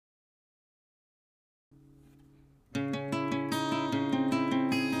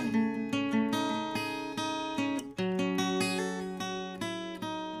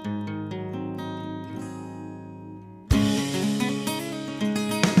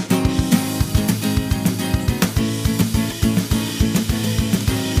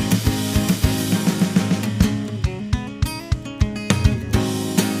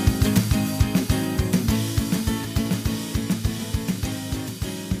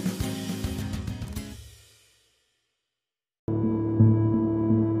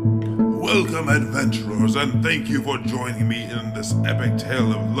Welcome, adventurers, and thank you for joining me in this epic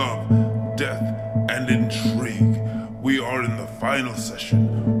tale of love, death, and intrigue. We are in the final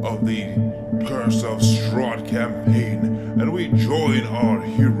session of the Curse of Strahd campaign, and we join our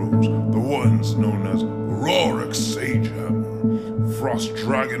heroes, the ones known as Rorik Sagehammer, Frost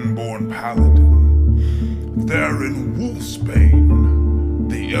Dragonborn Paladin, Theron Wolfsbane,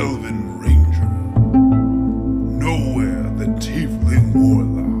 the Elven Ranger, Nowhere the Tiefling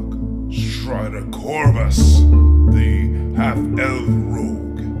Warlock, Strider Corvus, the half-elf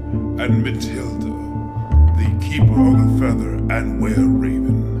rogue, and Matilda, the keeper of the feather and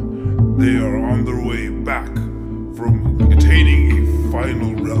were-raven. They are on their way back from attaining a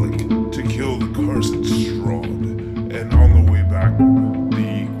final relic to kill the cursed Strahd. And on the way back,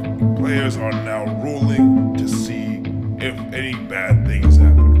 the players are now rolling to see if any bad things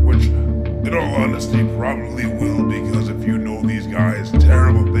happen, which, in all honesty, probably will, because if you know these guys,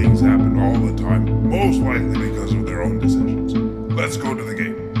 terrible things happen all the time, most likely because of their own decisions. Let's go to the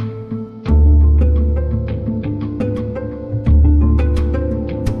game.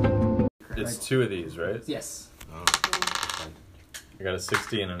 It's two of these, right? Yes. Oh. I got a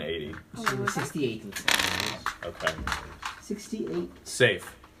 60 and an 80. So 68. Okay. 68.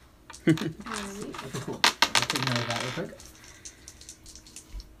 Safe. Okay, cool. I'll take note of that real quick.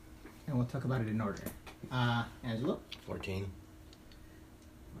 And we'll talk about it in order. Angelo? 14.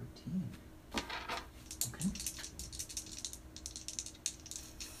 14. Okay.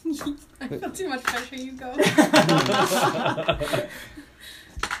 I feel too much pressure. You go.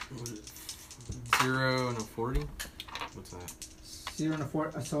 0 and a 40? What's that? 0 and a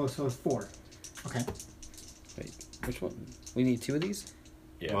 4. So it's 4. Okay. Wait, which one? We need two of these?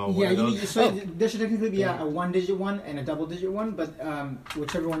 Yeah. Well, Yeah, so there should technically be a one-digit one and a double-digit one, but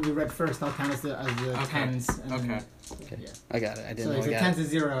whichever one you read first, I'll count as the Okay. tens. And Okay. Then, Okay. yeah. I got it. I didn't So know if I the got tens it. is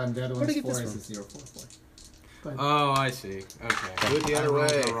 0 and the other Where'd one's I get 4, this it's a 0, 4, 4. Go ahead. Oh, I see. Okay. Do it the other way.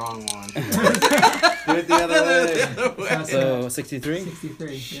 The wrong one. Do it the other way. So, 63?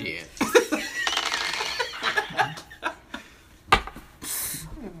 63. Shit.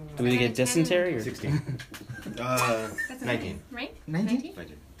 Do we get dysentery or 16. That's 19. Right? 19?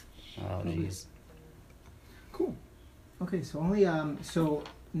 19. Oh, jeez. Cool. Okay, so only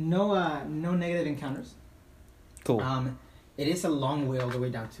no negative encounters. Cool. It is a long way all the way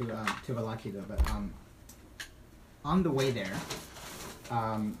down to Valaki though, but on the way there,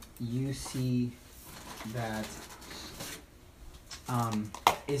 you see that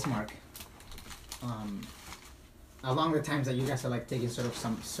Ismark, along the times that you guys are like taking sort of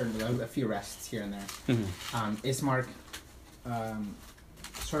a few rests here and there, Ismark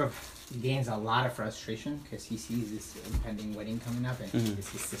sort of gains a lot of frustration because he sees this impending wedding coming up, and he sees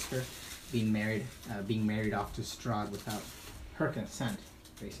his sister being married off to Strahd without her consent,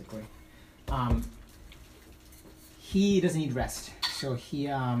 basically. He doesn't need rest, so he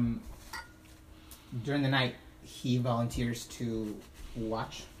during the night he volunteers to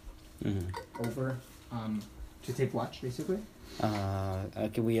watch over to take watch, basically.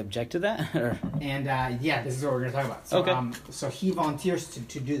 Can we object to that? Or? And yeah, this is what we're gonna talk about. So, Okay. So he volunteers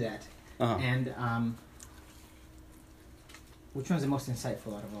to do that. And which one's the most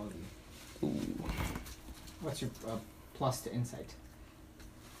insightful out of all of you? Ooh, What's your plus to insight?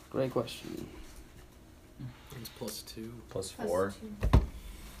 great question. It's +2. Plus 4.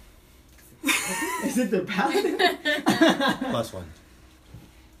 Is it the paladin? +1.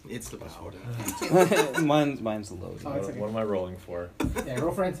 It's the paladin. Mine's low. Oh, it's okay. What am I rolling for? Yeah,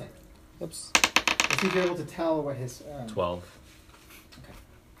 roll for insight. Oops. If you're able to tell what his 12.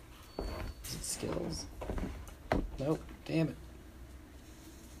 Is it skills? Nope. Damn it.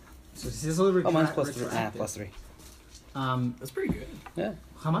 So sizzle Oh, mine's +3. +3. That's pretty good. Yeah.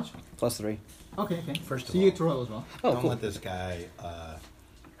 How much? +3. Okay. First of so you get to roll as well. Oh, Don't cool. let this guy.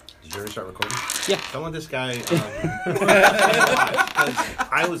 Did you already start recording? Yeah. Don't let this guy. Because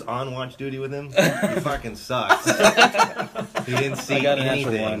I was on watch duty with him. He fucking sucks. He didn't see I got an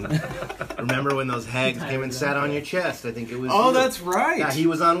extra anything. one. Remember when those hags came and sat on your chest? I think it was. Oh, you. that's right. Yeah, he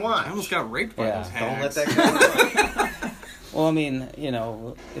was on watch. I almost got raped by Yeah, those Don't let hags. that guy. Well, I mean,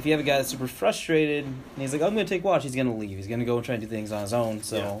 if you have a guy that's super frustrated and he's like, I'm going to take watch, he's going to leave. He's going to go and try and do things on his own.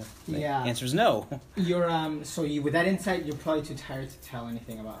 So the answer is no. You're with that insight, you're probably too tired to tell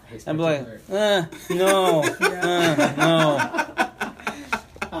anything about his. I'm like, particular- no, no.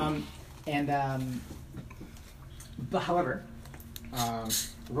 But however,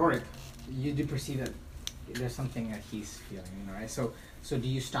 Rorik, you do perceive that there's something that he's feeling, right? So do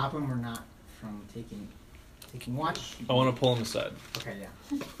you stop him or not from taking watch? I want to pull him aside. Okay, yeah.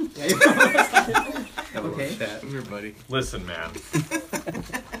 Okay. Okay. Chat. Come here, buddy. Listen, man.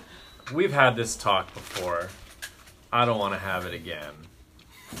 we've had this talk before. I don't want to have it again.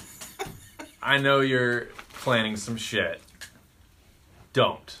 I know you're planning some shit.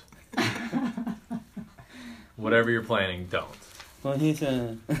 Don't. Whatever you're planning, don't. Well, he's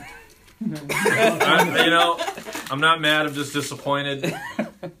I'm not mad. I'm just disappointed.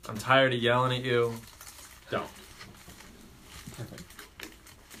 I'm tired of yelling at you. Don't. Perfect.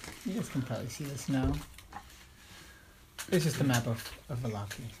 You guys can probably see this now. It's just a map of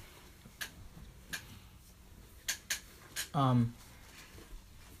Valaki.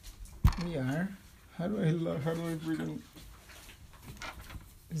 We are. How do I freaking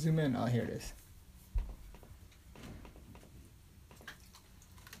zoom in? Oh, here it is.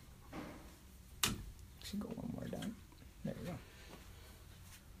 Should go one more down. There we go.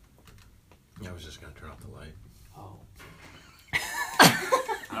 I was just gonna turn off the light. Oh.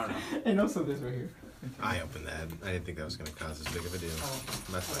 I don't know. And also this right here. I opened that. I didn't think that was gonna cause as big of a deal.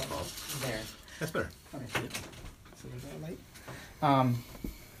 That's my fault. There. That's better. Okay. So there's that light.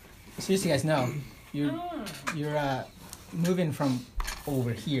 So just so you guys know, you're moving from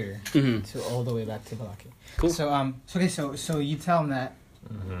over here to all the way back to Valaki. Cool. So so you tell him that.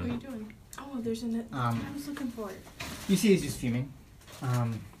 What are you doing? Oh, there's a. I was looking for it. You see, he's just fuming.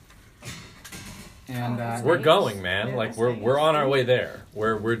 And We're going, man. Yeah, Like that's we're on our way there.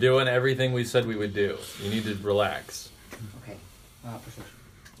 We're doing everything we said we would do. You need to relax. okay. Perception.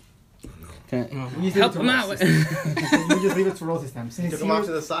 Can help him out? You just leave it to roll this time. Since Took him off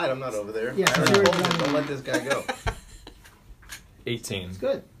to the side. I'm not over there. Yeah, so I you're- told him, don't let this guy go. 18. It's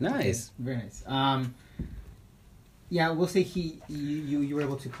good. Nice. Okay, very nice. Yeah, we'll say you were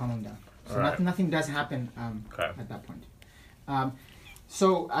able to calm him down. So All right. nothing does happen Okay. at that point.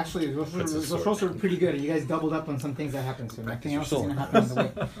 So actually, those rolls are pretty good. You guys doubled up on some things that happened, so nothing else is going to happen on the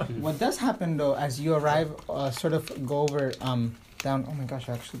way. What does happen though, as you arrive, sort of go over down. Oh my gosh,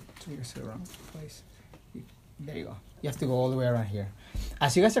 I actually took you to the wrong place. There you go. You have to go all the way around here.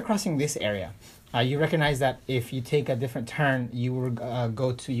 As you guys are crossing this area, you recognize that if you take a different turn, you will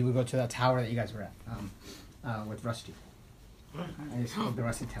go to that tower that you guys were at with Rusty. It's called the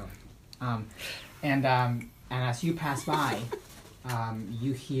Rusty Tower. And as you pass by,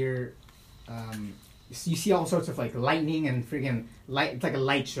 you hear, you see all sorts of like lightning and friggin' light. It's like a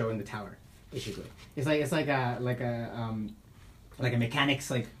light show in the tower, basically. It's like a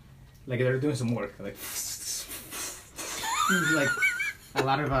mechanics like they're doing some work like a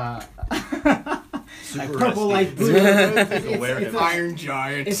lot of like purple light blue. It's Iron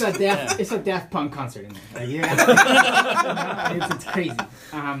Giant. It's a Daft Punk concert in there. Like, it's crazy.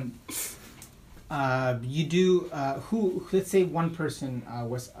 You do. Who? Let's say one person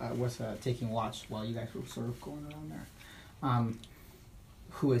was taking watch while you guys were sort of going around there.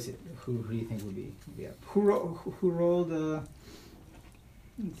 Who is it? Who do you think would be up? Who rolled?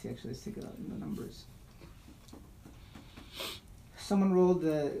 Let's see. Actually, let's take it out in the numbers. Someone rolled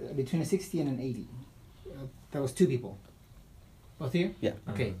between a 60 and an 80. That was two people. Both of you? Yeah.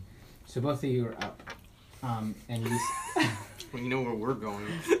 Okay. So both of you are up. And you. Well, you know where we're going.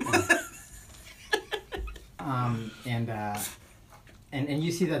 And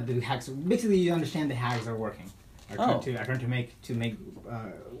you see that the hags. Basically, you understand the hags are working. Are trying to make good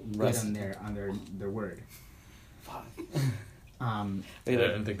on their word. Fuck. I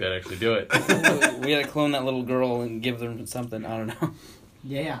didn't think they'd actually do it. We gotta clone that little girl and give them something. I don't know.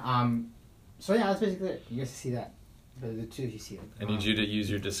 Yeah. So yeah, that's basically it. You guys see that. The two of you see it. I need you to use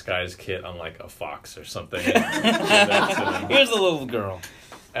your disguise kit on like a fox or something. Here's the little girl.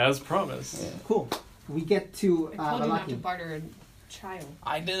 As promised. Yeah. Cool. We get to I told you not to Valaki. barter a child.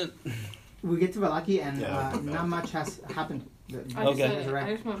 I didn't. We get to Valaki, and Yeah, not much has happened. I Okay.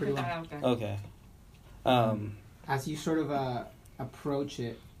 just want to put that out there. Okay. As you sort of approach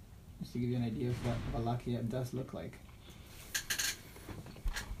it, just to give you an idea of what Valaki does look like.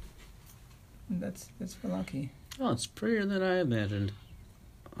 That's Valaki. Oh, it's prettier than I imagined.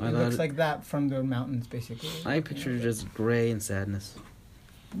 It looks like that from the mountains, basically. I pictured just gray and sadness.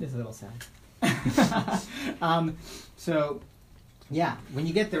 It's a little sad. So, yeah, when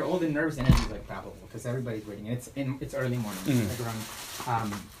you get there, all the nerves and energy is like palpable because everybody's waiting. It's early morning. Like around,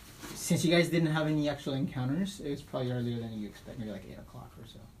 since you guys didn't have any actual encounters, it was probably earlier than you expect, maybe like 8 o'clock or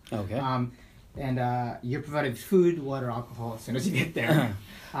so. Okay. And you're provided food, water, alcohol as soon as you get there.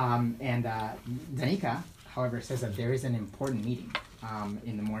 And Danica, however, says that there is an important meeting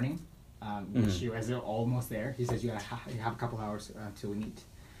in the morning, which you guys are almost there. He says you have a couple hours till we meet.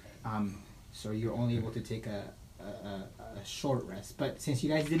 So you're only able to take a short rest. But since you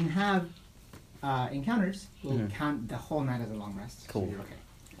guys didn't have encounters, we'll count the whole night as a long rest. Cool. So you're okay.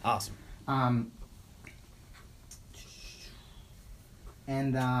 Awesome.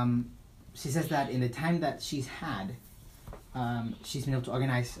 And she says that in the time that she's had, she's been able to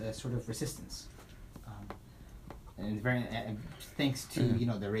organize a sort of resistance, and thanks to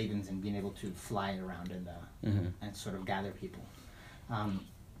the ravens and being able to fly around and sort of gather people.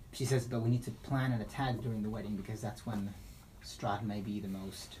 She says, but we need to plan an attack during the wedding because that's when Strahd may be the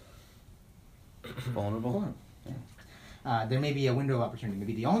most vulnerable. Yeah. There may be a window of opportunity,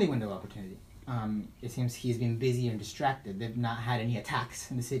 maybe the only window of opportunity. It seems he's been busy and distracted. They've not had any attacks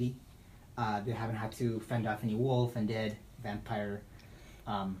in the city. They haven't had to fend off any wolf, undead, vampire,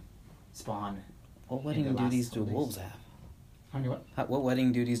 spawn. What wedding duties do wolves have? Honey, what? What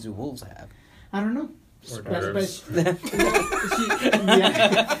wedding duties do wolves have? I don't know. But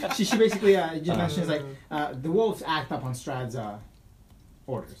she basically just mentions like the wolves act up on Strahd's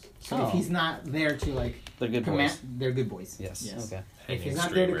orders. So if he's not there to they're good command, boys. They're good boys. Yes. Okay. If he's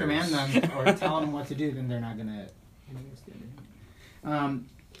not there to command them or tell them what to do, then they're not gonna.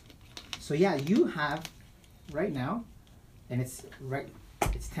 So yeah, you have right now, and it's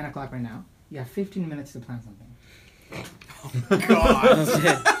 10 o'clock right now. You have 15 minutes to plan something.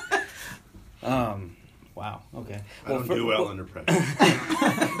 God. Wow. Okay. I don't do well under pressure.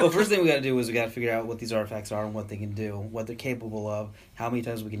 Well, first thing we got to do is we got to figure out what these artifacts are and what they can do, what they're capable of, how many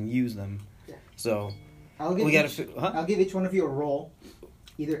times we can use them. Yeah. So I'll give each one of you a roll,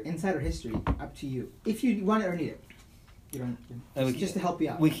 either insight or history, up to you. If you want it or need it, you don't. Just to help you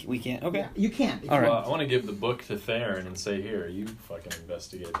out. We can't. Okay. Yeah, you can. All right. Well, I want to give the book to Theron and say, here, you fucking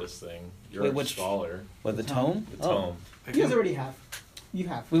investigate this thing. You're a scholar. What, the tome? The tome. You guys already have. You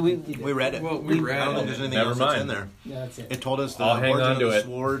have. We read it. Well, we read I don't it. think there's anything Never else that's mind. in there. Yeah, that's it. It told us the I'll hang origin on of to the it.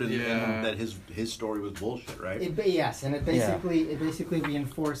 sword and that his story was bullshit, right? Yes, and it basically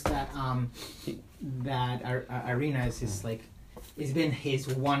reinforced that that Irena is his it's been his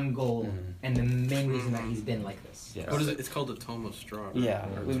one goal and the main reason that he's been like this. Yes. What is it? It's called the Tome of Strahd. Yeah,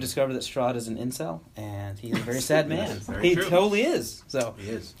 we've discovered that Strahd is an incel, and he's a very sad man. Yes, very He true. totally is. So He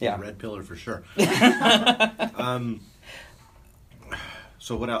is. Yeah. Red pillar for sure.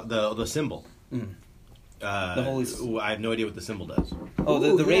 So what else? The symbol. The holy. I have no idea what the symbol does. Oh,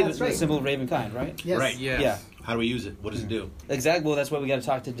 the yeah, raven, that's right. the symbol of ravenkind, right? Yes. Right. Yes. Yeah. How do we use it? What does it do? Exactly. Well, that's why we got to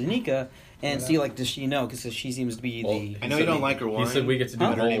talk to Danica and see, does she know? Because she seems to be the. I know you don't like her wine. He said we get to do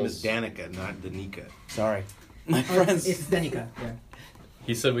but her name rolls. is Danica, not Danica. Sorry, my Oh, friends. it's Danica. Yeah.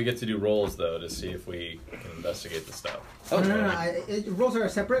 He said we get to do rolls, though, to see if we can investigate the stuff. Oh, no. Rolls are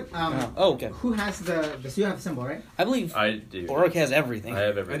separate. Okay. Who has the you have the symbol, right? I believe I do. Oric has everything. I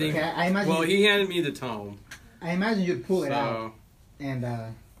have everything. Okay, I imagine. Well, he handed me the tome. I imagine you'd pull it out So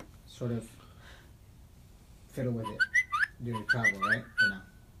and sort of fiddle with it during travel, right? Or no?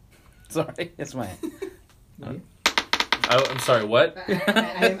 Sorry, it's my. I'm sorry, what?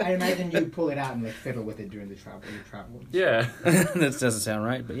 I imagine you pull it out and fiddle with it during the travel. Yeah. That doesn't sound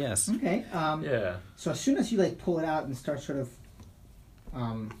right, but yes. Okay. Yeah. So as soon as you pull it out and start sort of,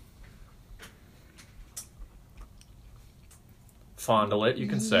 Fondle it, you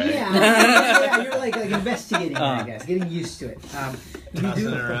can say. Yeah, you're investigating it, I guess, getting used to it. Tossing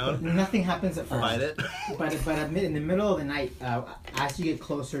it around. Nothing happens at first. Bite it. But in the middle of the night, as you get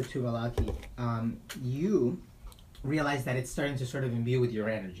closer to Valaki, you realize that it's starting to sort of imbue with your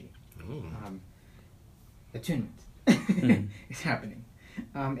energy. Attunement is happening,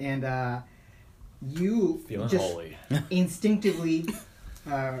 and you Feeling just holy. instinctively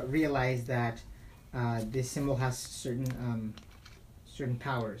realize that this symbol has certain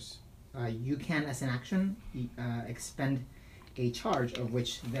powers. You can, as an action, expend a charge, of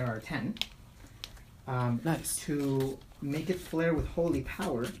which there are 10. Nice. To make it flare with holy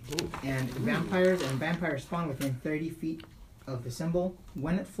power, and vampires and vampire spawn within 30 feet of the symbol.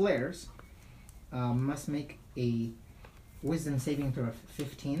 When it flares, must make a wisdom saving throw of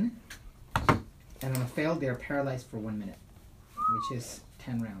 15, and on a failed, they are paralyzed for 1 minute, which is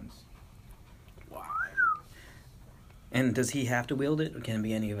 10 rounds. Wow. And does he have to wield it, or can it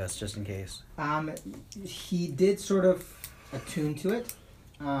be any of us, just in case? He did sort of attune to it.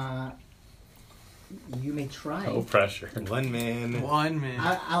 You may try. No pressure. One man.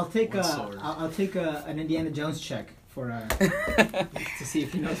 I'll take One sword. I'll take an Indiana Jones check for to see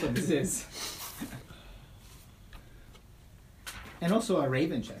if he knows what this is, and also a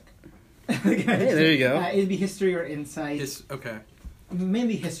Raven check. Hey, there you go. It'd be history or insight. okay.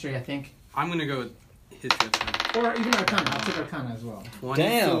 Mainly history, I think, I'm gonna go with history. or even Arcana. I'll take Arcana as well.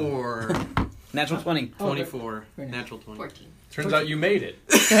 24. Natural 20. 24. Very nice. Natural 20. 14. Turns out you made it.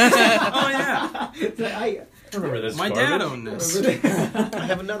 Oh yeah. I Remember this My garbage? dad owned this. I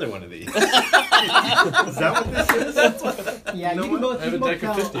have another one of these. Is that what this is? Yeah, know you can what? both, I have you a can deck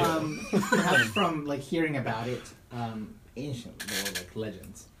of both 50 tell, of them. perhaps from hearing about it, ancient or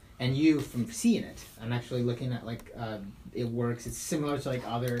legends, and you from seeing it, I'm actually looking at like it works. It's similar to like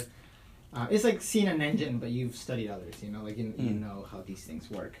other. It's like seeing an engine, but you've studied others. You know, like you know how these things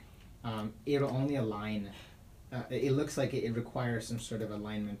work. It'll only align. It looks like it requires some sort of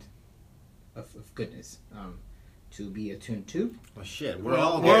alignment of goodness to be attuned to. Oh shit, we're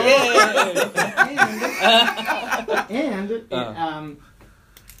all good. And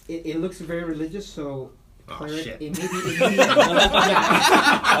it looks very religious, so. Oh shit! You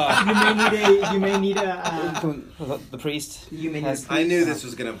may need a the priest. You may need. I knew this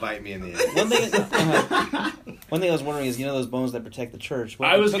was gonna bite me in the ass. One thing I was wondering is, those bones that protect the church.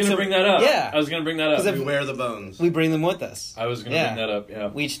 I was going to bring that up. Yeah, I was going to bring that up. We wear the bones. We bring them with us. I was going to bring that up. Yeah.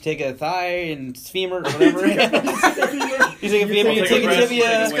 We each take a thigh and femur or whatever. You take a femur. You take a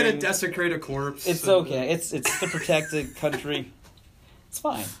tibia. It's going to desecrate a corpse. It's okay. It's to protect the country. It's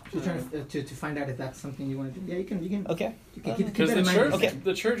fine. You're trying to find out if that's something you want to do. Yeah, you can. Okay. You can keep Because that in mind.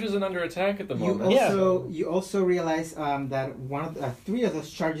 the church isn't under attack at the moment. You also realize that one of three of those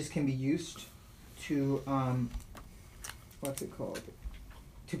charges can be used to what's it called?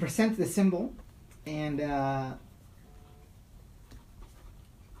 To present the symbol, and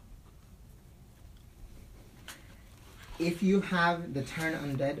if you have the turn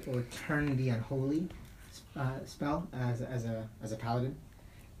undead or turn the unholy spell as a paladin,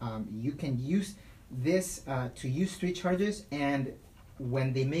 you can use this to use 3 charges, and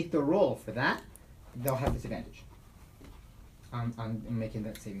when they make the roll for that, they'll have disadvantage on making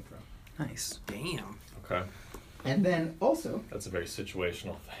that saving throw. Nice. Damn. Okay. And then also, that's a very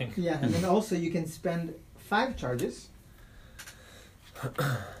situational thing. Yeah, and then also you can spend 5 charges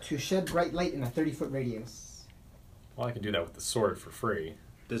to shed bright light in a 30-foot radius. Well, I can do that with the sword for free.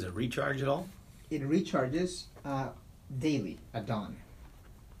 Does it recharge at all? It recharges daily at dawn.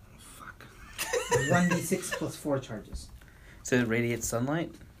 Fuck. 1d6 plus 4 charges. So it radiates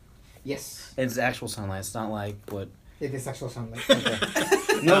sunlight? Yes. It's actual sunlight. It's not like what... It is actual sunlight. Okay.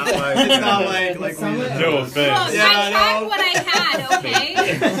 It's not like sunlight. No offense. Look, I tried what I had, okay?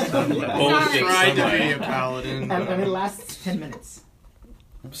 Bullshit. Tried to be a paladin. And it lasts 10 minutes.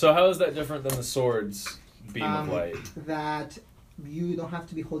 So how is that different than the sword's beam of light? That you don't have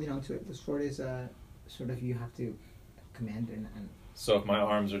to be holding on to it. The sword is sort of you have to command and So if my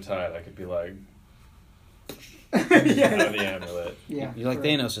arms are tied, I could be like... yeah. Out of the amulet. Yeah. You're like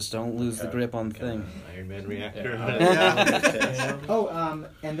Thanos, just don't lose the grip on the thing. Iron Man reactor.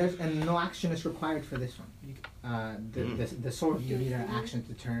 And no action is required for this one. The sword, you need an action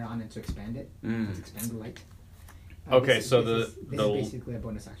to turn it on and to expand it. To expand the light. Okay, this so is basically a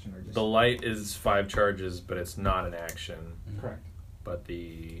bonus action. Or just the light is 5 charges, but it's not an action. Correct. But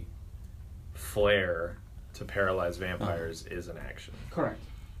the flare to paralyze vampires is an action. Correct.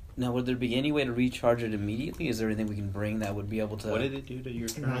 Now, would there be any way to recharge it immediately? Is there anything we can bring that would be able to... What did it do to your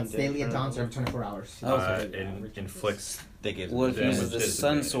turn? It's daily at dawn, so every 24 hours. It inflicts... What if you use the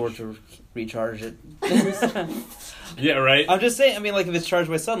sun sword to recharge it? Yeah, right? I'm just saying, I mean, like, if it's charged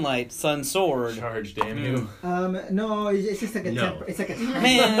by sunlight, sun sword... Charge, damn you. No, it's just like a temp. It's like a time.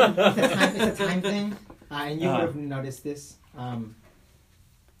 Man! It's a time thing. And you would have noticed this.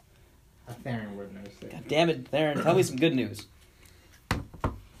 Theron would have noticed it. God damn it, Theron, tell me some good news.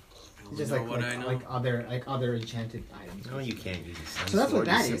 It's just like other enchanted items. No, you can't use sun So that's what sword,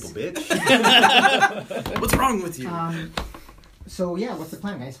 that you is. simple bitch. What's wrong with you? So yeah, what's the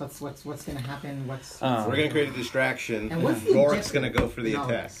plan, guys? What's gonna happen? We're gonna create a distraction. And what's the Rorik's objective? gonna go for the attack.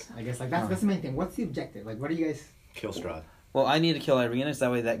 Yes, I guess that's the main thing. What's the objective? Like, what are you guys? Kill Strahd. Well, I need to kill Irena, so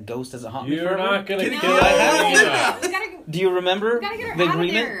that way that ghost doesn't haunt me You're forever. not gonna No, kill we Irena. gotta Do you remember We gotta get her the out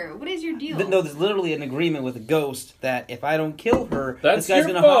agreement? of there. What is your deal? No, there's literally an agreement with a ghost that if I don't kill her, That's this guy's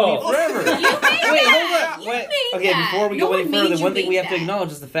your gonna haunt fault. me forever. You made Wait, that. hold up. You Wait. made Okay, that. before we No go any one made further, you one thing we make have to that.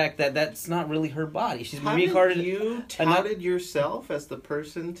 acknowledge is the fact that that's not really her body. She's been Haven't reincarnated. you touted yourself as the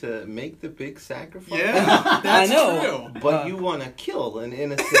person to make the big sacrifice? Yeah, that's I know. true. But you want to kill an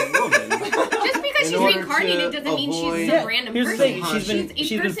innocent woman. Just because In she's order reincarnated to doesn't mean she's avoid- some random Here's the person. thing: she's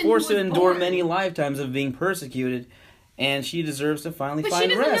been person forced who to was endure born. many lifetimes of being persecuted, and she deserves to finally But she find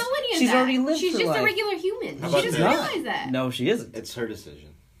doesn't rest. know any of She's that. already lived She's her just life. a regular human. How She about doesn't this? realize that. No, she isn't. It's her decision.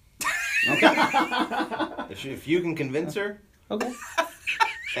 Okay. If you can convince her, Okay.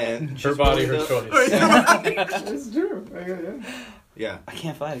 and Her she's body, her willing to- choice. It's true. Yeah, I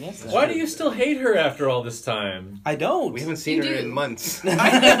can't fight against that. Why do you still hate her after all this time? I don't. we haven't seen You her do. in months. This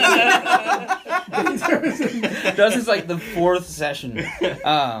is like the 4th session.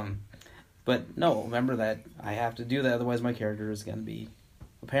 But no, remember that I have to do that, otherwise my character is going to be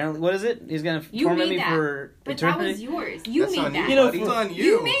Apparently, what is it? He's gonna You torment made me that. for But eternity. that was yours. You That's made on that. you, know, buddy. It's on You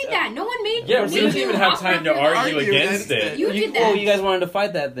you. made that. No one made. Yeah, made we didn't you even have offer time to for that. argue against it. You did that. Oh, you guys wanted to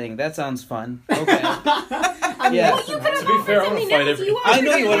fight that thing. That sounds fun. Okay. Yeah. Yeah. Well, you could have To be offered fair, I wanna something fight else. every- You I know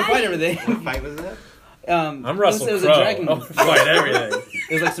offered you want to fight life. everything. What fight was that? I'm Russell it was Crowe. a dragon. I'll fight everything.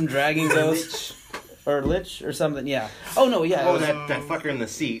 There's like some dragon ghosts or lich or something. Yeah. Oh no. Yeah. Oh, that fucker in the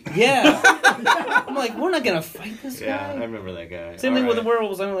seat. Yeah. I'm like, we're not gonna fight this Yeah, guy. I remember that guy. Same thing with the Alright.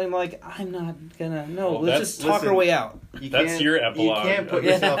 werewolves. I'm like, I'm not gonna. No, Well, let's that's- just talk our listen. way out. You That's can't- your epilogue. You can't put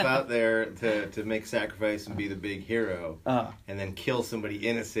Yeah. yourself out there to make sacrifice and be the big hero, and then kill somebody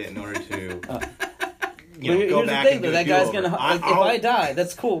innocent in order to. But Go here's back the thing, and though. do a That guy's do-over. gonna. Like, if I'll- I die,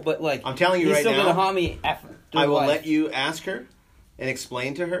 that's cool. But like, I'm telling you he's right still now, gonna haunt me after. I will let you ask her and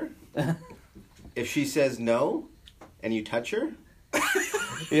explain to her. If she says no, and you touch her,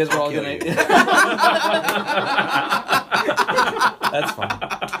 You guys were all I'll kill gonna. you. That's fine.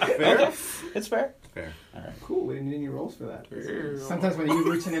 fair? Okay, it's fair. Fair. Cool. We didn't need any rolls for that. Sometimes when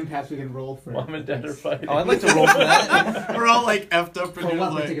you reach an impasse, we can roll for. Mom and Dad are fighting. Oh, I'd like to roll for that. We're all like effed up and For you're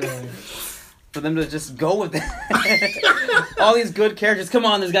what like, particularly? For them to just go with it. All these good characters. Come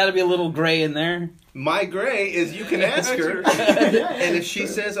on, there's got to be a little gray in there. My gray is you can ask her, and if she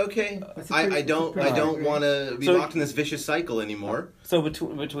says okay, I don't want to be So- locked in this vicious cycle anymore. So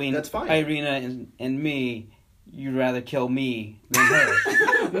between That's fine. Irena and me, you'd rather kill me than her.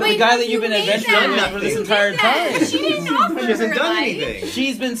 But the guy that you've been made adventuring that. with for this You entire did that. time. She didn't offer She hasn't her done life. anything.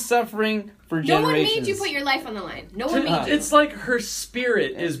 She's been suffering for No generations. one made you put your life on the line. No one made you. It's like her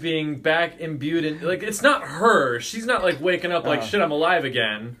spirit is being back imbued in. Like, it's not her. She's not like waking up like, shit, I'm alive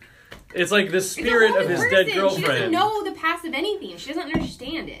again. It's like the It's a spirit whole of his person. dead She doesn't girlfriend. know the past of anything. She doesn't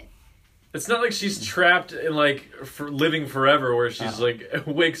understand it. It's not like she's trapped in like for living forever, where she's like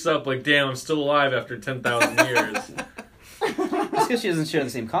wakes up like, damn, I'm still alive after 10,000 years. It's because she doesn't share the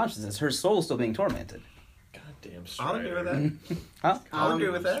same consciousness. Her soul's still being tormented. Goddamn I'll agree with Strider. that. Huh? I'll agree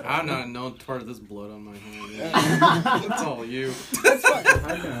with that. I'm not no part of this blood on my hand. It's all you.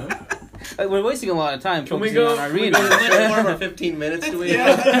 We're wasting a lot of time Can we focusing go- on can we Irena. go How much more of our 15 minutes do we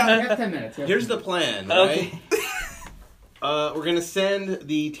have? We have 10 minutes. Here's the plan, right? Okay. We're gonna send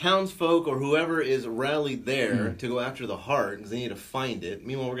the townsfolk or whoever is rallied there to go after the heart because they need to find it.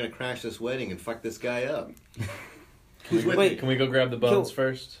 Meanwhile, we're gonna crash this wedding and fuck this guy up. Who's with Wait. me? Can we go grab the bones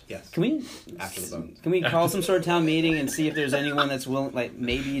first? Yes. Can we After the bones. can we call some sort of town meeting and see if there's anyone that's willing, like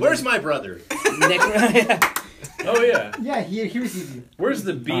maybe? Where's my brother? Oh yeah. Yeah, he receives you. Where's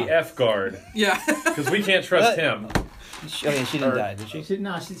the BF guard? Yeah. Because we can't trust him. Oh yeah, she didn't die, did she?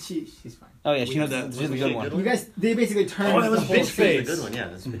 She's fine. Oh yeah, We she was had that- she's the was good she one. good? You guys, they basically turned. Oh, that was the whole bitch thing. face. That's a good one, yeah.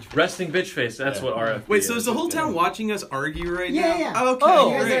 That's a bitch. Resting bitch face. That's Yeah. what RF. Wait, so is the whole town watching us argue right Yeah, now? yeah. Oh, okay,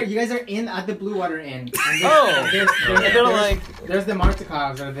 Oh. great. You guys are in at the Blue Water Inn. And Oh. They're like there's the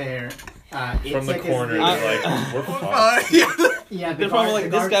Martikovs are there. It's From the like corner, this- they're like, we're fucked. yeah, they're probably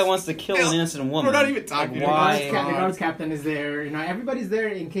like, this guy wants to kill an innocent woman. We're not even talking Like, about why? it. The guards captain is there. You know, everybody's there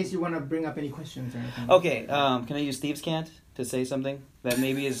in case you want to bring up any questions or anything. Okay, can I use Thieves' Cant to say something that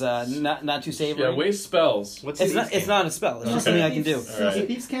maybe is not too savory? Yeah, waste spells. What's It's the not. It's not a spell. It's just Okay. something I can do. So Alright.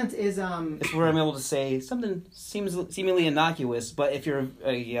 Thieves' Cant is It's where I'm able to say something seemingly innocuous, but if you're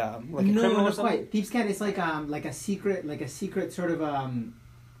like a criminal or not something. quite. Thieves' Cant is like a secret sort of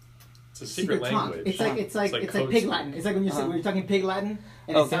It's a secret tongue. language. It's like code pig speak. Latin. It's like when Uh-huh. when you're talking pig Latin,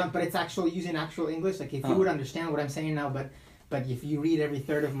 and Okay. but it's actually using actual English. Like if Uh-huh. you would understand what I'm saying now, but if you read every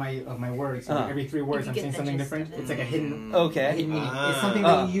third of my words, or Uh-huh. every 3 words, You I'm get saying the something gist different. of it. It's like a hidden Okay. meaning. Ah. It's something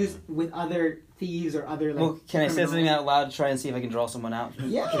that you use with other thieves or other like. Well, can I say criminals. something out loud to try and see if I can draw someone out?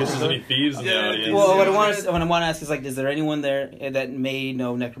 Yeah. In case there's any thieves in the Yeah, audience. Well, what I want to ask is like, is there anyone there that may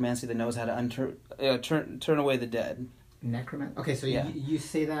know necromancy that knows how to turn away the dead? Necromancy. Okay, so Yeah. you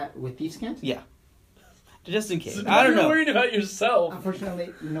say that with Thieves' Cant? Yeah, just in case. So I don't you're know. worried about yourself. Unfortunately,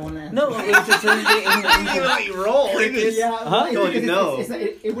 no one answered. No, it's just You let you roll. You just- Yeah, Huh? it's No, because you know.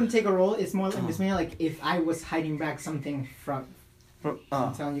 it wouldn't take a roll. It's more like if I was hiding back something from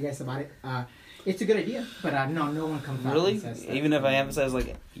telling you guys about it. It's a good idea, but no one comes out Really? and says that. Even if I emphasize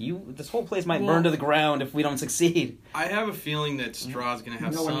like this whole place might burn to the ground if we don't succeed. I have a feeling that Strahd's gonna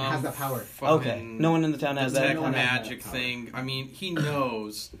have No one some has the power. fucking Okay, no one in the town has that. tech No one has magic that. thing. I mean, he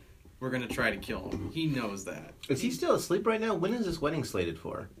knows we're gonna try to kill him. He knows that. Is he still asleep right now? When is this wedding slated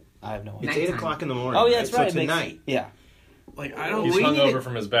for? I have no It's idea. Nighttime. 8 o'clock in the morning. Oh yeah, that's right. So it makes- tonight. Yeah. Like I don't. He's we need hungover to-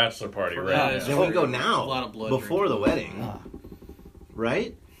 from his bachelor party, right? Yeah. Then we go now, A lot of blood before the wedding, Ah.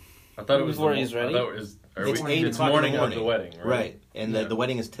 right? I thought it was Before the, he's ready? I thought it was, It's we, 8 it's o'clock in the morning of morning. the wedding, right? Right, and Yeah. the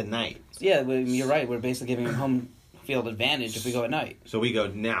wedding is tonight. Yeah, you're right. We're basically giving him home field advantage if we go at night. So we go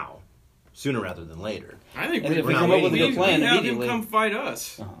now. sooner rather than later. I think And if we we come up with a good plan have him immediately. come fight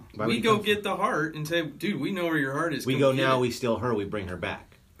us. Why We would go come- get the heart and say, dude, we know where your heart is. We Come go get now. it." We steal her. We bring her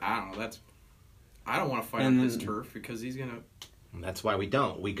back. I don't know. I don't want to fight And on his then- turf because he's gonna. And that's why we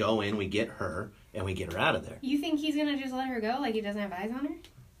don't. We go in. We get her, and we get her out of there. You think he's gonna just let her go like he doesn't have eyes on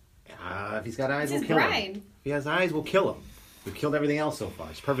her? If he's got eyes, It's we'll his kill him. bride. If he has eyes, we'll kill him. We've killed everything else so far.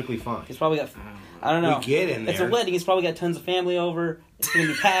 It's perfectly fine. He's probably got. I don't know. We get in It's a there. wedding. He's probably got tons of family over. It's gonna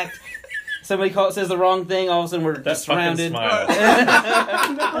be packed. Somebody says the wrong thing. All of a sudden, we're That just fucking surrounded. smile.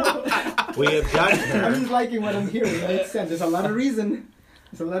 We abduct her. I'm just liking what I'm hearing. It makes sense. There's a lot of reason.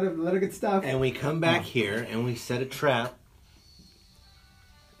 There's a lot of good stuff. And we come back here and we set a trap.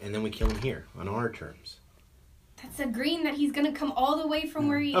 And then we kill him here on our terms. That's agreeing that he's gonna come all the way from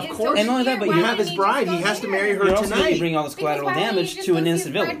where he Of is. course. And not only that, but You you have his bride. He has to marry her You're also going to tonight. bring all this collateral damage to an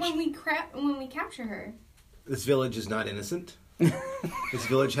innocent village. When we capture her. This village is not innocent. This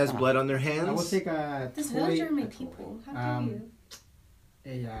village has blood on their hands. I will take a This toy- village are my people. How dare you?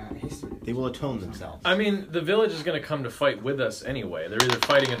 a history. They will atone themselves. I mean, the village is going to come to fight with us anyway. They're either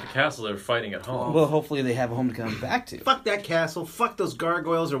fighting at the castle or fighting at home. Well, hopefully they have a home to come back to. Fuck that castle. Fuck those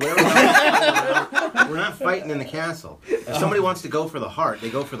gargoyles or whatever. We're not fighting in the castle. If somebody wants to go for the heart, they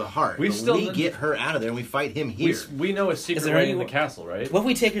go for the heart. We But still- we get her out of there and we fight him here. We know a secret there way in the any- castle, right? What if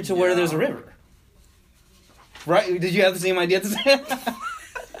we take her to where there's a river? Right? Did you have the same idea at the same time?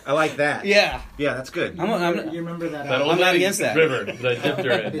 I like that. Yeah. Yeah, that's good. You remember that? That old I'm not lady against that. river that I dipped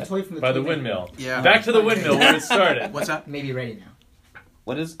her in The toy from the by the toy windmill. Yeah. Back to the windmill where it started. What's that? Maybe ready now.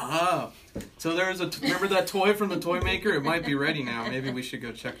 What is? So there's remember that toy from the toy maker? It might be ready now. Maybe we should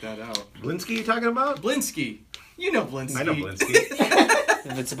go check that out. Blinsky you talking about? Blinsky. You know Blinsky. I know Blinsky.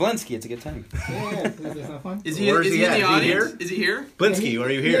 If it's a Blinsky, it's a good time. Yeah, that's not fun. Is he, Where's is he he in at? the Is he audience? here? Is he here? Blinsky,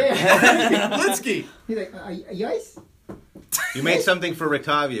 are you here? Yeah. Blinsky. He's like, yes? You made something for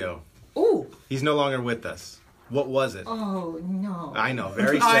Rictavio. Oh. He's no longer with us. What was it? Oh, no. I know,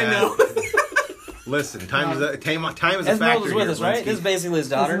 very sad. I know. Listen, time is a Esmeralda's factor with here, us, right? Blinsky. This is basically his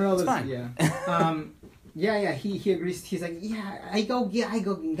daughter. It's Esmeralda's- fine. Yeah. He agrees. He's like, yeah, I'm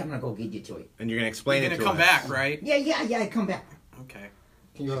gonna go get your toy. And you're going to explain You're it gonna to come us. back, right? Yeah, I come back. Okay.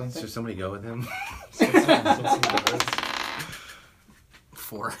 Can you roll Should insight? somebody go with him?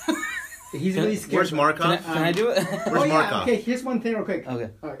 4. He's really scared. Where's Markov? Can I do it? Where's Oh, yeah, Markov? okay, here's one thing real quick. Okay.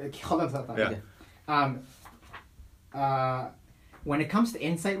 Hold on. Yeah. When it comes to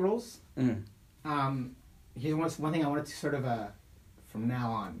insight rolls, Mhm. here's one thing I wanted to sort of, from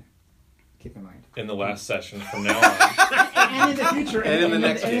now on, keep in mind. In the last session from now on. And in the future. And in the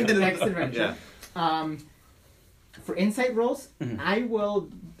next and in the game. next adventure. For insight rolls, I will...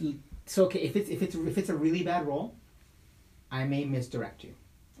 So, okay, if it's a really bad roll, I may misdirect you.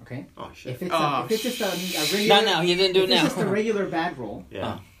 Okay? Oh, shit. If it's just a regular... Not now. You didn't do it If now. it's just a regular bad roll,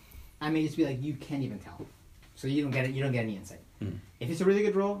 Yeah. I may just be like, you can't even tell. So you don't get it. You don't get any insight. Mm. If it's a really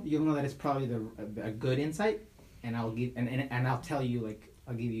good roll, you'll know that it's probably a good insight, and I'll give and I'll tell you, like,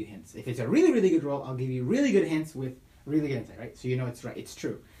 I'll give you hints. If it's a really, really good roll, I'll give you really good hints with really good insight, right? So you know it's right. It's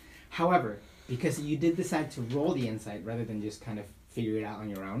true. However, because you did decide to roll the insight rather than just kind of figure it out on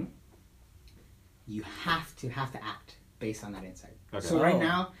your own, you have to act based on that insight. Okay. So right Oh.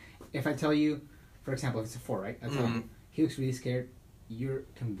 now, if I tell you, for example, if it's a 4, right? I tell you, he looks really scared. You're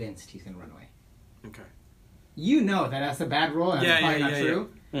convinced he's gonna run away. Okay. You know that that's a bad roll and Yeah, that's probably yeah, not yeah, true.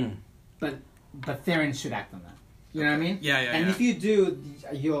 Mm. But Theron should act on that. You know what I mean? Yeah, And if you do,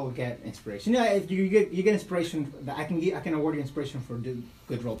 you'll get inspiration. Yeah, if you get inspiration, I can award you inspiration for good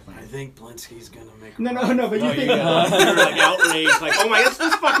role I playing. think Blinsky's gonna make. No, but you think You're like outraged, like, oh my gosh,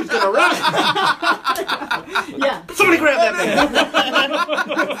 this fucker's gonna run! yeah, Somebody grab that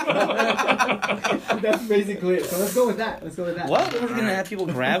thing! that's basically it. So let's go with that. What? We're gonna have people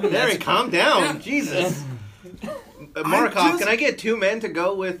grabbing Larry, that. calm down. Jesus. Markov, just- can I get 2 men to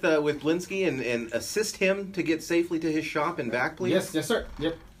go with Blinsky and assist him to get safely to his shop and back, please? Yes, sir.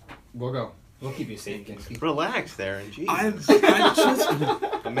 Yep, we'll go. We'll keep you safe, Ginsky. Relax there, and Jesus. I'm just.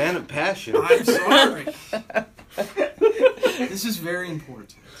 A man of passion. I'm sorry. This is very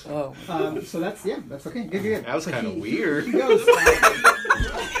important. Oh. So that's okay. Good. That was So kind of he- weird. He goes.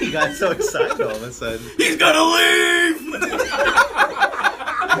 He got so excited all of a sudden. He's gonna leave.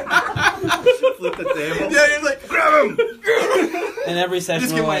 Flip the table. Yeah, you're like, grab him. And every session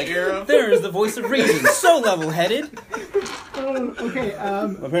Just we're get my like, arrow. there is the voice of reason, so level-headed. Okay.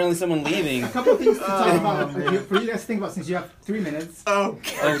 Apparently someone leaving. A couple of things to talk about for you guys to think about since you have 3 minutes. Oh,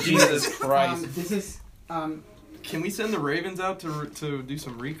 Oh, Jesus Christ. This is can we send the Ravens out to do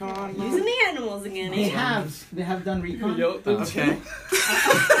some recon? Using the animals again. they have done recon. Okay.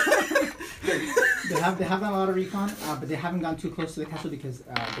 They have done a lot of recon, but they haven't gone too close to the castle because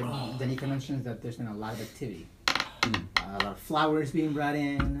Danica mentions that there's been a lot of activity. A lot of flowers being brought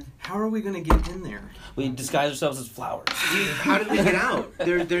in. How are we going to get in there? We disguise ourselves as flowers. How did we get out?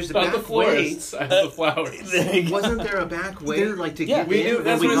 There's a Not the back way. florists, as the flowers. Wasn't there a back way, like to Yeah, get we in? knew- When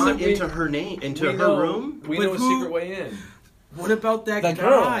that's we what I got said, into her room. We But know a who- secret way in. What about that That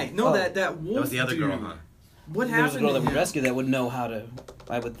guy? girl. No, Oh. that wolf. That was the other girl, dude. huh? What There was a happened girl to that we him? rescued that would know how to,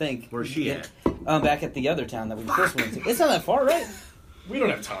 I would think. Where's she at? Back at the other town that we first went to. It's not that far, right? We don't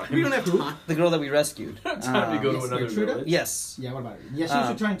have time. We don't have time. The girl that we rescued. time to go to yes, another Gertruda? village. Yes. Yeah, what about it? Yeah, she was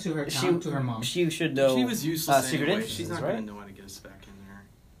returning to her town, to her mom. She should know. She was useless secret anyway. entrances, She's not right? going to know how to get us back in there.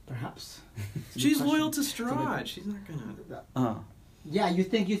 Perhaps. She's loyal to Strahd. She's not going to... Yeah, you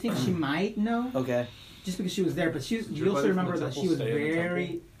think she might know? Okay. Just because she was there, but you your also buddy from remember the that temple she was stay in the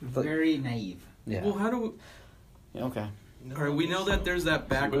very, very naive. Yeah. Well, how do we... Yeah, okay. All right, we know that there's that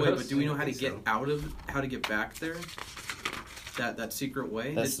back with way, us? but do we know how to I think get so. out of... How to get back there? That secret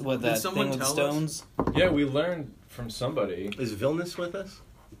way? That's Did- what did that someone thing with tell stones. Yeah, we learned from somebody. Is Vilnius with us?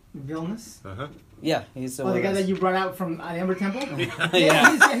 Vilnius? Uh-huh. Yeah, he's the Oh, the guy that you brought out from the Ember Temple? Yeah.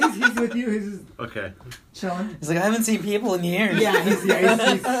 He's with you. He's just Okay. chilling. He's like, I haven't seen people in years. Yeah, he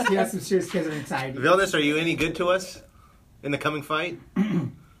has some serious case of anxiety. Vilnius, are you any good to us in the coming fight?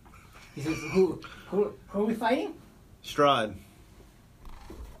 He says, who are we fighting? Strahd.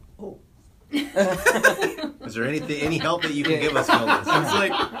 Oh. Is there any help that you can give us, Vilnius? It's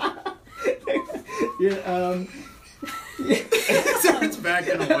like... Yeah, Starts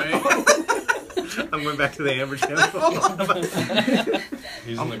backing away. I'm going back to the Amber Temple.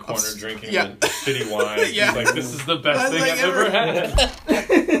 He's in the corner drinking yeah. the shitty wine. Yeah. He's like, this is the best I was thing like, I've ever had.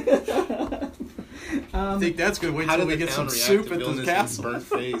 I think that's good. Wait How till did we the get some town react soup to at this Vilnius' castle. burnt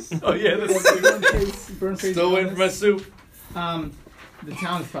face? Oh, yeah, burn face still waiting for my soup. The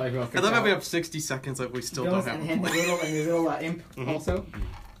town's probably real. I love how we have 60 seconds like we still don't have a and plan. his little imp also.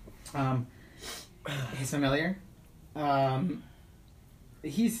 His familiar.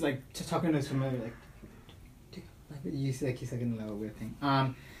 He's like just talking to his familiar, like you see, like he's like in a little weird thing.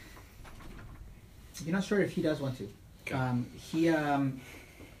 You're not sure if he does want to. He's a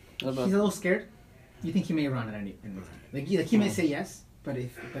little scared. You think he may run at any time. Like he may say yes, but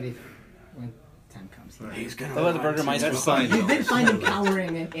if when time comes, He's gonna How about the Burgermeister's That's son? fine. you did find him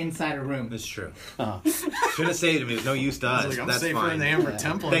cowering inside a room. That's true. Oh. Shouldn't say it to me. It's no use to us. Like, I'm That's safer fine. in the Amber Yeah.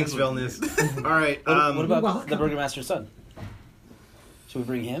 Temple. Thanks, This was- Vilnius. All right. What about well, the Burgermeister's son? Should we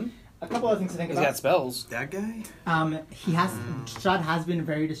bring him? A couple of things to think He's about. got spells. That guy? He has Strahd has been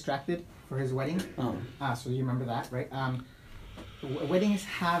very distracted for his wedding. Oh. So you remember that, right? Weddings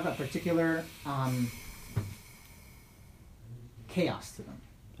have a particular chaos to them.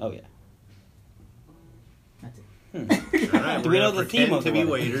 Oh, yeah. That's it. All right, Do we're we know gonna the theme pretend of to the be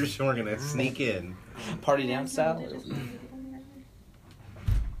wedding? waiters, and we're gonna sneak in. Party down style?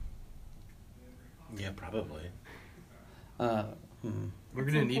 Yeah, probably. We're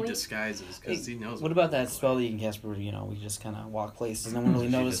gonna need disguises because he knows. What about that spell that you can cast where, we just kind of walk places, no one really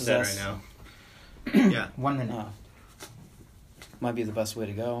She just notices said us? right now. Yeah. 1 minute. Might be the best way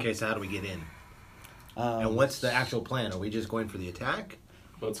to go. Okay, so how do we get in? And what's the actual plan? Are we just going for the attack?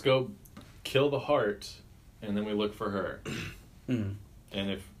 Let's go kill the heart, and then we look for her. Mm. And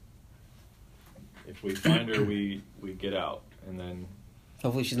if we find her, we get out. And then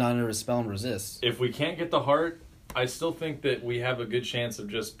Hopefully she's not under a spell and resists. if we can't get the heart, I still think that we have a good chance of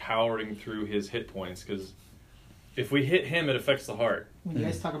just powering through his hit points, because if we hit him, it affects the heart. When you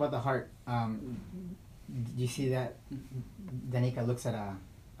guys talk about the heart, you see that Danica looks at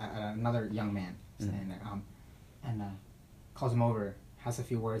another young man standing there, and calls him over, has a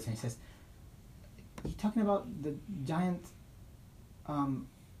few words, and he says, "You talking about the giant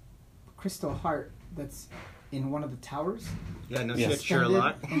crystal heart that's in one of the towers? Yeah, no Yes. shit,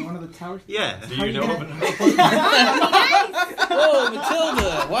 Sherlock. In one of the towers? Yeah. Do How you you know gonna- of an Whoa,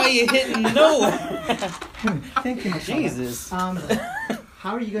 Matilda! Why are you hitting nowhere? Thank you, Michelle. Jesus.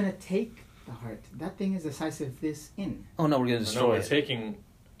 How are you gonna take the heart? That thing is the size of this inn. Oh no, we're gonna No, destroy we're it. taking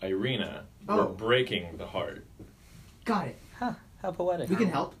Irena. Oh. We're breaking the heart. Got it. Huh, how poetic. We can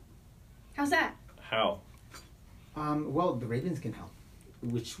help. How's that? How? Well, the Ravens can help.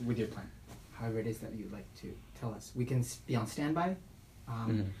 With your plan, however it is that you'd like to tell us. We can be on standby.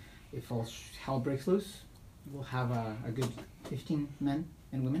 If all hell breaks loose, we'll have a good 15 men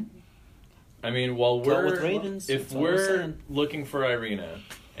and women. I mean, while Kill we're with ravens, if that's all we're we're saying. looking for Irena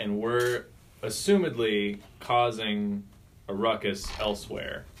and we're assumedly causing a ruckus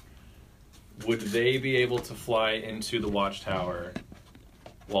elsewhere, would they be able to fly into the watchtower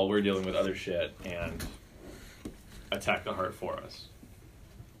while we're dealing with other shit and attack the heart for us?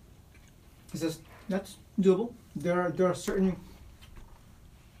 He says, That's doable. There are certain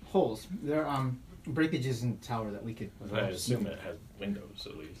holes. There are breakages in the tower that we could. I assume it has windows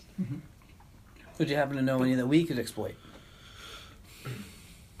at least. Mm-hmm. Would you happen to know any that we could exploit?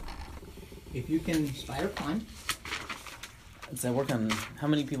 If you can spider climb. Does that work on how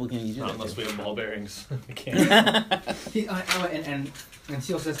many people can you do Not that unless to? we have ball bearings. We can't. And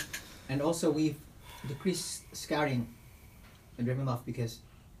Seal says, and also we've decreased scouting in Ravenloft because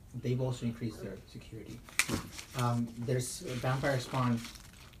they've also increased their security. There's vampire spawn.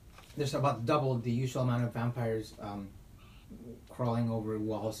 There's about double the usual amount of vampires crawling over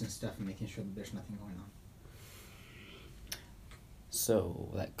walls and stuff and making sure that there's nothing going on. So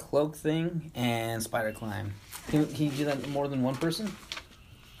that cloak thing and spider climb. Can you do that to more than one person?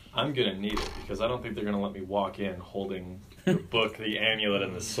 I'm gonna need it because I don't think they're gonna let me walk in holding the book, the amulet,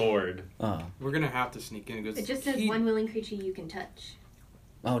 and the sword. Oh. We're gonna have to sneak in. It just says one willing creature you can touch.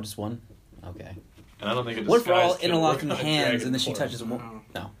 Oh, just one? Okay. And I don't think it What if we're all disguise can interlocking work on a hands dragon and then she corpse. touches one?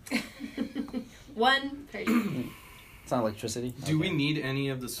 No. One person. It's not electricity? Do we Okay. need any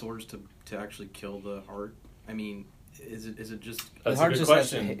of the swords to actually kill the heart? I mean, is it just That's The a heart good just has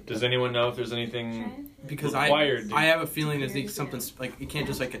to question. hit- Does anyone know if there's anything because required? I have a feeling it's like something like you can't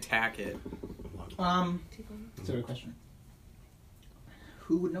just like attack it. That's a good question.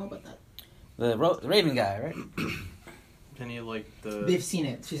 Who would know about that? The Raven guy, right? Any of like the They've seen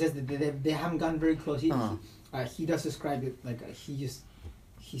it. She says that they haven't gotten very close. Uh-huh. He does describe it like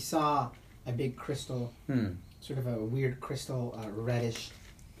he saw a big crystal, sort of a weird crystal reddish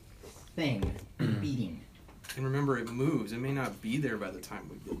thing beating. and remember it moves. It may not be there by the time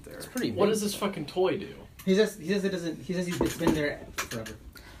we get there. It's pretty big. What does this fucking toy do? He says it doesn't. He says it's been there forever.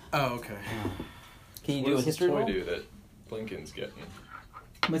 Oh, okay. Can you What do a does this history toy roll? do that Blinken's getting?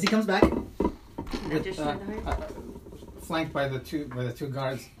 But he comes back with, Just for the heart? flanked by the two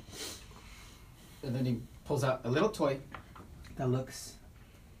guards, and then he pulls out a little toy that looks.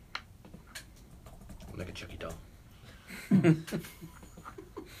 Like a Chucky doll.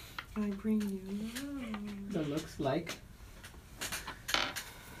 I bring you That looks like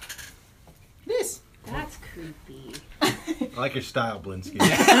this. That's creepy. I like your style, Blinsky.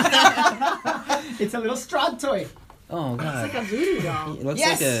 It's a little Strahd toy. Oh, God. It's like a voodoo doll. It looks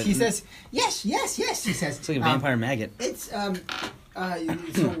Yes, like a, he says. Yes. He says. It's like a vampire maggot. It's so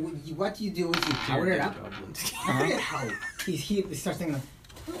what you do is you power it up. Power it how? He starts thinking like,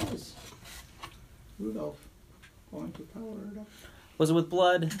 how is Rudolph going to power it up? Was it with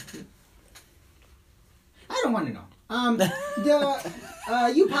blood? I don't want to know.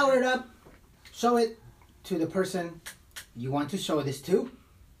 You power it up, show it to the person you want to show this to,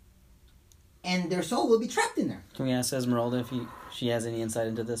 and their soul will be trapped in there. Can we ask Esmeralda if she has any insight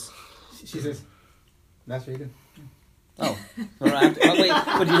into this? She says, "That's what you do." Oh. Well, wait,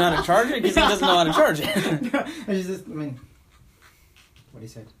 but do you know how to charge it? Because he doesn't know how to charge it. And she says, what he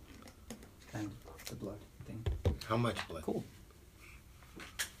said, and the blood thing, How much blood? Cool.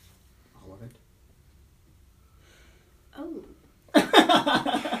 all of it. Oh,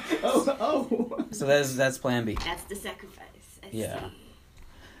 Oh. So that's plan B. that's the sacrifice. I Yeah.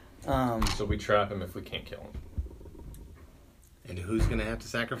 see. So we trap him if we can't kill him. And who's gonna have to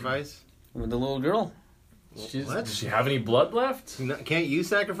sacrifice? With the little girl? What? Does she have any blood left? Can't you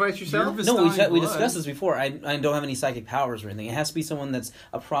sacrifice yourself? You're No, we Vistani blood. discussed this before. I don't have any psychic powers or anything. It has to be someone that's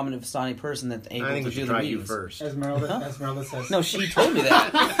a prominent Vistani person that's able I think to we do should the try you readings. first. Esmeralda says. No, she told me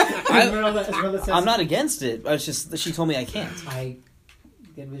that. Esmeralda says. I'm not against it. It's just she told me I can't. I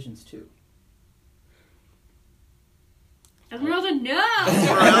get visions too. Esmeralda, no!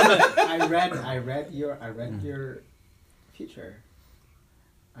 I read your future.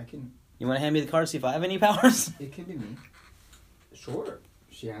 I can. You want to hand me the card, see if I have any powers? It can be me. Sure.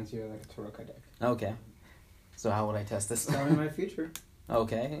 She hands you like a Tarot deck. Okay. So how would I test this? Tell me my future.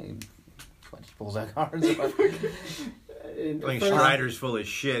 Okay. What, she pulls out cards? I think Strider's full of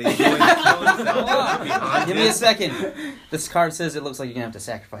shit. He's going to kill himself. Give me a second. This card says it looks like you're going to have to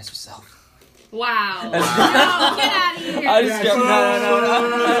sacrifice yourself. Wow. No, get out of here. I just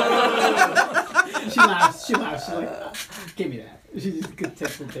no. She laughs. She's like, give me that. She just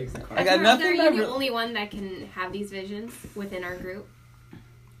takes the card. I got Esmeralda, nothing. Are I you the re- only one that can have these visions within our group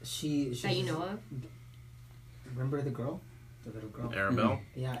She that you know of? Remember the girl, the little girl. Arabelle?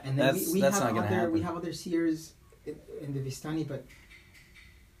 Yeah, and then we That's have not gonna happen. we have other seers in the Vistani, but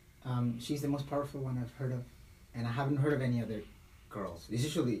she's the most powerful one I've heard of, and I haven't heard of any other girls. It's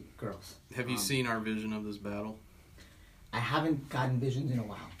usually girls. Have you seen our vision of this battle? I haven't gotten visions in a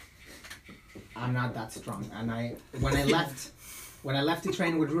while. I'm not that strong, and when I left to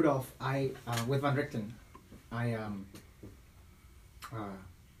train with Rudolph, with Van Richten, I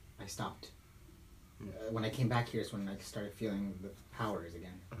stopped. when I came back here is when I started feeling the powers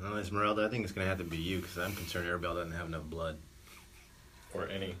again. Well, Esmeralda, I think it's going to have to be you because I'm concerned Arabelle doesn't have enough blood. Or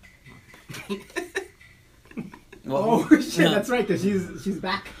any. Well, oh shit! No. That's right. Cause she's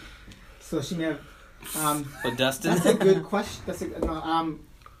back. So she may have. But Dustin. That's a good question. That's a no.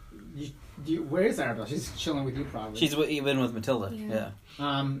 Where is Arabelle? She's chilling with you, probably. She's even with Matilda. Yeah.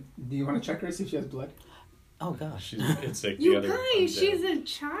 Do you want to check her see if she has blood? Oh gosh. It's like you guys, she's a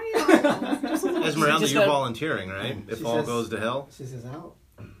child. Esmeralda, you're volunteering, right? If all goes to hell. She says, "I'll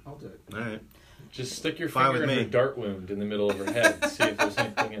do it." All right. Just stick your finger in her dart wound in the middle of her head and see if there's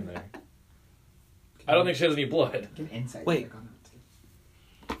anything in there. I don't think she has any blood. Get an insight. Wait.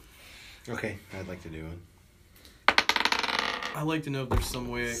 Okay, I'd like to do it. I'd like to know if there's some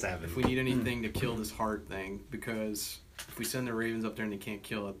way, 7. if we need anything to kill this heart thing, because if we send the Ravens up there and they can't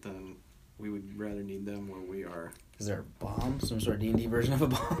kill it, then we would rather need them where we are. Is there a bomb? Some sort of D&D version of a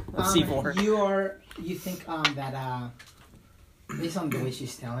bomb? C4? You think that, based on the way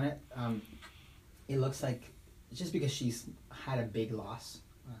she's telling it, it looks like, just because she's had a big loss,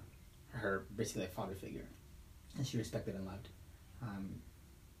 her basically like father figure, and she respected and loved,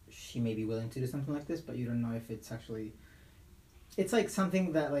 she may be willing to do something like this, but you don't know if it's actually... It's like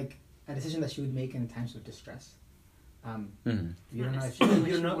something that, like, a decision that she would make in times of distress. You don't know if she,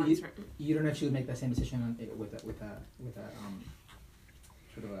 you don't know if she would make that same decision with a sort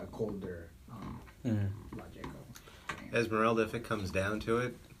of a colder logic. Esmeralda, if it comes down to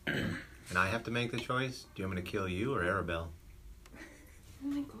it, and I have to make the choice, do you want me to kill you or Arabelle? Oh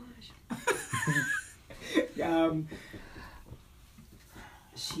my gosh.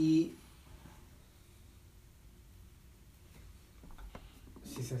 She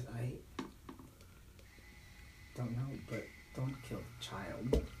says, I don't know, but don't kill the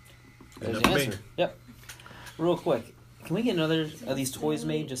child. There's the answer. Yep. Real quick, can we get another of these toys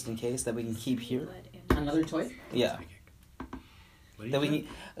made just in case that we can keep here? Another toy? Yeah. That we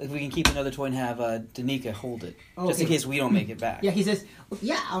can keep another toy and have Danica hold it, just in case we don't make it back. Yeah, he says,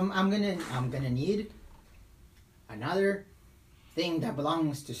 I'm gonna need another thing that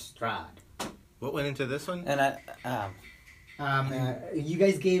belongs to Strahd. What went into this one? And you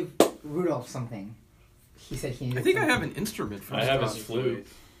guys gave Rudolph something. He said he needed I think something. I have an instrument for I have his flute.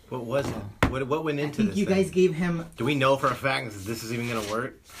 What was it? What went into this? I think you guys gave him... Do we know for a fact that this is even going to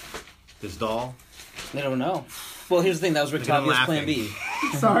work? This doll? I don't know. Well, here's the thing. That was Rick Tavia's plan B.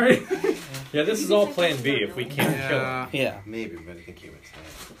 Sorry. Yeah, this is all plan B if we can't kill him. Yeah. Maybe, but I think he would say.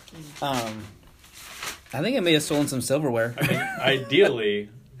 I think I may have stolen some silverware. I mean, ideally,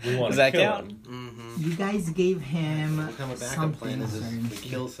 we want to kill him. Mm-hmm. You guys gave him What kind of backup something. plan is this? We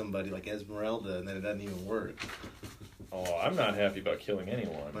kill somebody like Esmeralda and then it doesn't even work. Oh, I'm not happy about killing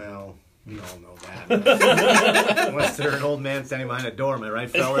anyone. Well, we all know that. Unless there's an old man standing behind a door, am I right,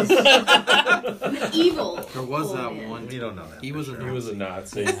 fellas? Evil. There was that one. We don't know that. He was a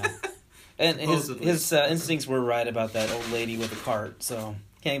Nazi. And his instincts were right about that old lady with the cart, so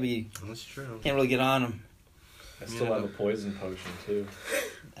can't really get on him. I still have a poison potion too.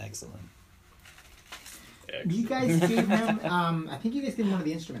 Excellent. You guys gave him, I think you guys gave him one of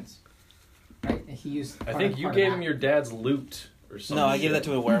the instruments, right? And he used. I think you gave him your dad's lute or something. No, I gave that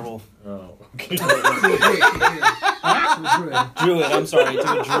to a werewolf. Oh, okay. Druid. I'm sorry,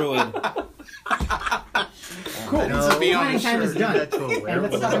 to a druid. Cool. So planning time is done. And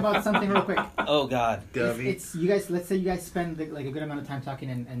let's talk about something real quick. Oh God. It's you guys. Let's say you guys spend like a good amount of time talking,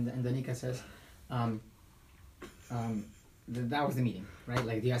 and Danica says, that was the meeting, right?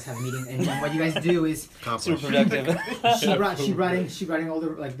 Like you guys have a meeting, and then what you guys do is super productive. she brought in all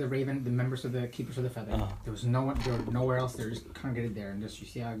the Raven, the members of the Keepers of the Feather. There was nowhere else. They're just congregated there, and just you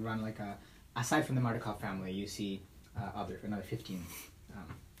see around aside from the Mardukov family, you see another 15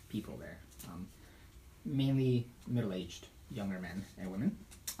 people there, mainly middle-aged younger men and women.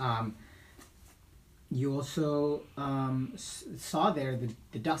 You also saw there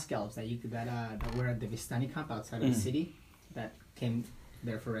the Dusk Elves that were at the Vistani camp outside of the city, that came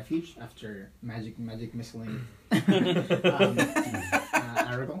there for refuge after magic missiling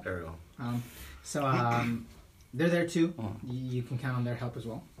Aragorn. They're there too. You can count on their help as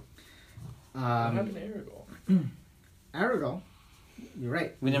well. What happened to Aragorn? Aragorn, you're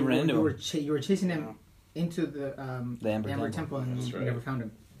right. We never ran into him. You were chasing him into the Amber Temple, and you never found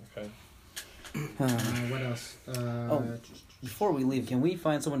him. Okay. What else? Before we leave, can we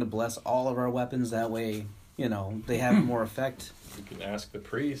find someone to bless all of our weapons? That way, they have more effect. You can ask the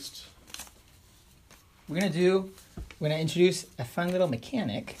priest. We're gonna introduce a fun little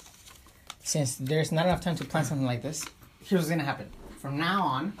mechanic. Since there's not enough time to plan something like this, here's what's gonna happen. From now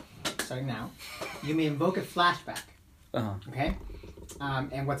on, starting now, you may invoke a flashback. Okay?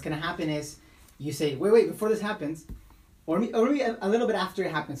 And what's gonna happen is you say, wait, before this happens, or maybe a little bit after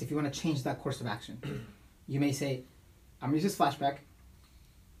it happens, if you want to change that course of action, you may say, I'm going to use this flashback.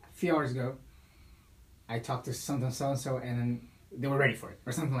 A few hours ago, I talked to so-and-so, and then they were ready for it,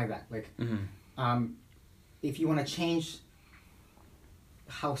 or something like that. Like, if you want to change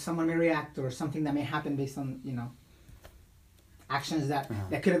how someone may react, or something that may happen based on, actions that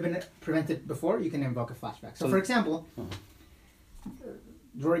could have been prevented before, you can invoke a flashback. So, for example,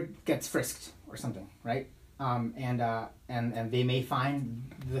 Rory gets frisked or something, right? And they may find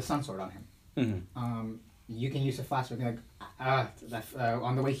the sun sword on him. You can use a flashback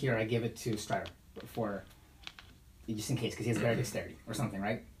on the way here I gave it to Strahd for just in case, because he has better dexterity or something,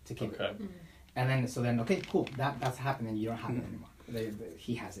 right? To keep it. And then okay, cool. That's happening. You don't have it anymore.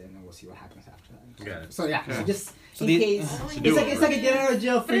 He has it, and then we'll see what happens after that. Got it. So so just in case, it's like a get out of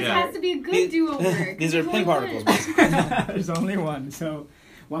jail free. But it has to be a good do-over. These are pin particles. There's only one, so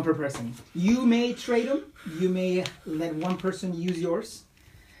one per person. You may trade them. You may let one person use yours.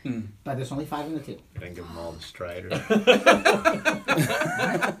 But there's only 5 on the table. Then give them all to Strahd.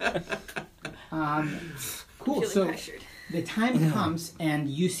 Cool. So pressured. The time comes, and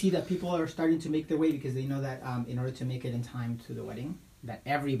you see that people are starting to make their way because they know that in order to make it in time to the wedding, that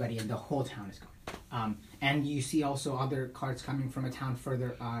everybody in the whole town is coming. And you see also other carts coming from a town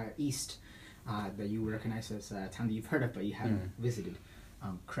further east that you recognize as a town that you've heard of, but you haven't visited,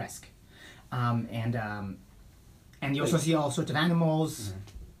 Kresk. And you also see all sorts of animals,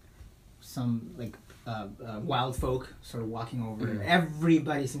 some like wild folk sort of walking over.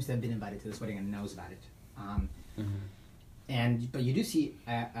 Everybody seems to have been invited to this wedding and knows about it. But you do see,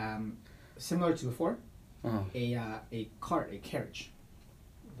 similar to before, a carriage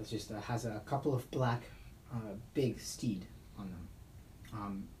that just has a couple of black, big steed on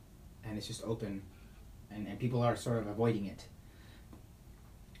them, and it's just open, and people are sort of avoiding it.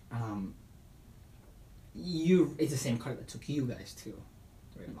 It's the same cart that took you guys to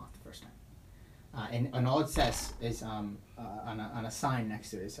Ravenloft the first time, and all it says is on a sign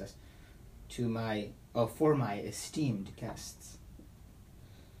next to it. It says, for my esteemed guests.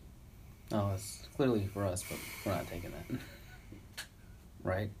 Oh, it's clearly for us, but we're not taking that.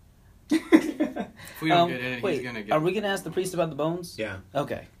 Right? If we don't get in, he's gonna get. Are we gonna ask the priest about the bones? Yeah.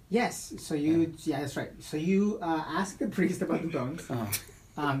 Okay. Yes. So that's right. So you ask the priest about the bones.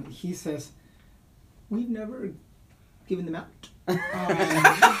 He says, "We've never given them out. We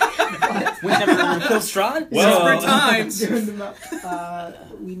never killed Strahd? Well, times. Given them out.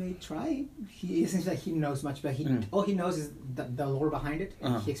 We may try." It seems like he knows much, but all he knows is the lore behind it,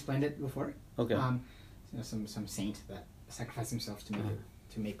 and he explained it before. Okay. Some saint that sacrificed himself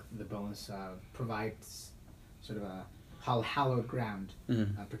to make the bones provide sort of a hallowed ground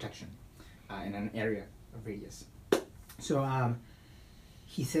protection in an area of radius. So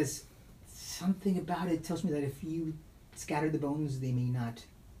he says something about it tells me that if you scatter the bones, they may not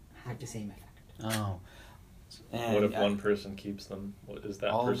have the same effect. Oh. And what if one person keeps them? Is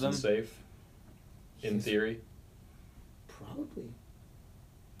that person safe? In theory? Probably.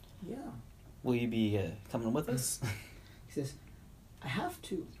 Yeah. Will you be coming with us? He says, I have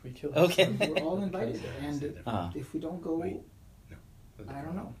to. We kill Okay. We're all invited. And if we don't go, I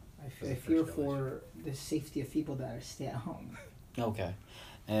don't know. I fear for the safety of people that stay at home. Okay.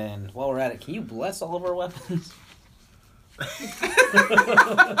 And while we're at it, can you bless all of our weapons?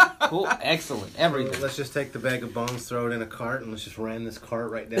 Cool. Excellent. Everything. Let's just take the bag of bones, throw it in a cart, and let's just ram this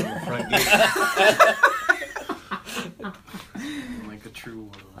cart right down the front gate. Like a true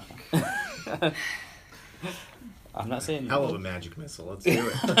warlock. I'm not saying... Hell of a magic missile. Let's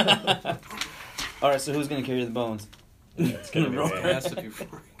do it. Alright, so who's going to carry the bones? Yeah, it's going to be me. That's the two.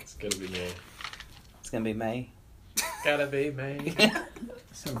 It's going to be me. It's going to be May. Gotta be me.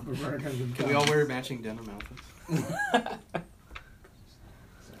 So Bernard has the Can we all wear matching denim outfits?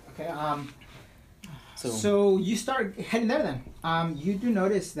 Okay, so you start heading there then. You do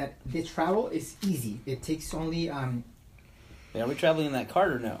notice that the travel is easy. It takes only... Wait, are we traveling in that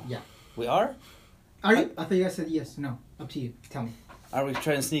cart or no? Yeah. We are? Are you? I thought you guys said yes. No. Up to you. Tell me. Are we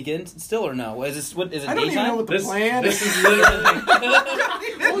trying to sneak in still or no? Is it I don't daytime? even know what the plan is. This is literally...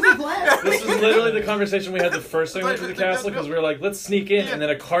 What was the plan? This was literally the conversation we had the first time we went to the castle, because we were like, let's sneak in, and then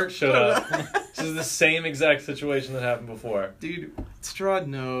a cart showed up. This is the same exact situation that happened before. Dude, Strahd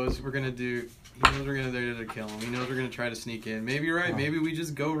knows we're gonna do. He knows we're gonna do to kill him. He knows we're gonna try to sneak in. Maybe you're right. Maybe we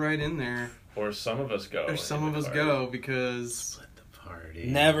just go right in there. Or some of us go. Or some of us go because Split the party.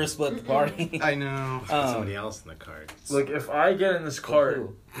 Never split the party. I know. Put somebody else in the cart. Look, if I get in this cart,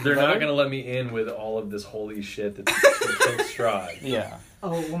 they're not going to let me in with all of this holy shit that killed Strahd. Yeah.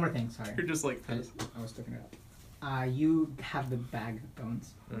 Oh, one more thing. Sorry. You're just like I was looking it up. You have the bag of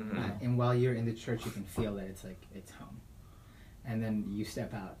bones, and while you're in the church, you can feel that it's home. And then you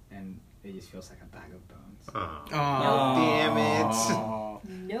step out, and it just feels like a bag of bones. Oh, damn it!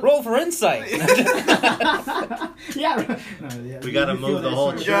 Nope. Roll for insight. Yeah. We gotta move the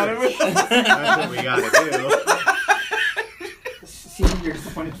whole church. That's what we gotta do. Seeing your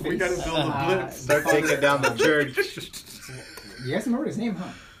disappointed face. We gotta build a blitz. Start taking down the church. You guys remember his name, huh?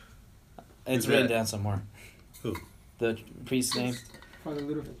 It's written down somewhere. Who? The priest's name. Father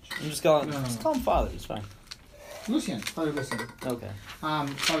Ludovic. I'm just call No. him Father. It's fine. Lucian. Father Lucian. Okay.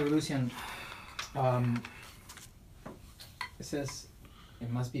 Father Lucian. It says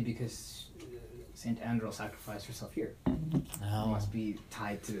it must be because Saint Andrew sacrificed herself here. It No. must be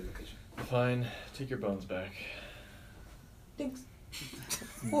tied to the location. Fine. Take your bones back. Thanks.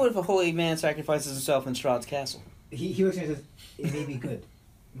 What if a holy man sacrifices himself in Strahd's castle? He looks at me and says, it may be good.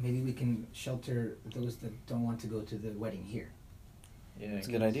 Maybe we can shelter those that don't want to go to the wedding here. Yeah, It's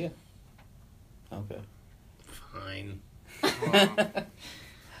a good idea. Okay. Fine. So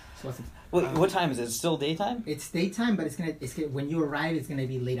what's it? Wait, what time is it? It's still daytime? It's daytime, but it's gonna when you arrive, it's gonna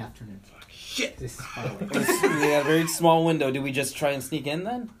be late afternoon. Shit. This is far away. We have a very small window. Do we just try and sneak in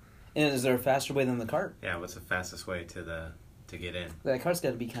then? And is there a faster way than the cart? Yeah, what's the fastest way to get in? That cart's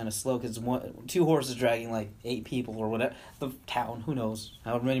got to be kind of slow because 2 horses dragging like 8 people or whatever. The town, who knows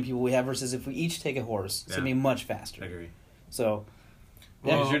how many people we have versus if we each take a horse, it's going to be much faster. I agree. So,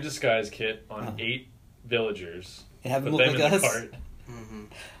 Use your disguise kit on 8 villagers. and have them Put look them like in the us. cart.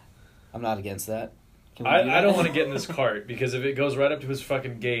 I'm not against that. Can we do I that? don't want to get in this cart because if it goes right up to his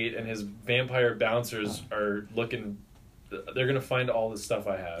fucking gate and his vampire bouncers are looking, they're gonna find all the stuff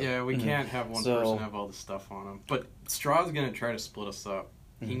I have. Yeah, we can't have one person have all the stuff on him. But Strahd's gonna try to split us up.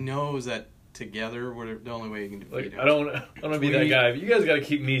 He knows that together we're the only way he can defeat him. I don't want to be that guy. But you guys got to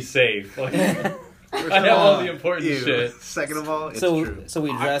keep me safe. Like, I have all the important shit. Second of all, it's true. So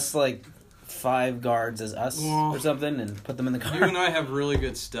we dress like 5 guards as us or something and put them in the car. You and I have really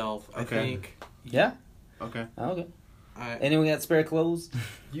good stealth. I Okay. think. Yeah. Okay. Okay. Anyone got spare clothes?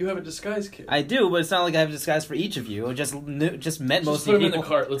 You have a disguise kit. I do, but it's not like I have a disguise for each of you. I just met Just most put of him you in people. the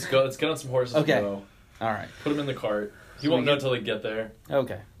cart. Let's go. Let's get on some horses Okay. and go. All right. Put him in the cart. He So won't we know get- until they get there.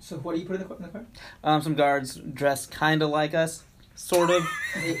 Okay. So what do you put in the cart? Some guards dressed kind of like us, sort of.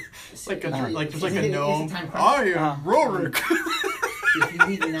 Like a Is like it- a is it gnome. time I crunch? am Rorik. If you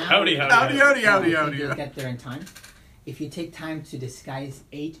leave now, Howdy, howdy, Howdy, howdy, howdy, if howdy. you get there in time. If you take time to disguise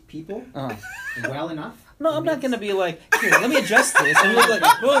 8 people well enough. No, I'm not going to be like, here, let me adjust this. I'm going to be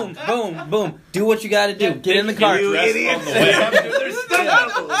like, boom, boom, boom. Do what you got to do. Get in the car. You idiot. On the way. There's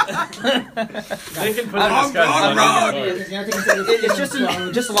They can put I'm the disguise on the It's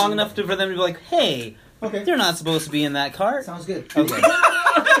just long enough for them to be like, hey, Okay. they're not supposed to be in that cart. Sounds good. Okay.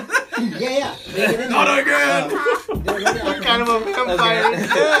 Yeah. They get in Not there. again. What kind of a vampire is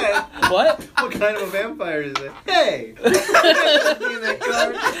that? What? What kind of a vampire is it? Hey! Be in that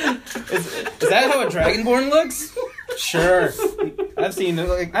car. Is that how a Dragonborn looks? Sure. I've seen 2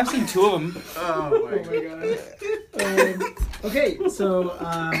 of them. Oh my god. Okay, so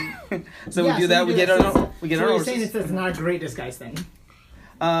So we do that. We get our so horses. you're saying it's not a great disguise thing.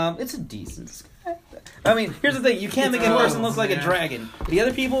 It's a decent disguise. I mean, here's the thing: you can't make a person look like a dragon. The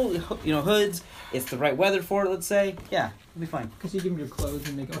other people, hoods. It's the right weather for it. Let's say, yeah, it'll be fine. Because you give them your clothes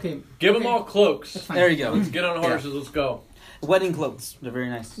and make Give them all cloaks. That's fine. There you go. Let's get on horses. Let's go. Wedding clothes. They're very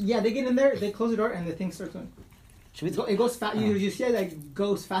nice. Yeah, they get in there, they close the door, and the thing starts going. Should we? It goes fast. You see it like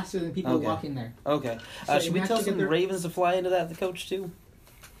goes faster than people Okay. walk in there. Okay. So Should you we have tell to get some their- ravens to fly into the coach too?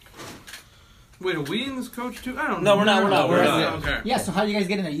 Wait, are we in this coach too? I don't No, know. we're not, we're not, we're not. Okay. Yeah. So how do you guys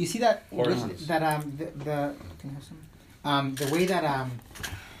get in there? You see that Horses. that the can I have some? The way that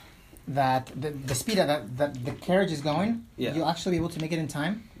that the speed that the carriage is going, Yeah. you'll actually be able to make it in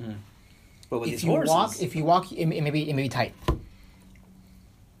time. But with If these you horses, walk, it may be tight.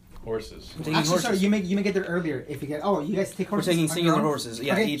 Horses. we're taking Actually, horses. sorry, you may get there earlier if you get. Oh, you guys take We're horses. taking on your singular own? horses.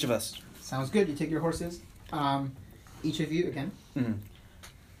 Yeah, Okay. each of us. Sounds good. You take your horses. Each of you again. Mm-hmm.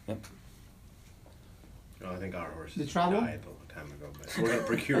 Oh, I think our horses The travel? died a long time ago, but we're going to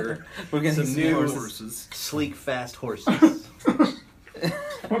procure We're getting some new new horses. sleek, fast horses.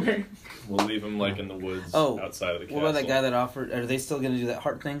 Okay. We'll leave them like in the woods outside of the castle. What about that guy that offered? Are they still going to do that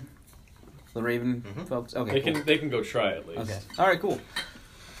heart thing? The Raven folks. Okay. They can go try at least. Okay. All right. Cool.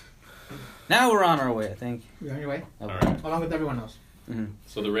 Now we're on our way. I think. You're on your way, Okay. All right. along with everyone else. Mm-hmm.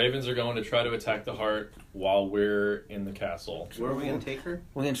 So the ravens are going to try to attack the heart while we're in the castle. Where are we going to take her?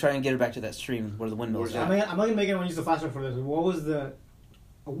 We're gonna try and get her back to that stream where the windmills I'm are. not gonna make anyone use the flashlight for this. What was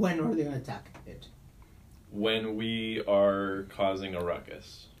when are they gonna attack it? When we are causing a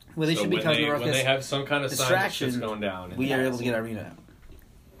ruckus. Well, they So should be when causing they, a ruckus. when they have some kind of sign that's distraction, going down. we are able to get Irena out.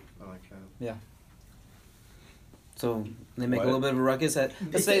 I like that. So they make What? a little bit of a ruckus.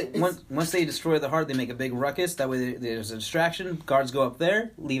 Let's say once they destroy the heart, they make a big ruckus. That way there's a distraction. Guards go up there,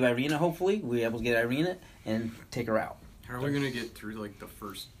 leave Irena, hopefully. We're able to get Irena and take her out. How are we gonna get through like the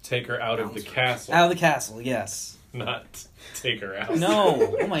first? Take her out of the castle. Out of the castle, yes. Not take her out.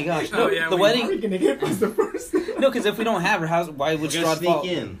 No. Oh my gosh. No, Oh, yeah, the we- wedding. How are we gonna get past the first? No, because if we don't have her, why would We're gonna Strahd sneak fall?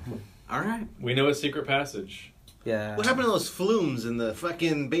 in. All right. We know a secret passage. Yeah. What happened to those flumes in the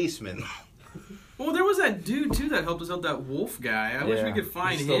fucking basement? Well, there was that dude too that helped us out. That wolf guy. I wish we Yeah. could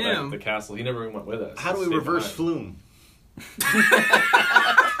find He's still back at him. the castle. He never went with us. How do we Stayed reverse behind. flume?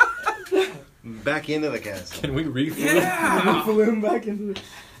 Back into the castle. Can we reflume? Yeah. Flew him back into the...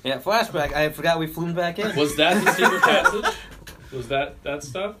 Yeah, flashback. I forgot we flew back in. Was that the secret passage? Was that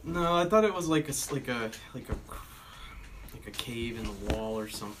stuff? No, I thought it was like a cave in the wall or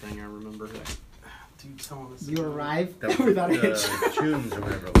something. I remember that. Dude, telling us. You arrive The, without a hitch. the tunes or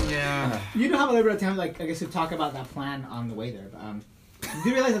whatever it was. Yeah. You do have a little bit of time, like I guess, to talk about that plan on the way there. But, you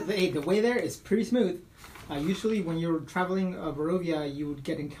do realize that the way there is pretty smooth. Usually, when you're traveling Barovia, you would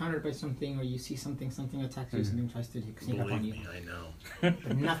get encountered by something, or you see something attacks you, something tries to sneak up on Believe you. me, I know.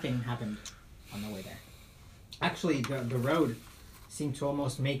 But nothing happened on the way there. Actually, the road seemed to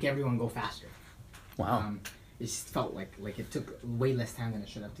almost make everyone go faster. Wow. It just felt like it took way less time than it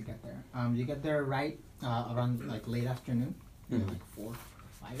should have to get there. You get there around like late afternoon, like 4,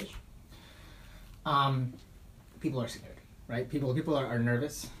 5ish. People are scared, right? People are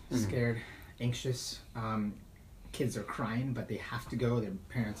nervous, scared, anxious. Kids are crying, but they have to go. Their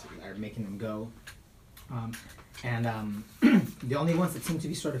parents are making them go. The only ones that seem to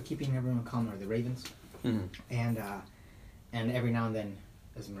be sort of keeping everyone calm are the ravens. And every now and then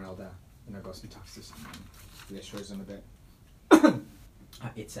Esmeralda goes and talks to someone. Reassures them a bit.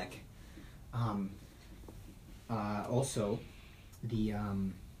 Itzek. Also, the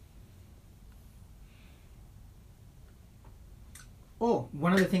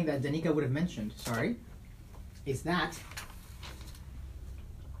one other thing that Danica would have mentioned, sorry, is that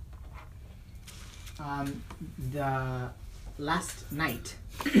the last night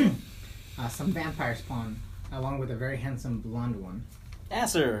some vampire spawn, along with a very handsome blonde one,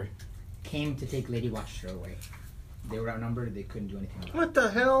 Asser. came to take Lady Watcher away. They were outnumbered. They couldn't do anything about What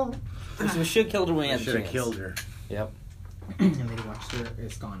the hell? So we should have killed her when we I had the should have chance. killed her. Yep. it. And Lady Watcher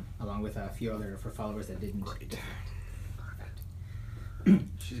is gone, along with a few other of her followers that didn't. Great.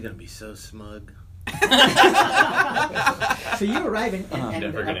 She's gonna be so smug. So you arrive and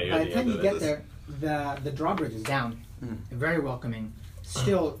Never gonna hear by the the time end you of get this. there, the drawbridge is down. Very welcoming.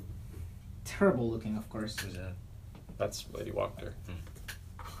 Still terrible looking, of course. Who's that? That's Lady Wachter.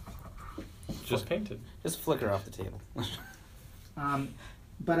 Just painted. Just flick her off the table.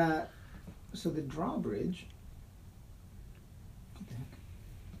 So the drawbridge. What the heck?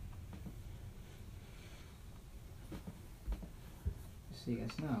 Just so you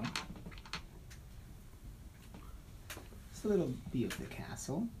guys know, it's a little view of the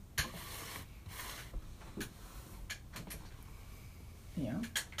castle. Yeah.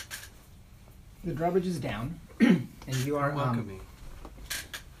 The drawbridge is down, and you are. Welcoming.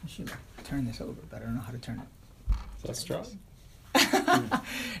 I should turn this over, but I don't know how to turn it. That's Strahd.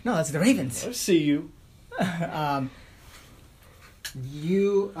 No, that's the ravens. I see you. So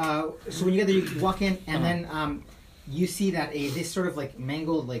when you get there, you walk in, and then you see that this sort of like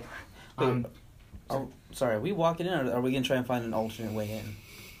mangled Sorry, are we walking in, or are we going to try and find an alternate way in?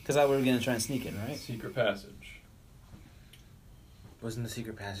 Because I thought we were going to try and sneak in, right? Secret passage. Wasn't the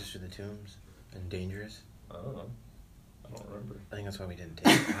secret passage to the tombs and dangerous? I don't know. I don't remember. I think that's why we didn't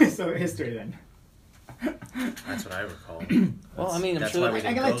take it. So history then. That's what I recall. Well, I mean, I'm That's sure why that- we I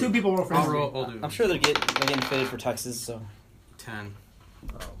didn't got like go 2 people roll for history. I'll do. I'm sure they're getting fitted for tuxes, so. 10.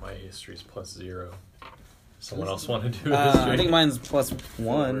 Oh, my history's +0. Someone else want to do I history? think mine's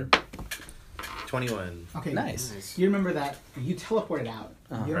 +1. 21. Okay, Nice. You remember that you teleported out.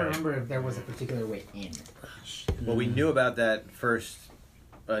 Oh, you don't right. remember if there was a particular way in. Well, we knew about that first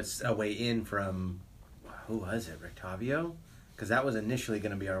a way in from, who was it, Rictavio? Because that was initially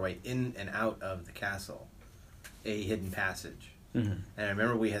going to be our way in and out of the castle. A hidden passage. Mm-hmm. And I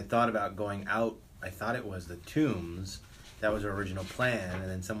remember we had thought about going out, I thought it was the tombs. That was our original plan. And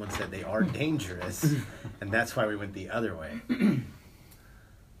then someone said they are dangerous. And that's why we went the other way.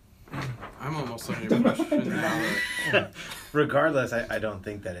 I'm almost on your question now. Regardless, I don't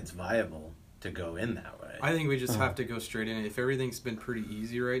think that it's viable to go in that way. I think we just have to go straight in. If everything's been pretty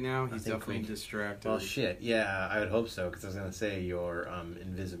easy right now, he's think definitely we- distracted. Well, shit. Yeah, I would hope so. Because I was going to say your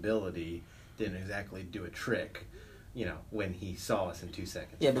invisibility didn't exactly do a trick. when he saw us in 2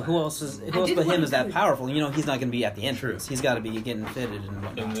 seconds. Yeah, but who else but him is that powerful? He's not going to be at the entrance. He's got to be getting fitted and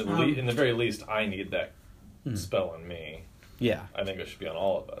whatnot. In the very least, I need that spell on me. Yeah. I think it should be on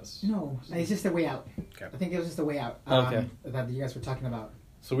all of us. No, it's just a way out. Okay. I think it was just a way out that you guys were talking about.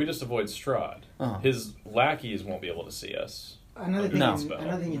 So we just avoid Strahd. His lackeys won't be able to see us. Another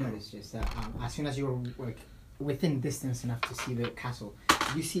thing you noticed is that as soon as you were like within distance enough to see the castle,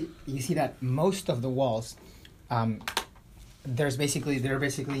 you see that most of the walls, there are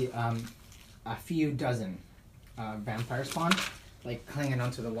basically a few dozen vampire spawn like clinging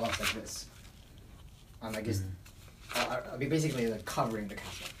onto the walls like this. I guess basically like covering the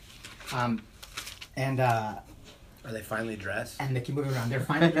castle. Are they finally dressed? And they keep moving around. They're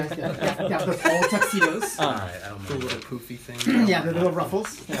finally dressed. They have those old tuxedos. Alright, I don't The mind. little poofy thing. Yeah, the little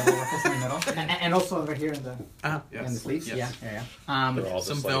ruffles. Yeah, the ruffles in the middle. And also over here in the Yes. in the sleeves. Yes. Yeah. They're all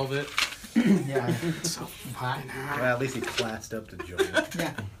Some just like, velvet. Yeah. So fucking hot. Well, at least he classed up to join.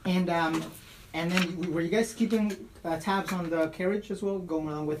 Yeah. And then were you guys keeping tabs on the carriage as well, going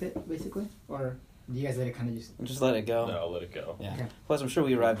along with it, basically? Or do you guys let it kind of Just let it go. No, let it go. Yeah. Okay. Plus, I'm sure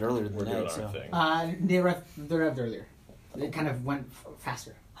we arrived earlier than We're doing that. our So. thing. They arrived earlier. It kind of went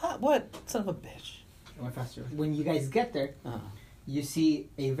faster. What? Son of a bitch. It went faster. When you guys get there, Uh-huh. you see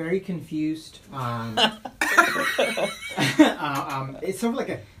a very confused. It's sort of like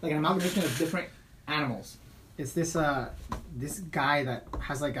an amalgamation of different animals. It's this guy that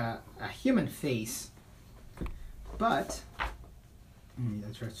has like a human face, but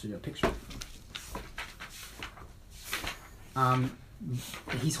I'll try to show you a picture.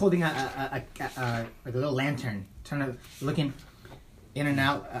 He's holding a little lantern, trying to looking in and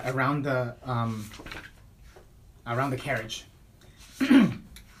out around the carriage, and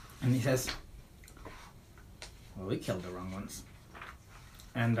he says, "Well, we killed the wrong ones."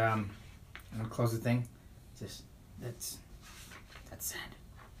 And I'll close the thing. He says, "That's sad.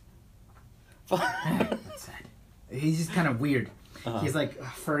 That's sad." He's just kind of weird. He's like a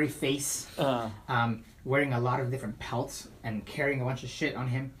furry face, wearing a lot of different pelts and carrying a bunch of shit on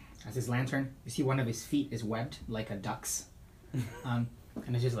him as his lantern. You see one of his feet is webbed like a duck's, and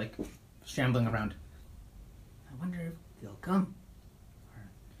it's just like shambling around. I wonder if they'll come.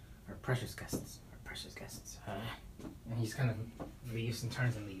 Our precious guests. And he's kind of leaves and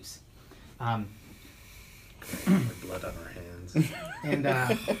turns and leaves. Blood on our hands. And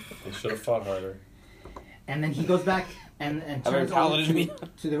They should have fought harder. and then he goes back and turns paladin over me.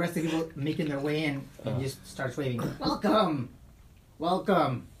 to the rest of the people making their way in and just starts waving, "Welcome!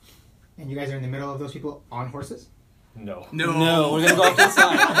 Welcome!" And you guys are in the middle of those people on horses? No. No, we're gonna go off to the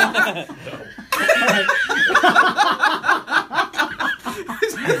side.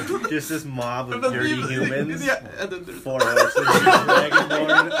 Just this mob of dirty humans. Yeah, and then 4 horses, a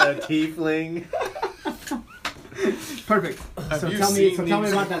dragonborn, a tiefling. Perfect. Have So you tell me seen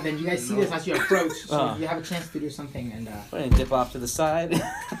these- about that then. You guys see this as you approach, so Uh. you have a chance to do something and We're gonna dip off to the side.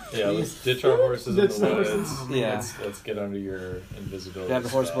 Yeah, let's ditch our horses in Ditch the the woods. horses. Yeah. Let's get under your invisibility. Grab the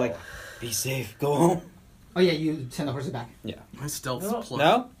horse, be spell. like, be safe, go home. oh yeah, you send the horses back. my stealth's No. plus.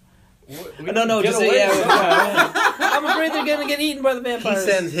 No? We No, get just away say, from yeah. I'm afraid they're gonna get eaten by the He vampires.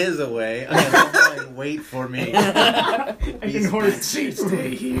 sends his away. And wait for me. And then horse Stay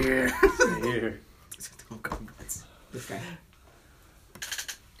here. Here. this guy.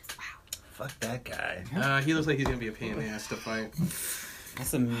 Fuck that guy. He looks like he's gonna be a pain in the ass to fight.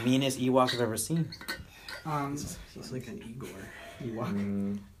 That's the meanest Ewok I've ever seen. He's like an Igor. You walk.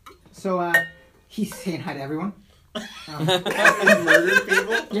 Mm, So he's saying hi to everyone. Murdered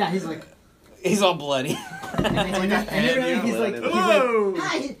people? Yeah, he's like, He's all bloody. and everyone, he's like, Whoa!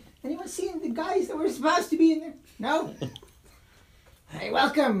 "Hi, anyone seen the guys that were supposed to be in there? No? Hey,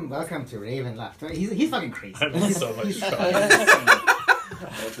 welcome to Ravenloft." He's fucking crazy. I'm so much fun. I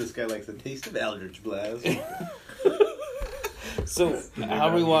hope this guy likes the taste of Eldritch Blast. So, how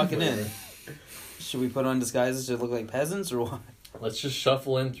are we walking in? Should we put on disguises to look like peasants, or what? Let's just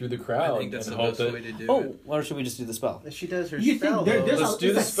shuffle in through the crowd I think that's and the hope best that way to do Oh, it. or should we just do the spell? She does her You spell, think there's though. Let's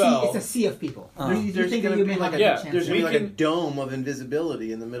do the it's spell. It's a sea of people. Oh. You There's think gonna that you be may like have yeah, a chance? There's gonna be We like a can- dome of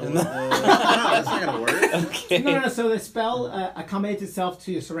invisibility in the middle of the... No, that's not gonna work. Okay. No. So the spell accommodates itself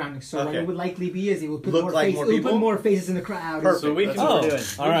to your surroundings. So what Okay. it would likely be is it would put Look more like faces. more It would people? put more faces in the crowd. Perfect. so we That's can, what Oh, we're doing.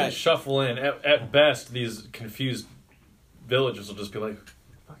 all we can right. shuffle in. At best, these confused villagers will just be like,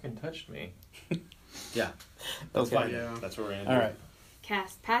 "Fucking touched me." Yeah. That's Okay. fine. Yeah. That's what we're in. All right.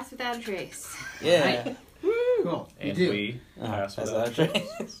 Cast Pass Without a Trace. Yeah. Cool. You And do. we pass That's without that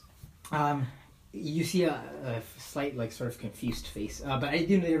trace. You see a slight, like, sort of confused face. But I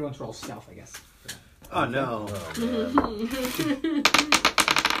do need everyone to roll stealth, I guess. Oh, no. Oh, man.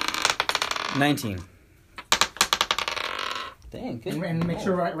 19. Dang, good. And make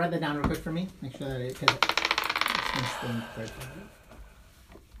sure write that down real quick for me. Make sure that it's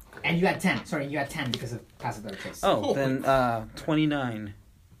and you had 10. Sorry, you had 10 because of passive better trace. Oh, then 29.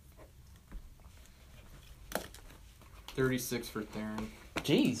 36 for Theron.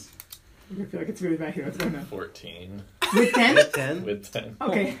 Jeez. I feel like it's really bad here. What's going on? 14. With 10? With 10? With 10.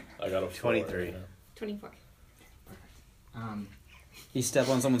 Okay. I got a 23. 24. You step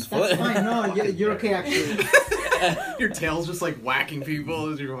on someone's That's foot. fine. No, you're okay actually. Your tail's just like whacking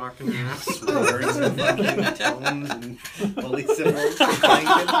people as you're walking around. Swords and fucking tones and holy symbols. Like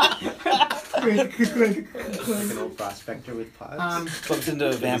an old prospector with pods. Flips into a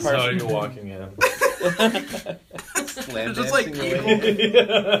This is how vampire. you're walking in. Slam Just like dancing people,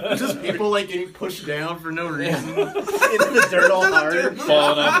 away. just people like getting pushed down for no reason. Into the dirt all hard.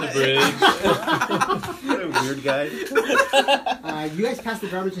 Falling off the bridge. What a weird guy. You guys pass the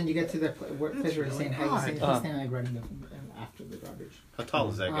garbage and you get to the place where he's saying hi. He's standing like right after the garbage. How tall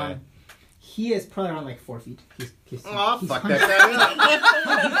is that guy? He is probably around like 4 feet. He's Aw, he's fuck hunched,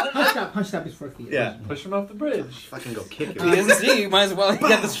 that guy. punched up his 4 feet. Yeah. Push him off the bridge. Fucking go kick He him. doesn't see you. Might as well. He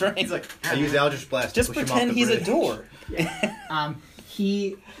got the strength. He's like, I use Eldritch Blast Just to push him off pretend the he's a bridge. door.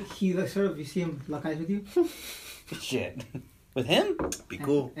 He looks sort of, you see him lock eyes with you. Shit. With him? Be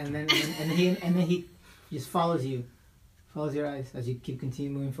cool. And then he just follows your eyes as you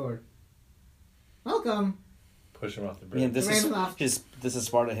continue moving forward. Welcome. Push him off the Yeah, bridge. this is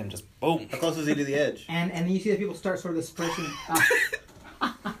Sparta him. Just boom. How close is he to the edge? And then you see the people start sort of dispersing.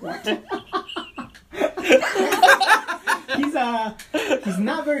 He's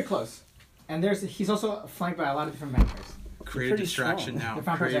not very close, and he's also flanked by a lot of different vampires. create a pretty distraction strong. now. The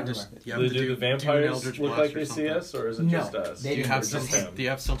vampires Create everywhere. you have to Do the do an vampires Eldritch look Blast like or they see something. us, or is it No, just us? they Do you do. have Just something? him. Do you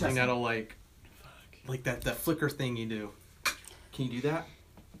have something Just that'll like that flicker thing you do? Can you do that?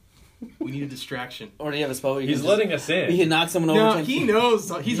 We need a distraction. Or do you have a spell where you He's can letting us you in. can knock someone over? No, 10 he feet? knows.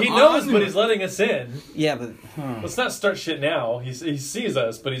 He knows, but he's letting us in. Yeah, but... Let's not start shit now. He sees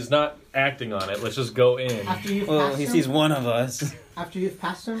us, but he's not acting on it. Let's just go in. After you've Well, passed he him, sees one of us. after you've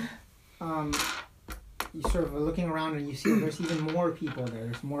passed him, you sort of are looking around and you see there's even more people there.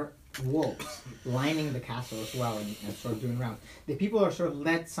 There's more wolves lining the castle as well and sort of doing rounds. The people are sort of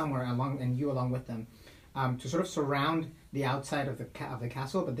led somewhere along, and you along with them, to sort of surround the outside of the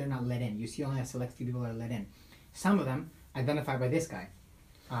castle, but they're not let in. You see only a select few people are let in. Some of them identified by this guy.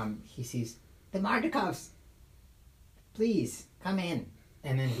 He sees the Mardikovs. Please come in,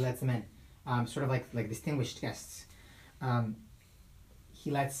 and then he lets them in, sort of like distinguished guests.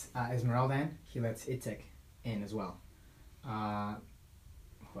 He lets Esmeralda in. He lets Itzek in as well.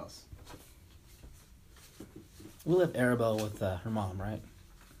 Who else? We left Arabelle with her mom, right?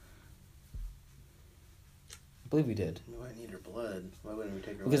 I believe we did. Why need her blood? Why wouldn't we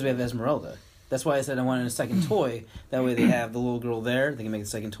take her? Because we have Esmeralda. That's why I said I wanted a second toy. That way they have the little girl there. They can make a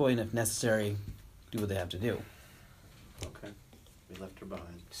second toy, and if necessary, do what they have to do. Okay. We left her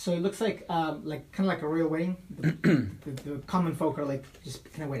behind. So it looks like kind of like a royal wedding. The common folk are like just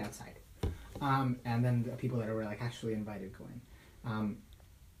kind of wait outside, and then the people that are like actually invited go in,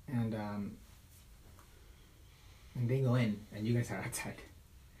 and they go in, and you guys are outside.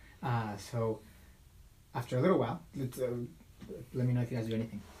 So after a little while, let me know if you guys do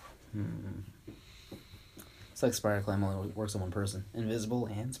anything. It's like Spider Climb only works on one person. Invisible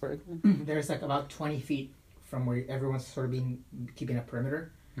and Spider Climb? There's like about 20 feet from where everyone's sort of keeping a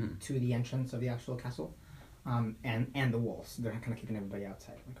perimeter to the entrance of the actual castle, and the walls. They're kind of keeping everybody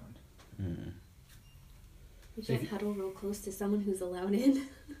outside. We can't huddle real close to someone who's allowed in.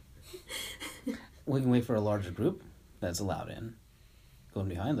 We can wait for a larger group that's allowed in. Going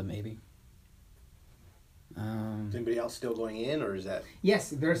behind them, maybe. Is anybody else still going in, or is that? Yes,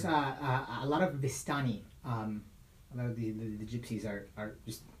 there's a lot of Vistani. A lot of the gypsies are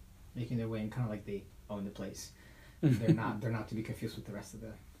just making their way and kind of like they own the place. They're not to be confused with the rest of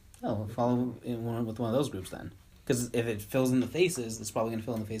the. Oh, we'll follow with one of those groups then. Because if it fills in the faces, it's probably going to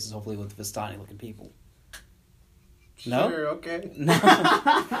fill in the faces hopefully with Vistani-looking people. No? Sure, okay. No.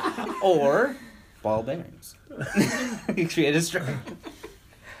 Or ball bearings. Create a strike.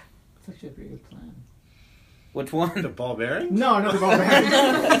 It's actually a pretty good plan. Which one? The ball bearing? No, not the ball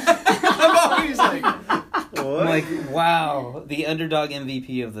bearing. He's like, What? I'm like, wow, the underdog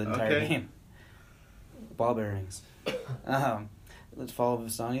MVP of the entire Okay. game. Ball bearings. Let's follow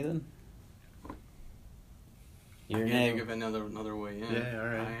Vistani then. Your I can't name. think of another way in. Yeah, all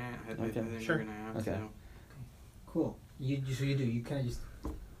right. I Okay. think Sure. we're gonna have Okay. to. Cool. You kind of just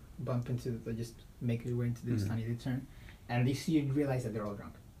bump into just make your way into the Vistani. They turn, and you realize that they're all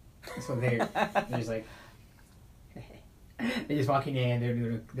drunk. So they're just like, they're just walking in. They're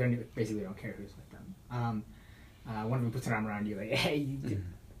basically don't care who's with them. One of them puts an arm around you, like, hey, you did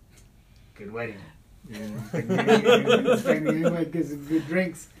good wedding. Like, get some good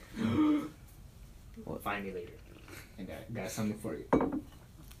drinks. Well, find me later. I got something for you.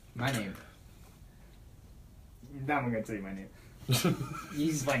 My name. Now I'm gonna tell you my name.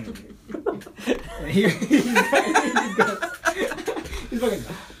 He's fine with me. He's fucking.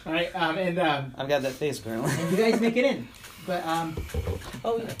 Alright, I've got that face apparently. and you guys make it in. But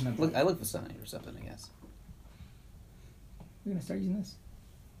Oh yeah. Look, I look for something or something, I guess. we're gonna start using this.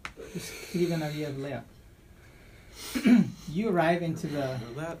 Just to give you an idea of the layout. You arrive into the.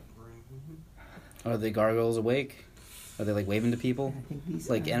 That Are the gargoyles awake? Are they like waving to people? I think these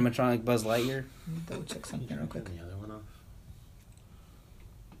Like animatronic Buzz Lightyear? double check something real quick. The other one off.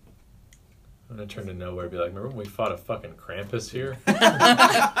 I'm gonna turn to nowhere and be like, remember when we fought a fucking Krampus here?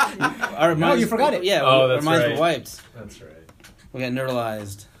 Our No, you forgot it. Yeah, Oh, our that's minds right. were wiped. That's right. We got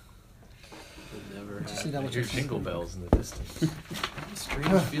nerdalized. would never Just see happen. that I what hear you're jingle bells in the distance. I have a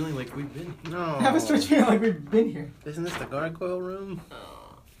strange feeling like we've been here. No. I have a strange feeling like we've been here. Isn't this the gargoyle room?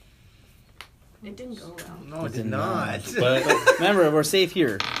 It didn't go well. No, It it did did not. But Remember, we're safe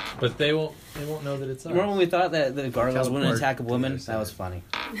here. but they won't know that it's us. Remember when we thought that the gargoyles wouldn't Teleport attack a woman? to the That was side. funny.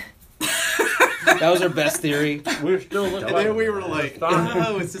 That was our best theory. We're still And then we were like,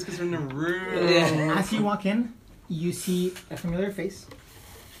 oh, it's just because we're in the room. Yeah. As you walk in, you see a familiar face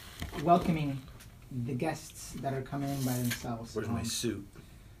welcoming the guests that are coming in by themselves. Where's my suit?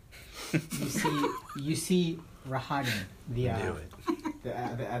 You see Rahadin, the Do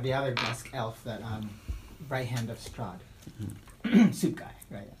it. the other dusk elf, that right hand of Strahd, soup guy,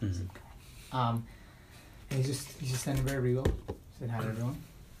 right? Mhm. Soup guy. And he's just standing very regal, saying hi to everyone.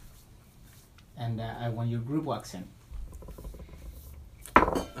 And when your group walks in,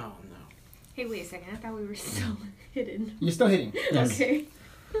 Oh, no. Hey, wait a second. I thought we were still hidden. you're still hitting. Yes. Okay.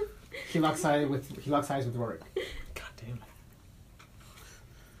 He locks eyes with Rorik. God damn it.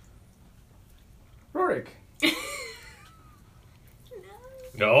 Rorik.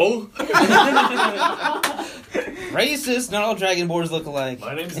 No. Racist. Not all dragonborns look alike.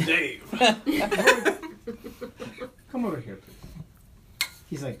 My name's Dave. Come over here, please.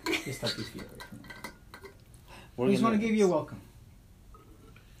 He's like, just like these feet away from me. We're We just want gonna- to give you a welcome.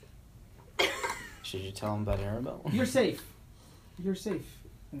 Should you tell him about Arabelle? You're safe. You're safe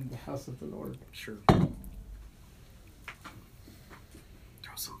in the house of the Lord. Sure. Throw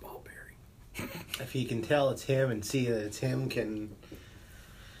some ballberry. If he can tell it's him and see that it's him,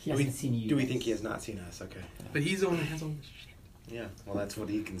 He hasn't seen you. do we yet. think he has not seen us? Okay. But he's the one that has all this shit. Yeah. Well, that's what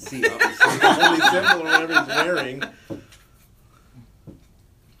he can see. Obviously, the holy symbol or whatever he's wearing.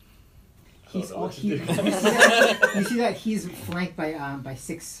 He's all what to he. do. You see that he's flanked by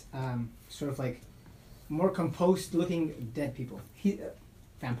six sort of like more composed looking dead people.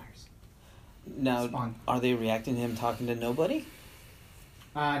 Vampires. Now, Spawn. are they reacting to him talking to nobody?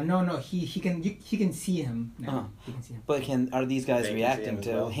 No. He can see him now. Uh-huh. He can see him. But are these guys They can see reacting him as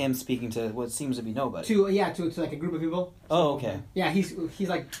to well. him speaking to what seems to be nobody? To like a group of people. Oh, okay. Yeah, he's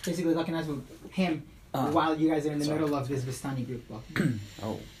like basically looking at him while you guys are in the Sorry. middle of this Vistani group. Well,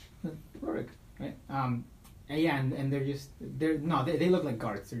 Oh. Rorik, right? And they're they look like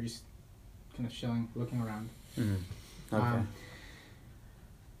guards. They're just kind of chilling, looking around. Mhm. Okay.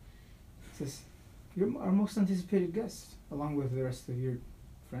 Says, "You're our most anticipated guest, along with the rest of your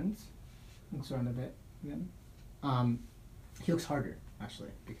friends." Looks around a bit. Then, he looks harder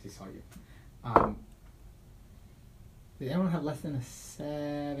actually because he saw you. Did anyone have less than a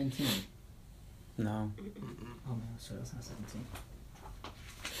 17? No. Oh man, sorry, that's not 17.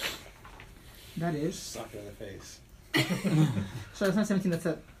 That is. Suck it in the face. Sorry, that's not 17. That's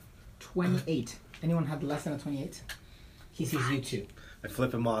a 28. Anyone had less than a 28? He sees you too. I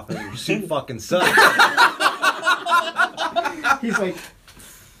flip him off and your suit fucking sucks. He's like,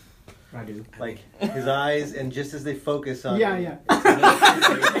 Radu. Like his eyes, and just as they focus on him, Yeah.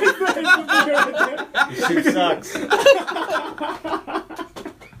 your suit sucks.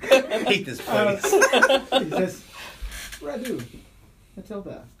 I hate this place. He says, Radu,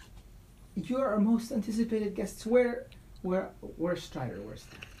 Matilda, you are our most anticipated guests. Where's Strider? Where's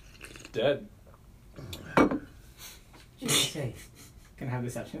Dead. Okay. Can I have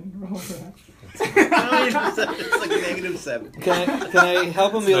deception roll for that? It's like a -7. Can I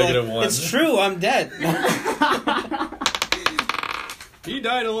help him be like, -1. it's true, I'm dead. He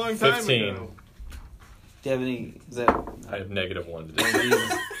died a long time 15. ago. Do you have any, is that, I have -1 to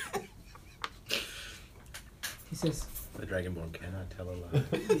do. He says, The Dragonborn cannot tell a lie.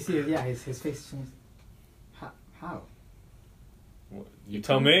 you see, his face changes. How? You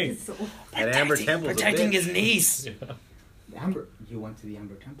tell me. That Amber Temple's a protecting bitch. his niece. Yeah. The Amber. You went to the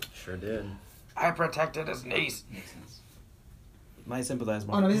Amber Temple. Sure did. I protected his niece. Makes sense. Might sympathize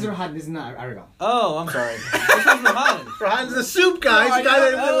more. Oh no, this is Rohan. This is not Aragon. Oh, I'm sorry. Which one's Rohan? Rohan's the soup guy. He's the guy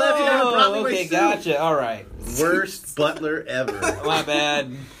that left you down and brought me my okay, soup. gotcha. All right. Worst butler ever. My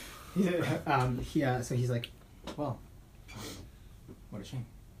bad. So he's like, well, what a shame.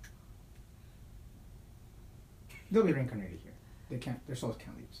 They'll be reincarnated here. Their souls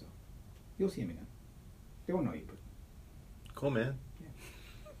can't leave, so you'll see him again. They won't know you, but Cool, man.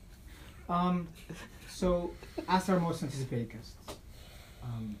 So as our most anticipated guests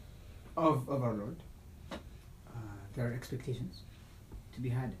of our Lord, there are expectations to be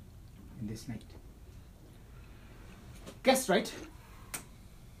had in this night. Guest right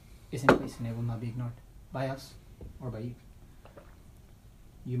is in place and it will not be ignored by us or by you.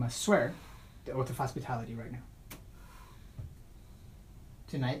 You must swear the oath of hospitality right now.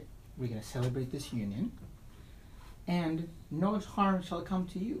 Tonight, we're going to celebrate this union, and no harm shall come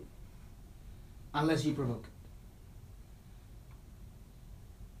to you unless you provoke it.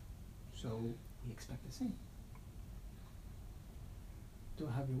 So, we expect the same. Do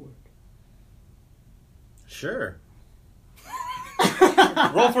I have your word? Sure.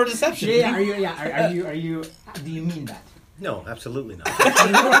 Roll for deception. Are you, do you mean that? No, absolutely not.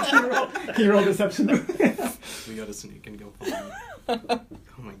 Can you roll deception? We gotta sneak and go find her.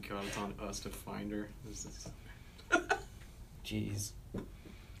 Oh my god, it's on us to find her. This is... Jeez.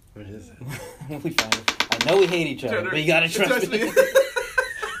 What is it? We find it. I know we hate each other, but you gotta trust me.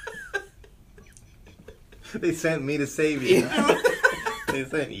 They sent me to save you. They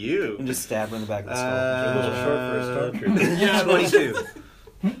sent you. And just stab her in the back of the skull. You're a little short for a stormtrooper. Yeah, 22.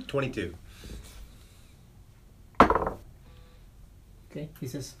 22. Okay, he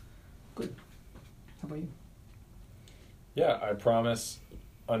says, good. How about you? Yeah, I promise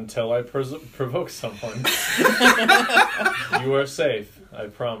until I provoke someone. You are safe. I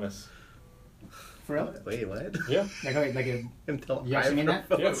promise. For real? Wait, what? Yeah. Like a Until You I actually mean that?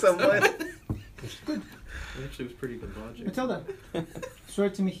 provoke Yeah. someone. good. Actually, it was pretty good logic. Matilda, swear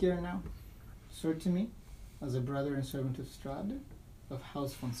to me here and now. Swear to me as a brother and servant of Strahd, of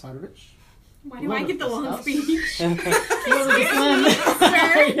House von Sarevich. Why do I get the long House? speech? Lord of this land.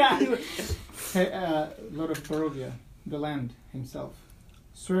 Yeah. Hey, Lord of Barovia, the land himself.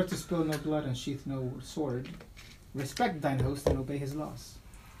 Swear to spill no blood and sheath no sword. Respect thine host and obey his laws.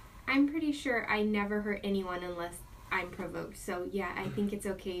 I'm pretty sure I never hurt anyone unless I'm provoked. So yeah, I think it's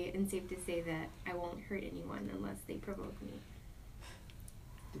okay and safe to say that I won't hurt anyone unless they provoke me.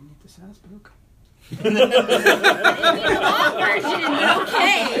 Didn't need the sass, but okay. The long version, but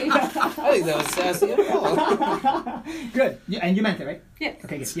okay. I think that was sassy at all. Good. And you meant it, right? Yes.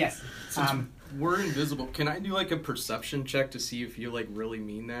 Okay, good. Yes. We're invisible. Can I do like a perception check to see if you like really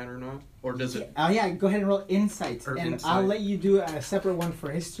mean that or not? Or does it... Yeah, go ahead and roll insight. Or and insight. I'll let you do a separate one for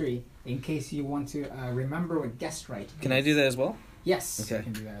history in case you want to remember what guest right is. Can I do that as well? Yes, Okay. you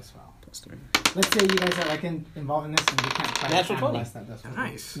can do that as well. +3. Let's say you guys are like involved in this and you can't try Natural to 20. analyze that. That's fine.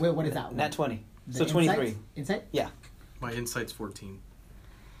 Nice. Wait, what is that? Nat 20. The So 23. Insight? My insight's 14.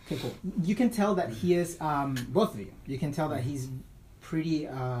 Okay, cool. You can tell that he is, both of you, you can tell that he's pretty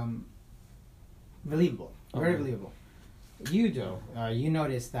believable. Very Okay. believable. You, though, you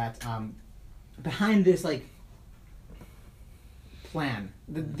notice that behind this, like, plan,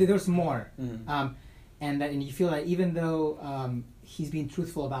 there's more. Mhm. And you feel that even though he's being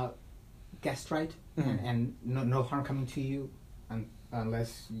truthful about guest right Mhm. and no harm coming to you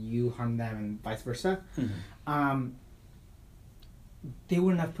unless you harm them and vice versa, Mhm. they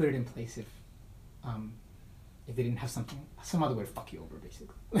wouldn't have put it in place if they didn't have some other way to fuck you over,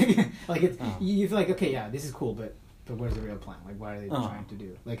 basically. like it's you feel like, okay, yeah, this is cool, but where's the real plan? Like, what are they trying to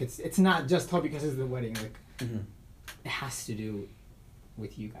do? Like, it's not just because it's the wedding. Like, Mhm. it has to do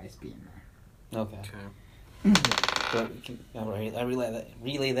with you guys being there. Okay. Okay. So, I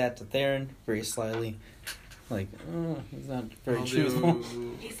relay that to Theron very slyly. Like, he's not very I'll truthful.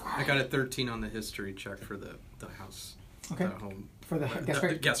 I got a 13 on the history check for the house. Okay. The home. For the guest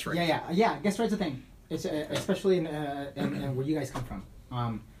right. Guest right. Yeah. Guest right's a thing. It's especially in where you guys come from.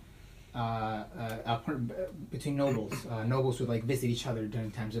 Between nobles, nobles would like visit each other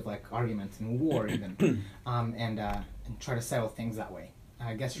during times of like arguments and war, even, and try to settle things that way.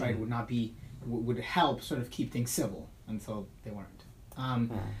 Guest right would not be would help sort of keep things civil until they weren't.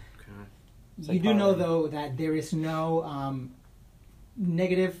 Okay. You do know though that there is no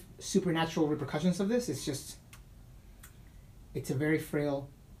negative supernatural repercussions of this. It's a very frail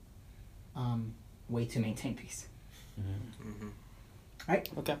way to maintain peace. Mm-hmm. Right?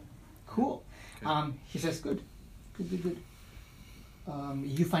 Okay. Cool. Okay. He says, good. You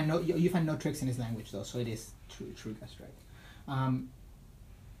find no tricks in his language though, so it is true guest right.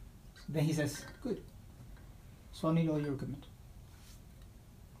 Then he says, "Good. So I'll need all your equipment.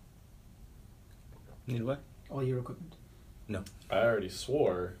 Need what? All your equipment. I already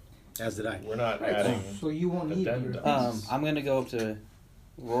swore As did I. we're not Right. adding. So you won't need your addendums. things. I'm gonna go up to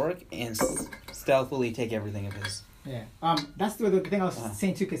Rorik and stealthily take everything of his. Yeah. That's the thing I was Uh-huh.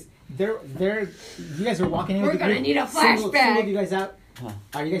 saying too, because they're you guys are walking in. We're with the gonna group, need a single flashback. you guys out. Huh.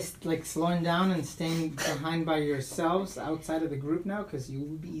 Are you guys like slowing down and staying behind by yourselves outside of the group now? Because you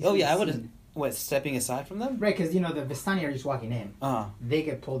will be. Oh yeah, I easily would. seen. What, stepping aside from them? Right, because the Vistani are just walking in. They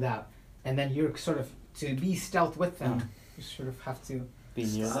get pulled out, and then you're sort of to be stealth with them. You sort of have to. Be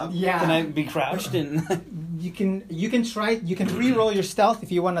near them. Yeah. Can I be crouched and? You can re-roll your stealth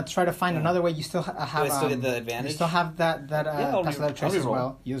if you want to try to find another way. You still have. Do I still get the You advantage? still have that I'll that's another I'll trace as re-roll.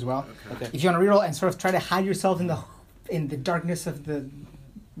 well. You as well. Okay. If you want to reroll and sort of try to hide yourself in the darkness of the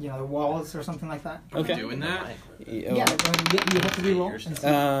the walls or something like that. Are Okay. we doing that? Yeah, you have to reroll. And see.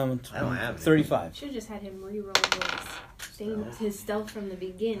 I don't have it. 35. Should have just had him re-roll his stealth from the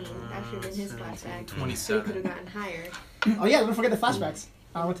beginning. That should have been his flashback. So he 27. could have gotten higher. Oh yeah, don't forget the flashbacks.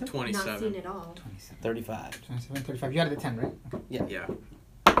 What's it? 27. Not seen it all. 35. 27, 35. You had it at 10, right? Okay. Yeah,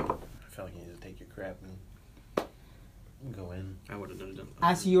 I feel like you need to take your crap and go in. I would have done it.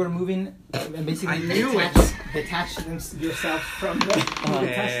 As you are moving, basically I knew detach yourself from the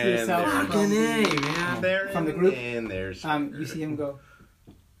detach yourself from the, man. There From the group? And there's. you see him go,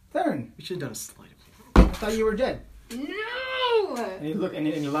 Theron, We should have done a slide. I thought you were dead. No! And you look and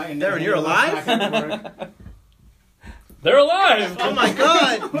you lie. Theron, you're alive? They're alive. Oh my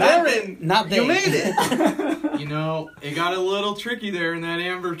God, Theron! Not they. You made it. You know, it got a little tricky there in that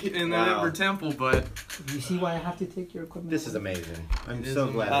Amber Wow. Amber Temple, but You see why I have to take your equipment? This is amazing. I'm It is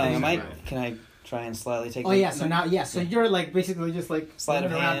so glad. amazing. that you Can I try and slightly take? Oh yeah, so now so you're like basically just like Sleight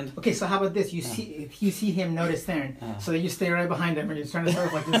of moving around. hand. Okay, so how about this? You see if you see him notice Theron, so you stay right behind him and you're trying to sort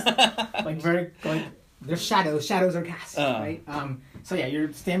of like this like very like there's shadows are cast, right? So yeah,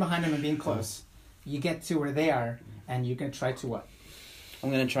 you're staying behind him and being close. You get to where they are and you can try to what? I'm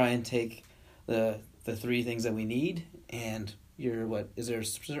gonna try and take the 3 things that we need. And is there a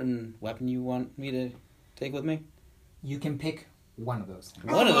certain weapon you want me to take with me? You can pick one of those things.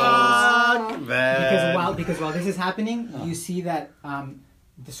 One of those. Fuck that. Because while this is happening, you see that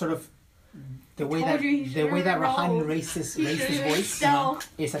the sort of the way Told that you he Rahan should've raised his should've voice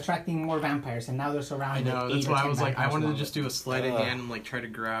stealth. is attracting more vampires, and now they're I surrounded. know, with that's 8 or why I 10 was like, I vampires wanted to along just with do a sleight of hand and like try to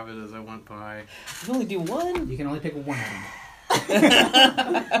grab it as I went by. You can only do one. it. You can only pick one item.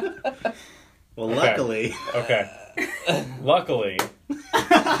 Well, Okay. luckily. Okay. Luckily,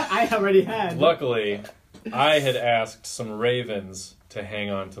 I already had. luckily, I had asked some ravens to hang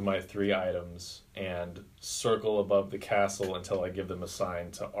on to my 3 items and circle above the castle until I give them a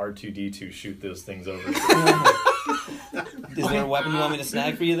sign to R2D2 shoot those things over. Is there a weapon you want me to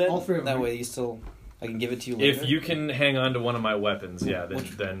snag for you then? All 3 of them. That way I can give it to you later. If you can hang on to one of my weapons, yeah,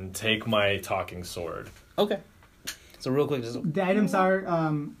 then take my talking sword. Okay. So real quick, just The items are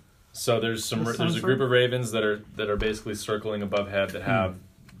So there's The there's sun a sword? group of ravens that are basically circling above head that have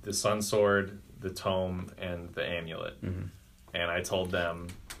the sun sword, the tome, and the amulet. And I told them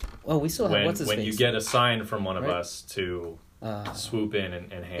we still have what's his when face? you get a sign from one of Right. us to swoop in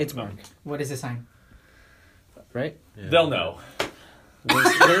and hand It's them. Mark, what is the sign? right? They'll know. Where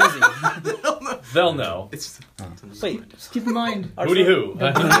is he? They'll know. It's Wait, Just keep in mind, Hooty hoo.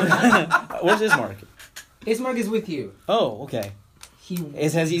 where's his mark? Ismark is with you. Oh, okay. Has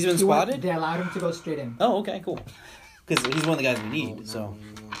he been he spotted? They allowed him to go straight in. Oh, okay, cool. Because he's one of the guys we need. So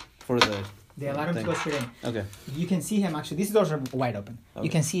for the They allowed him to go straight in. okay. You can see him actually. These doors are wide open. Okay.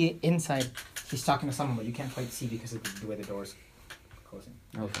 You can see inside. He's talking to someone, but you can't quite see because of the way the doors closing.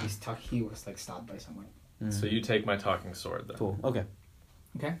 Okay. He was like stopped by someone. So you take my talking sword then. Cool. Okay.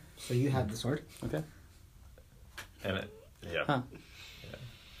 Okay, so you have the sword. Okay. And it, yeah. Huh. Yeah.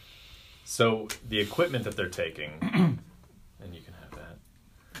 So the equipment that they're taking, and you can have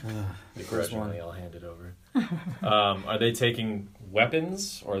that. Begrudgingly, I'll hand it over. Are they taking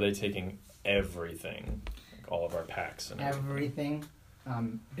weapons or are they taking everything? Like all of our packs and Everything.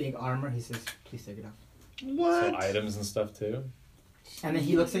 Big armor. He says, "Please take it off." So items and stuff too? And then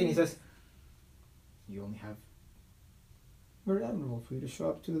he looks at you and he says, "You only have. Very admirable for you to show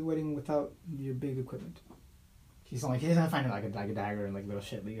up to the wedding without your big equipment." He doesn't find like a dagger and like little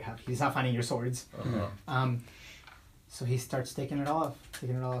shit that you have. He's not finding your swords. Uh-huh. So he starts taking it all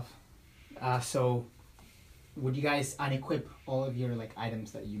off. So would you guys unequip all of your like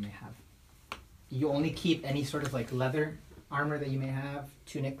items that you may have? You only keep any sort of like leather armor that you may have,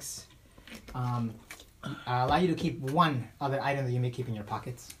 tunics. Allow you to keep one other item that you may keep in your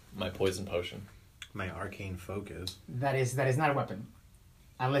pockets. My poison potion. My arcane focus. That is not a weapon.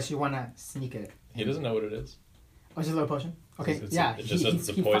 Unless you want to sneak it. He doesn't know what it is. Oh, it's a little potion? Okay, It just says it's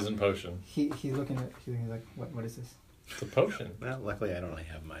a poison potion. He's looking at it. He's like, what is this? It's a potion. Well, luckily I don't really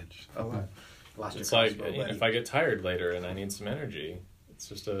have much. Oh, what? Lost It's your like crossbow, buddy. if I get tired later and I need some energy, it's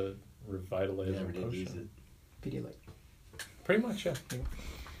just a revitalizing Never did use potion. it. Pedialyte. Pretty much, yeah.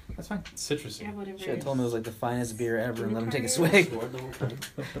 That's fine. It's citrusy. Yeah, whatever. Should have told him it was like the finest beer ever and let him take a Is swig. Sword the whole time.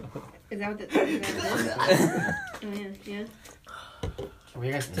 Is that what it is? Oh, yeah. Well,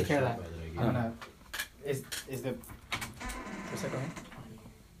 you guys take care of that. I'm gonna. Is the. What's that going?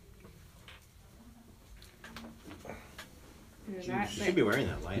 Is You that, should be wearing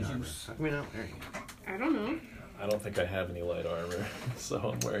that light armor. How come you're not wearing it? I don't know. I don't think I have any light armor, so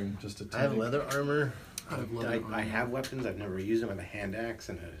I'm wearing just a tunic. I have leather armor. I have leather armor. I have weapons. I've never used them. I have a hand axe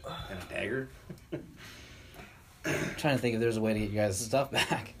and a dagger. I'm trying to think if there's a way to get you guys' stuff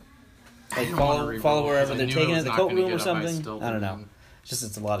back. Like don't wanna follow reroll, wherever 'cause I they're knew taking I it, was the not coat gonna room get or a high something. stealth I don't know. one.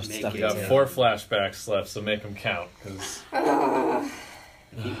 It's a lot of Make stuff. it- You to got take. 4 flashbacks left, so make them count. Cause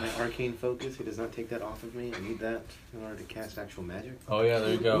Keep my arcane focus. He does not take that off of me. I need that in order to cast actual magic. oh yeah,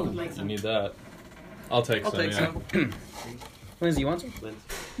 there you go. Would like You some? need that. I'll take I'll some. take yeah. some. Lindsay, you want some? Linz.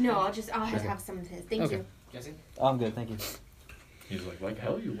 No, I'll just Okay. have some of his. Thank Okay. you. Jesse? Oh, I'm good, thank you. He's like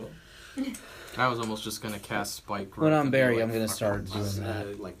hell you will. I was almost just gonna cast spike. When right I'm to be Barry, like, I'm gonna fucking start doing awesome.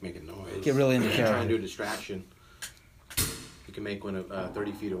 that. Like make a noise. Get really into Try and character. do a distraction. You can make one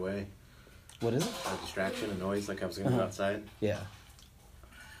 30 feet away. What is it? A distraction, a noise, like I was going to go Uh-huh. outside. Yeah.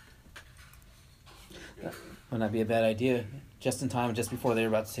 Would not be a bad idea. Just in time, just before they're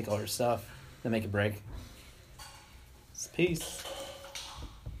about to take all your stuff, then make a break. It's peace.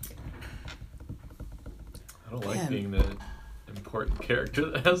 I don't like Man. being the important character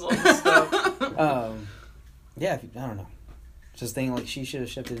that has all this stuff. Yeah, I don't know. Just thinking like she should have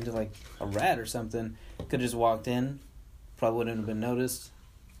shifted into like a rat or something. Could have just walked in. Probably wouldn't have been noticed.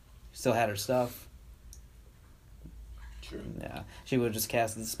 Still had her stuff. True. Yeah. She would have just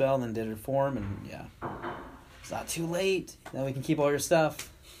cast the spell and then did her form and yeah. It's not too late. Now we can keep all your stuff.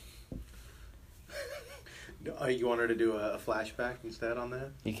 You want her to do a flashback instead on that?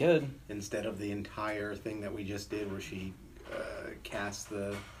 You could. Instead of the entire thing that we just did where she cast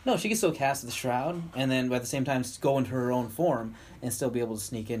the... No, she can still cast the shroud and then at the same time go into her own form and still be able to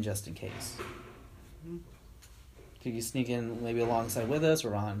sneak in just in case. Could you sneak in maybe alongside with us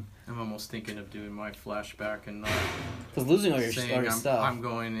or on? I'm almost thinking of doing my flashback and Because losing all your saying stuff. I'm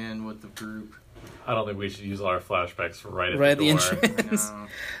going in with the group. I don't think we should use all our flashbacks right at Right the at door. the entrance.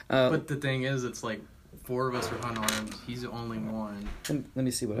 No. But the thing is, it's like 4 of us are unarmed. He's the only one. Let me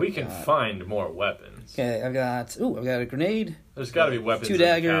see what We I've can got. find more weapons. Okay, I've got a grenade. There's got to be weapons. 2 in the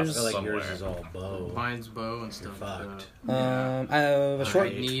daggers. castle I feel like somewhere. yours is all bow. Mine's bow and stuff. You're like fucked. that. I have a short. I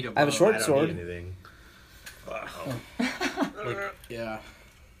need a I have a bow. short I don't sword. need anything. Yeah.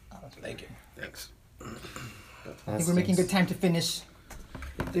 Thank you. Thanks. I think we're making good time to finish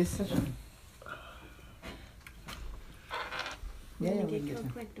this session. Yeah, We're we gonna can get get killed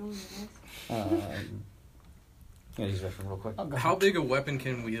time. quick, don't we, I'm gonna use that real quick. Oh, go How ahead. big a weapon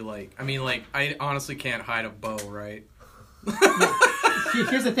can we like? I mean, like I honestly can't hide a bow, right?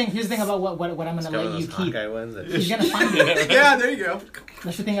 Here's the thing. Here's the thing about what I'm gonna It's got one let of you those keep. Hawkeye ones that... He's gonna find it. Yeah, there you go.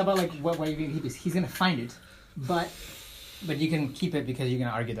 That's the thing about like what you're gonna keep is he's gonna find it, but you can keep it because you're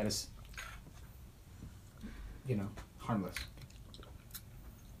gonna argue that it's harmless.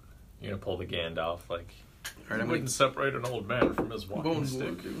 You're gonna pull the Gandalf like. All right, You wouldn't separate an old man from his walking Bone stick.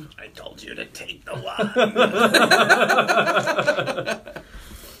 working. I told you to take the wand.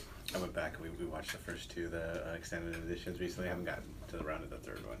 I went back and we watched the first 2, the extended editions recently. I haven't gotten to the round of the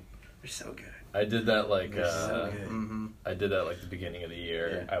 3rd one. They're so good. I did that like. They're so good. Mm-hmm. I did that like the beginning of the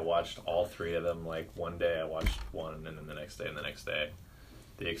year. Yeah. I watched all 3 of them. Like one day I watched one, and then the next day and the next day,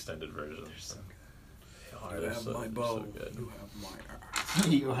 the extended versions. They're so good. Oh, You they're have so- my they're bow. so good. You have my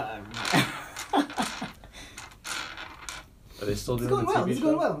You have. Are they still It's doing going the well. TV It's show?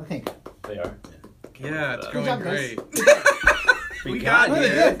 going well. I think. They are. Yeah, it's Good going job, guys. great. We got Really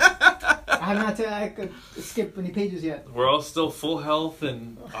it. good. I haven't had to skip any pages yet. We're all still full health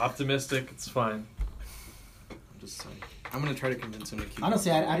and optimistic. It's fine. I'm just saying. I'm gonna try to convince him to keep.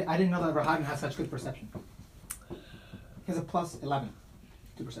 Honestly, I didn't know that Rahadin has such good perception. He has a plus 11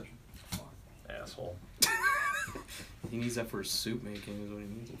 to perception. Asshole. He needs that for soup making. Is what he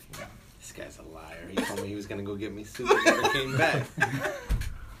needs it for. This guy's a liar. He told me he was going to go get me soup and never came back.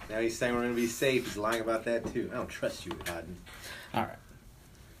 Now he's saying we're going to be safe. He's lying about that too. I don't trust you, Hodden. All right.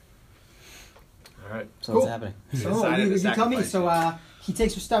 All right. So Cool. what's happening? He So decided you to tell me. sacrifice So it. he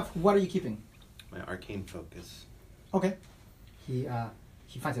takes your stuff. What are you keeping? My arcane focus. Okay. He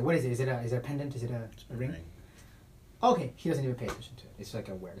finds it. What is it? Is it a pendant? Is it a ring? Okay, he doesn't even pay attention to it. It's like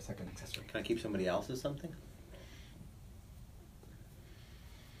a wear. It's like an accessory. Can I keep somebody else's something?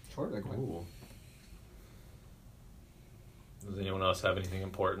 Sure. Like what? Ooh. Does anyone else have anything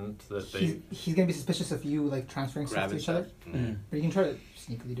important that they? He's gonna be suspicious of you like transferring stuff to each other. Mm. But you can try to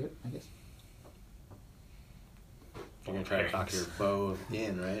sneakily do it, I guess. You're gonna try to talk your bow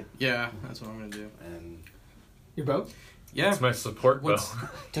in, right? Yeah, that's what I'm gonna do. And Your bow? Yeah. It's my support bow. What's-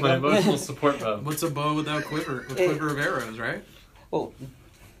 My emotional support bow. What's a bow without quiver? A quiver of arrows, right? Oh,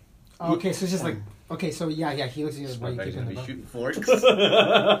 Okay, so it's just like okay, so yeah, he looks at you as why my you buddy's keeping gonna the be bow. shooting forks.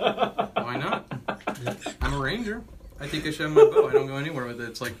 Why not? I'm a ranger. I think I should have my bow. I don't go anywhere with it.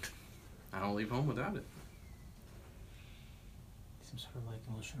 It's like I don't leave home without it. Some sort of like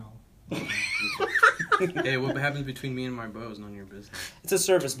emotional. Hey, what happens between me and my bow is none of your business. it's a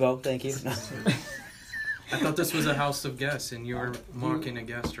service bow. Thank you. I thought this was a house of guests, and you're mocking a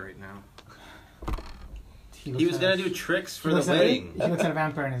guest right now. He was gonna do tricks for the He wedding. looks at a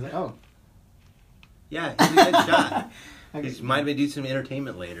vampire and he's like, oh. Yeah, he's a good shot. Okay. He might be do some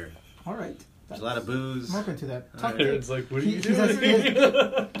entertainment later. All right. There's a lot of booze. I'm open to that. All Talk right. to It's like, what are he you says-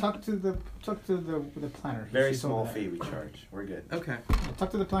 doing? talk to the planner. Very She's small over there. fee we charge. We're good. Okay. Yeah,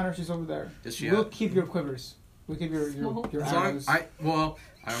 talk to the planner. She's over there. Is she We'll out? keep your quivers. We'll keep your As long arrows.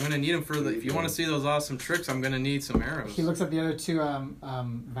 I'm gonna need them for the. If you want to see those awesome tricks, I'm gonna need some arrows. He looks at the other two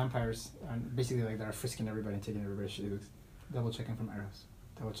vampires and basically like they're frisking everybody and taking everybody's shit. He looks double checking from arrows.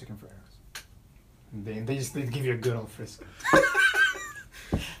 Double checking for arrows. And they give you a good old frisk.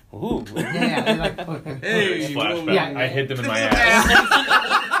 Ooh. Yeah, they're like, okay. Hey, Flashback. Yeah. I hid them in my ass.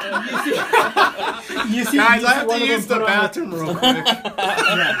 You see, Guys, you I see have one to of use them the put on bathroom real quick.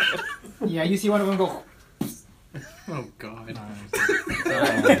 Yeah, you see one of them go. Oh God.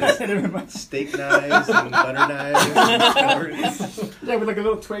 Never mind. Steak knives and butter knives and forks. Yeah, with like a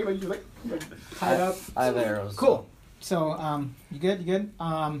little tray, like you like tied up. I have arrows. Cool. So, you good? You good?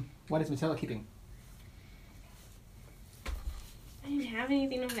 What is Matilda keeping? I didn't have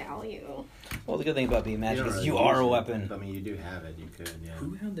anything of value. Well, the good thing about being magic don't is really you use are a it. weapon. I mean, you do have it. You could, yeah.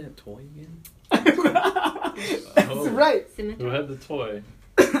 Who had that toy again? That's Oh. right. Who Scimitar. had the toy?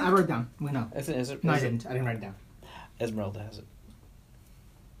 I wrote it down. We know. No, I didn't. I didn't write it down. Esmeralda has it.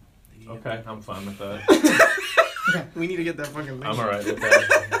 Okay, I'm fine with that. We need to get that fucking thing. I'm alright with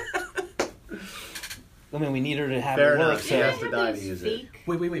that. I mean, we need her to have Fair it work. enough. So Yeah. I has to have die to those use it. fake,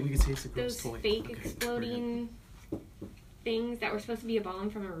 Wait. We can taste the gross those toy. fake Okay. exploding things that were supposed to be a bomb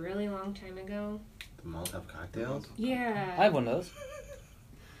from a really long time ago. The Molotov cocktails? Yeah. I have one of those.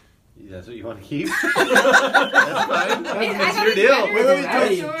 That's what you want to keep? That's fine. That's your deal.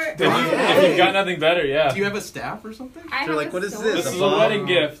 If you've got nothing better, yeah. Do you have a staff or something? They're like, what is This this? is a a bomb? wedding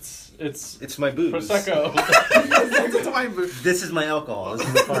gift. It's It's my booze. Prosecco. It's a toy booth. This is my alcohol. This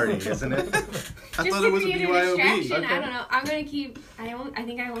is the party, isn't it? I Just thought to it was a create BYOB. distraction. I don't know. I'm gonna keep. I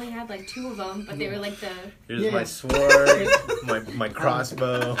think I only had like 2 of them, but they were like the. Here's Yeah. my sword, my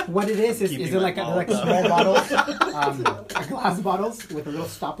crossbow. What it is Keeping they're my like ball like up. small bottles, glass bottles with a little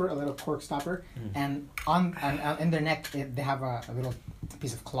stopper, a little cork stopper, and in their neck they have a little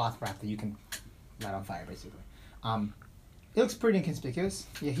piece of cloth wrap that you can light on fire, basically. It looks pretty inconspicuous.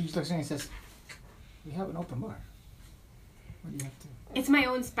 Yeah, he just looks at me and says, "We have an open bar. What do you have to?" It's my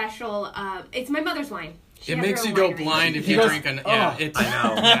own special. It's my mother's wine. She It has her makes own you go winery. blind if He you goes, drink an. "Oh." Yeah, it's. I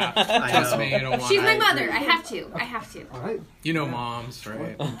know. Yeah, I trust know. me, you don't want. She's my I mother. agree. I have to. I have to. All right. You know, moms,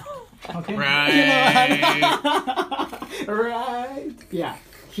 right? Okay. Right. Right. Yeah.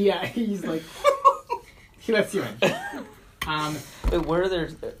 He's like. He lets you in. Wait, where are there?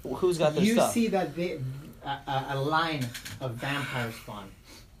 Who's got their You stuff? see that a line of vampires spawn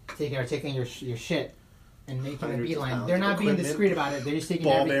taking your shit and making a Hundreds of beeline. pounds They're of not being equipment. discreet about it. They're just taking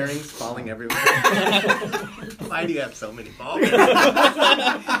Ball everything. bearings falling everywhere. Why do you have so many ball bearings?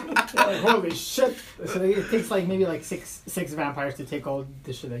 Like, holy shit! So it takes like maybe like six vampires to take all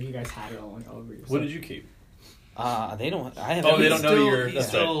the shit that you guys had all over yourself. What did you keep? They don't. I have. Oh, they He's don't know still- your. he's That's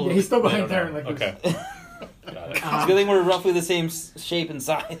still- Yeah, he's still They behind don't there. know. Like Okay. this. Got it. It's a good thing we're roughly the same shape and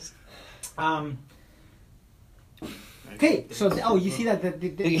size. Okay, so you see that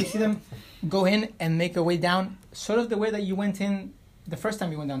you see them go in and make a way down, sort of the way that you went in the first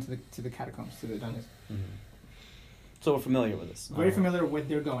time you went down to the catacombs, to the dungeons. So we're familiar with this. Very familiar with where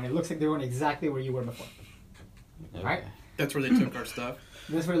they're going. It looks like they're going exactly where you were before. Okay. Right? That's where they took our stuff.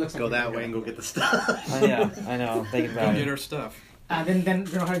 That's where it looks like. Go they're that going. way and go get the stuff. Yeah, I know. Thinking Go about get it. our stuff. Then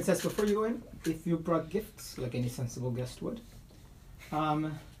you know how it says before you go in, if you brought gifts, like any sensible guest would,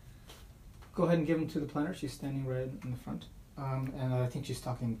 go ahead and give them to the planner. She's standing right in the front, and I think she's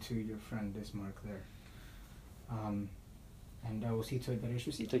talking to your friend Ismark there. And we'll see to it that it's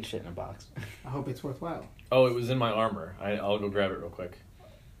received. Take shit in a box. I hope it's worthwhile. Oh, it was in my armor. I'll go grab it real quick.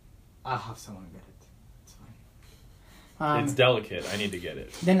 I'll have someone get it. It's fine. It's delicate. I need to get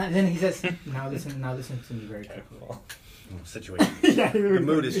it. Then he says, now listen to me very Okay, carefully. well. Situation. Yeah, The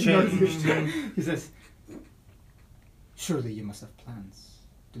mood has changed. He says, surely you must have plans,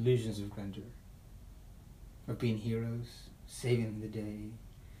 delusions of grandeur, of being heroes, saving the day.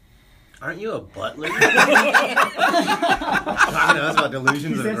 Aren't you a butler? Talking to us about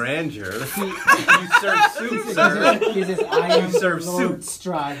delusions of grandeur. You serve soup, sir. He says, I am serve Lord soup.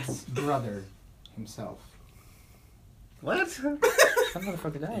 Strahd's brother himself. What? That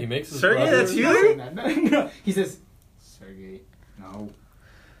motherfucker died. He makes his Sergey, brother. that's you? No. He says, Sergey, no,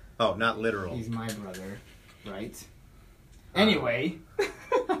 Oh, not literal. he's my brother, right? Anyway,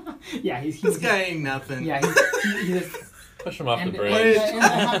 yeah, he's This guy ain't nothing. Yeah, he says, Push him off and, the and, bridge. and I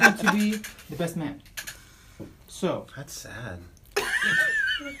happen to be the best man. So That's sad.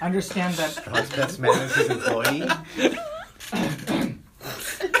 understand that. Strahd's best man is his employee.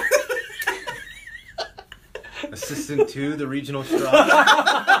 Assistant to the regional Strahd.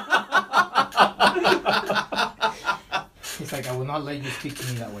 He's like, I will not let you speak to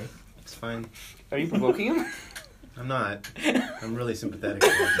me that way. It's fine. Are you provoking him? I'm not. I'm really sympathetic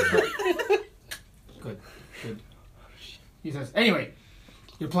towards him. Good. He says, anyway,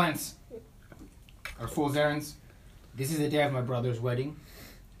 your plans are fool's errands. This is the day of my brother's wedding.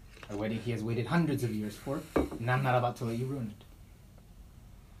 A wedding he has waited hundreds of years for, and I'm not about to let you ruin it.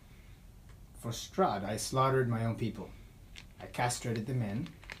 For Strahd, I slaughtered my own people. I castrated the men,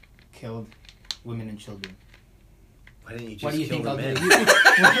 killed women and children. Why didn't you What do just you kill think the I'll men?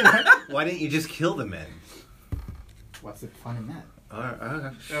 do? Why didn't you just kill the men? What's the fun in that?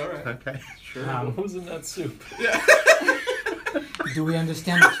 Alright. Okay. Sure. Um, What was in that soup? Do we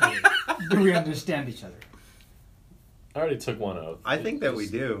understand each other? I already took one oath. I think that we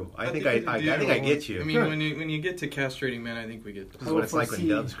do. I think I get you. I mean, when you get to castrating men, I think we get. This is what it's like when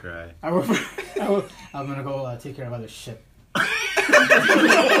doves cry. I'm gonna go take care of other shit.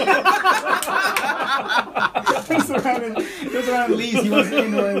 Goes around and leaves. He wants to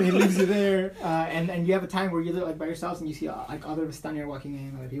and he leaves you there. And you have a time where you're like by yourselves and you see like other Vistani walking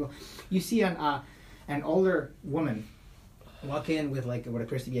in, other people. You see an older woman walk in with like what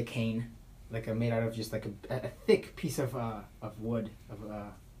appears to be a cane, like made out of just like a thick piece of wood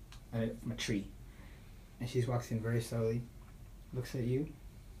from a tree. And she walks in very slowly, looks at you,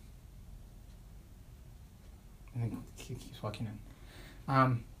 and then keeps walking in.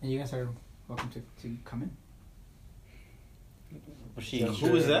 And you guys are welcome to come in. Was she?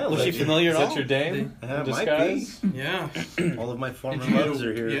 Who was that? Was she familiar Is at all? that your dame? Might In disguise? Yeah. All of my former And you- loves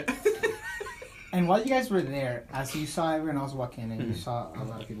are here. Yeah. And while you guys were there, as you saw everyone else walk in, and you saw a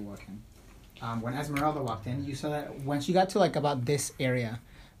lot of people walk in, when Esmeralda walked in, you saw that when she got to like about this area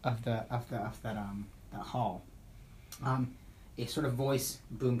of that hall, a sort of voice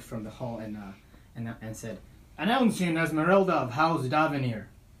boomed from the hall and said, "Announcing Esmeralda of House Davenir,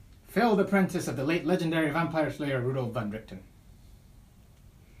 failed apprentice of the late legendary vampire slayer Rudolf von Richten."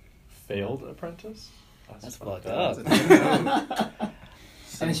 Failed apprentice? That's fucked up.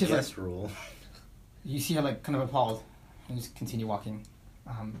 And she's guest rule. You see her like kind of appalled, and just continue walking.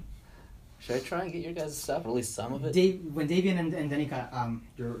 Should I try and get your guys' stuff, or at least some of it? When Davian and Danica,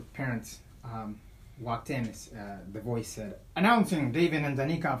 your parents, walked in, the voice said, "Announcing Davian and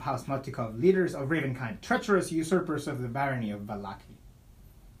Danica of House Motikov, leaders of Ravenkind, treacherous usurpers of the barony of Valaki."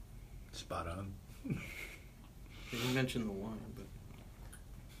 Spot on. You mentioned the wine,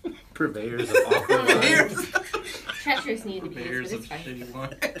 but Purveyors of awful wine. Treacherous need to be purveyors used, of but it's fine. shitty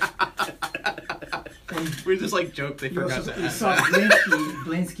wine. We just like joked they You forgot to you add saw that.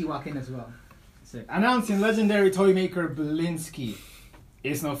 Blinsky walk in as well. Said, "Announcing legendary toy maker Blinsky.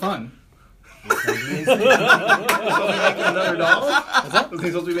 It's no fun." Making another doll? Was he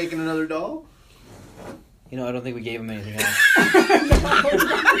supposed to be making another doll? You know, I don't think we gave him anything else. You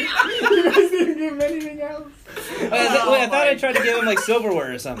guys didn't give him anything else. I thought I tried to give him like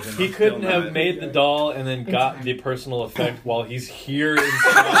silverware or something. He couldn't Still have not. made the doll and then got the personal effect while he's here in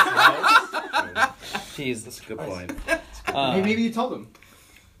Strahd's house. Jesus. Good point. Maybe you told him.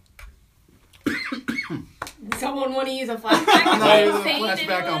 Someone want to use a flashback? No, Say use a anything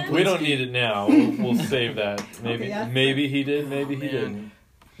flashback on else? We don't need it now. We'll save that. Maybe Okay, yeah. maybe he did, maybe he man. didn't.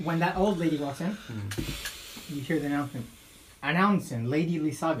 When that old lady walks in, you hear the announcement. Announcing Lady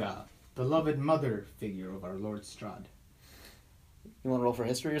Lysaga, beloved mother figure of our Lord Strahd. You want to roll for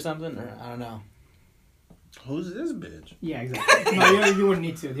history or something? Or I don't know. Who's this bitch? Yeah, exactly. No, you wouldn't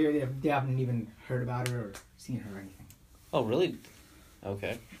need to. They haven't even heard about her or seen her or anything. Oh, really?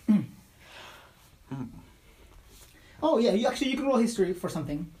 Okay. Oh yeah, you can roll history for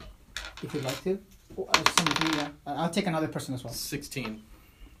something, if you'd like to. I'll take another person as well. 16.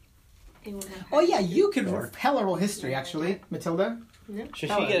 Oh yeah, you could hella roll history actually, Matilda. No. Should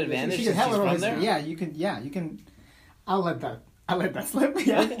she get advantage She since could she's hella roll from history. there? Yeah, you can. Yeah, you can. I'll let that slip.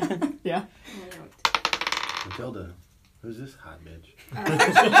 Yeah, yeah. Matilda, who's this hot bitch? You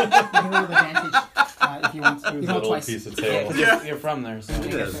can roll with advantage if you want. You It was can a roll little twice. piece of tail. You're from there, so. Look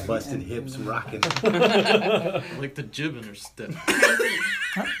at those busted hips rocking. Like the jib in her step.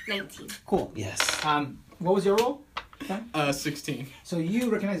 19. Cool. Yes. What was your roll? 16. So you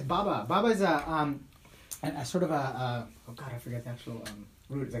recognize Baba. Baba is a sort of a oh god, I forget the actual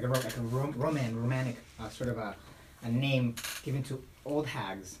root. It's like a romantic sort of a name given to old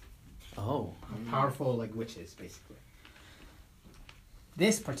hags, Oh. powerful like witches, basically.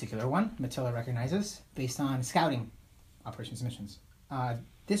 This particular one, Matilda recognizes based on scouting operations missions.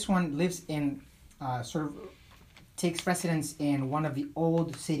 This one lives in sort of takes residence in one of the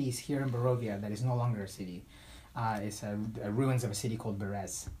old cities here in Barovia that is no longer a city. It's ruins of a city called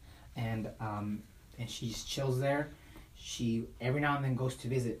Berez, and she chills there. She every now and then goes to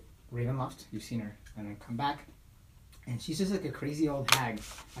visit Ravenloft. You've seen her, and then come back, and she's just like a crazy old hag.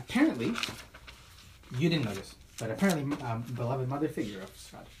 Apparently, you didn't notice, but apparently, beloved mother figure of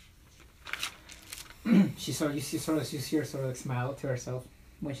Strahd. You see her sort of like smile to herself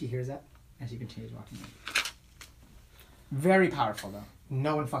when she hears that, and she continues walking on. Very powerful though.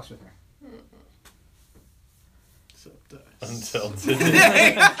 No one fucks with her. Except Until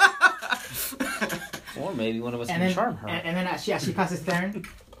today. Or maybe one of us And can then, charm her. and then she passes Theron.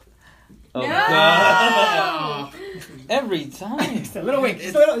 Oh, No! God. Every time. Just a little wink.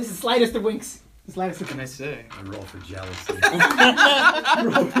 Just a little. This is the slightest of winks. The slightest of What can I say? I roll for jealousy.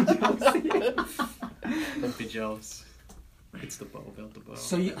 Don't be jealous. It's the bow, belt the bow.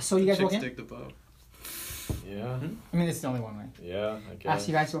 So you guys walk Chicks in? take the bow. Yeah. I mean, this is the only one, right? Yeah, I As guess.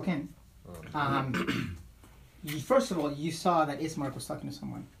 you guys walk in, first of all, you saw that Ismark was talking to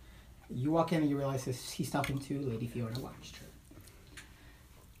someone. You walk in and you realize he's talking to Lady Fiona watched her.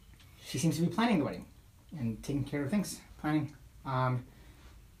 She seems to be planning the wedding and taking care of things. Planning.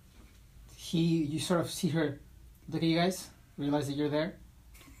 You sort of see her look at you guys, realize that you're there.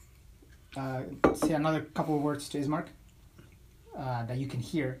 Say another couple of words to Ismark that you can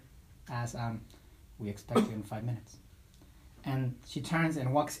hear as we expect you in 5 minutes. And she turns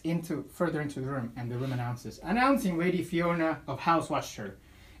and walks further into the room, and the room announcing Lady Fiona of House Watcher,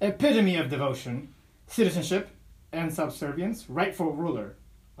 epitome of devotion, citizenship, and subservience, rightful ruler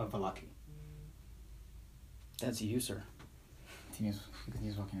of Valaki. That's you, sir. Continues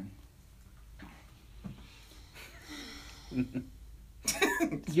walking in.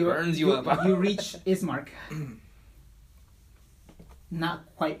 Burns you up. You reach Ismark, not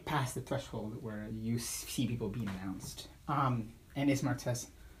quite past the threshold where you see people being announced. And Ismark says,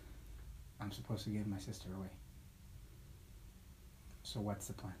 I'm supposed to give my sister away. So what's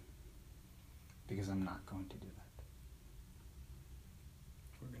the plan? Because I'm not going to do that.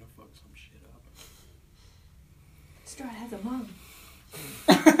 We're gonna fuck some shit up. Strahd has a mom.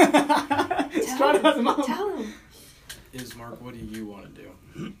 Strahd has a mom. Tell him. Ismark, what do you want to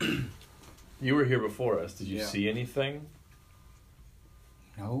do? You were here before us. Did you Yeah. see anything?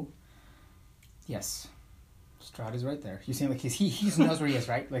 No. Yes. Strahd is right there. You see, like he knows where he is,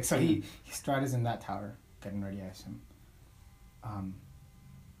 right? Like so, Strahd is in that tower, getting ready, I assume.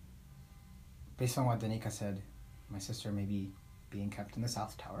 Based on what Danica said, my sister may be being kept in the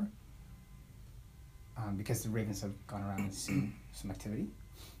south tower. Because the ravens have gone around and seen some activity.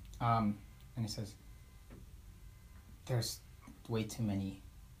 And he says, there's way too many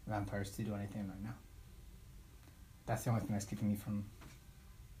vampires to do anything right now. That's the only thing that's keeping me from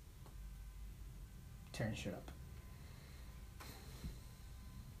tearing shit up.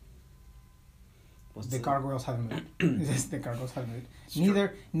 The gargoyles haven't moved. The gargoyles haven't moved.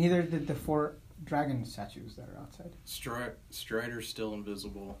 Neither did the 4 dragon statues that are outside. Strider's still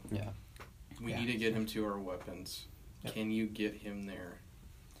invisible. Yeah. We need to get him to our weapons. Yep. Can you get him there?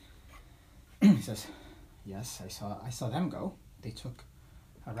 He says, yes, I saw them go. They took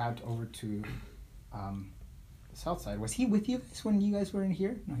a route over to the south side. Was he with you guys when you guys were in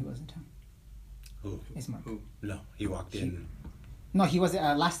here? No, he wasn't. Who? Ismark. Who? No, he walked in. No, he was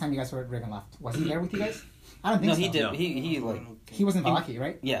last time you guys were at Ravenloft. Was he there with you guys? I don't think No, so. he did. No. He was in Valaki,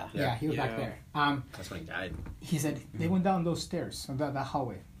 right? Yeah. Yeah, he was back Yeah. there. That's when he died. He said they went down those stairs, that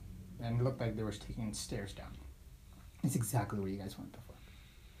hallway, and it looked like they were taking stairs down. It's exactly where you guys went before.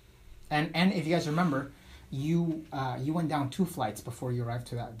 And if you guys remember, you went down 2 flights before you arrived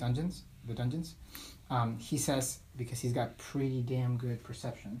to the dungeons. He says, because he's got pretty damn good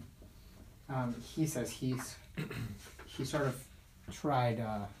perception, he says he's he sort of tried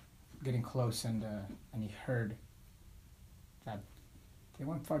getting close, and he heard that they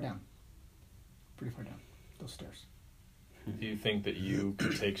went far down, pretty far down those stairs. Do you think that you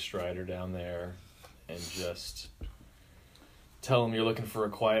could take Strider down there and just tell him you're looking for a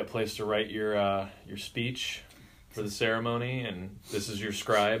quiet place to write your speech for the ceremony, and this is your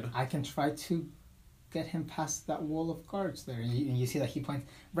scribe? I can try to get him past that wall of guards there, and you see that he points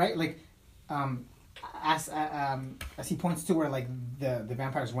right, like, as he points to where like the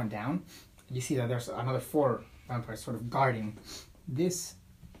vampires went down. You see that there's another 4 vampires sort of guarding this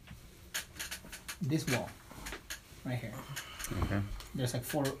wall right here. Okay. There's like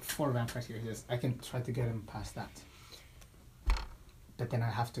four vampires here. He says, I can try to get him past that, but then I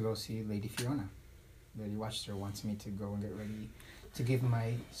have to go see Lady Fiona. Lady Watcher wants me to go and get ready to give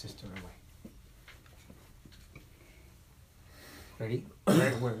my sister away. Ready?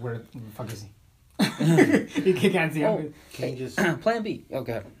 Where the fuck is he? You can't see him. Can you just Plan B. Oh,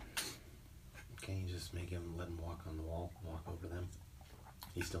 go ahead. Can you just let him walk on the wall, walk over them?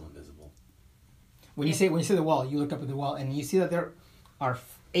 He's still invisible. When you say the wall, you look up at the wall and you see that there are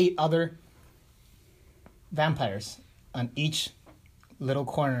 8 other vampires on each little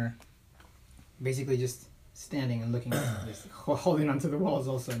corner, basically just standing and looking, just holding onto the walls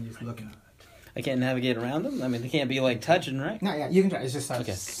also and just looking. I can't navigate around them? I mean, they can't be, like, touching, right? No, yeah, you can try. It's just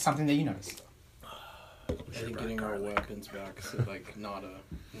Okay. something that you notice. I think getting our weapons back is like not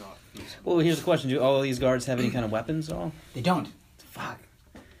feasible. Well, here's the question. Do all these guards have any kind of weapons at all? They don't. Fuck.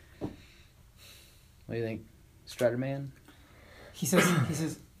 What do you think? Strider Man? He says,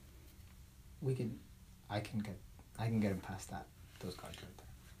 I can get him past those guards right there.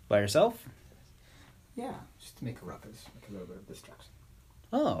 By yourself? Yeah, just to make a ruckus, make a little bit of distraction.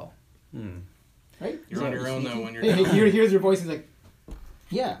 Oh. Right? You're on your own though when you're Hey, down. here's your voice. He's like,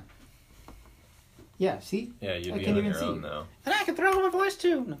 yeah. Yeah, see? Yeah, you'd I be can't on even your see own you. though. And I can throw my voice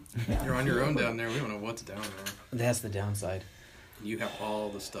too. No. Yeah. You're on your own down there. We don't know what's down there. That's the downside. You have all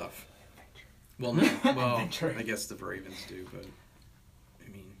the stuff. Well, no. Well, Adventure. I guess the Ravens do, but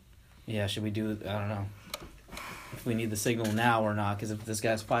I mean, Yeah, should we do... I don't know. If we need the signal now or not, because if this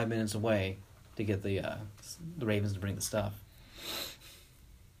guy's 5 minutes away to get the Ravens to bring the stuff.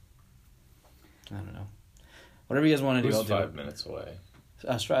 I don't know. Whatever you guys want to do, Who's I'll do 5 it. minutes away?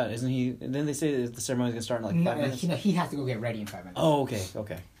 Strahd, isn't he... Didn't they say that the ceremony's going to start in like 5 minutes? He has to go get ready in 5 minutes. Oh,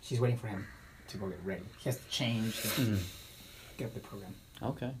 okay. She's waiting for him to go get ready. He has to change, get up the program.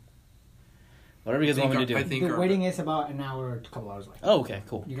 Okay. Whatever you guys want me to do. I think The our- wedding is about an hour to a couple hours away. Oh, okay,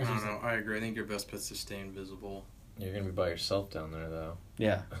 cool. You I guys don't just know. I agree. I think your best bet's to stay invisible. You're gonna be by yourself down there though.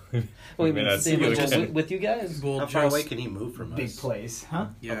 Yeah. I Well, mean, that's stay the with, other- with you guys? Well, How far away just- can he move from big us? place, huh?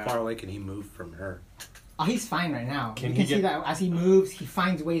 Yeah. How far away can he move from her? Oh, he's fine right now. Can you he can see get- that as he moves, he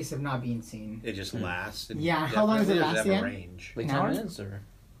finds ways of not being seen. It just lasts. Yeah, how long does it last Have a again? range. Like An 10 hour? minutes or?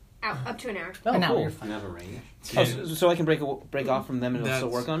 Up to an hour. Oh, An hour, cool. you're You fine. have a range. Oh, so I can break off from them and it'll still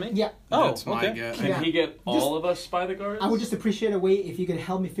That's- work on me? Yeah, Oh, That's my okay. guess. Can Yeah. he get all of us by the guards? I would just appreciate a way if you could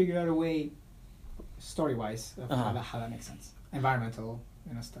help me figure out a way, story-wise, of Uh-huh. how that makes sense. Environmental,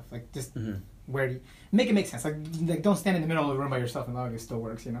 stuff like just Mm-hmm. where do you make it make sense? Like don't stand in the middle of the room by yourself and it still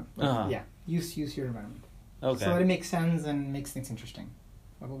works. Like, Uh-huh. Yeah, use your environment. Okay. So that it makes sense and makes things interesting.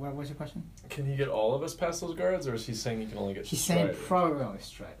 What was your question? Can he get all of us past those guards, or is he saying he can only get He's Strider? saying probably only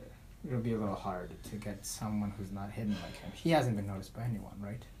Strider. It'll be a little hard to get someone who's not hidden like him. He hasn't been noticed by anyone,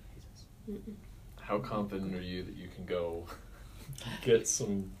 right? How confident are you that you can go get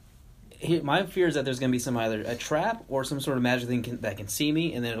some? My fear is that there's going to be some either a trap or some sort of magic thing that can see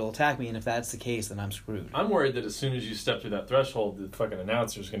me and then it'll attack me, and if that's the case, then I'm screwed. I'm worried that as soon as you step through that threshold, the fucking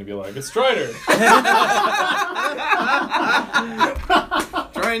announcer's going to be like, "It's Strider."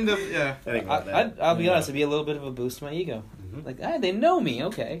 Trying to, yeah. I think about that. I'll be honest, it'd be a little bit of a boost to my ego. Mhm. Like, they know me.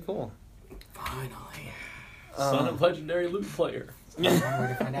 Okay, cool. Finally. Son of legendary loot player. One way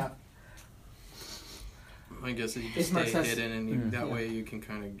to find out. I guess if you just Ismark stay says- hidden and that Yeah. way you can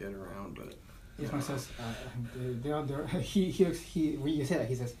kind of get around, but Ismark says, you say that,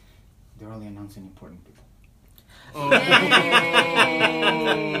 he says, they're only announcing important people.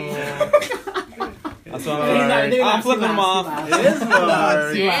 That's what I'm flipping them off. Damn.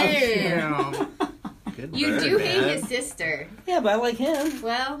 Good You bird, do hate man. his sister. Yeah, but I like him.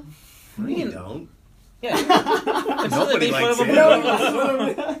 Well, You don't. Yeah. Nobody likes him.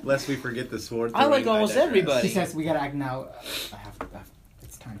 him. Lest we forget the sword. I like throwing, almost digress. everybody. He says, we gotta act now. I have to,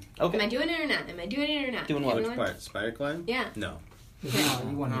 it's time. am I Okay. doing it or not? Am I doing it or not? Doing what? Which Everyone? part? Spider climb? Yeah. No. No,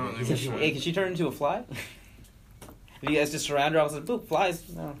 you want No, to they do were it. Hey, can she turn into a fly? If you guys just surround her, I was like, boop, flies.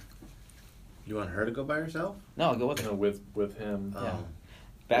 No, You want her to go by herself? no, I'll go with her. With him. Yeah.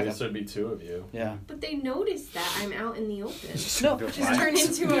 back This up. would be two of you. Yeah. But they noticed that I'm out in the open. No, Just turn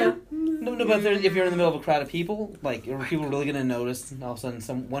into a. no, but if you're in the middle of a crowd of people, like, are people really going to notice and all of a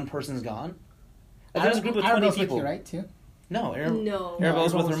sudden one person's gone? Like, there's a group of 20 Arabelle's with people. you, right, too? No, No.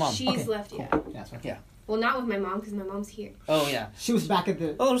 Arabella's with her Arabelle's- mom. She's Okay, left, cool. yeah. Yeah, that's right. Yeah. Well, not with my mom, because my mom's here. Oh, yeah. She was back at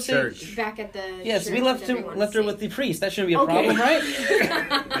the... Oh, Church. Back at the. Yes, we church left with her everyone with safe. the priest. That shouldn't be a Okay. problem, right?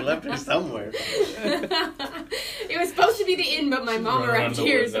 We left her somewhere. It was supposed to be the inn, but my mom running on arrived the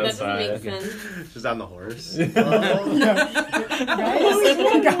here, woods so that doesn't make outside. sense. She's on the horse.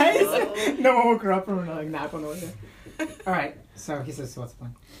 Guys, no one woke her up from like nap on the way there. All right, so he says, so "What's the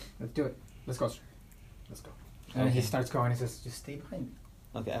plan? Let's do it. Let's go. Let's go." And then he starts going. He says, "Just stay behind me."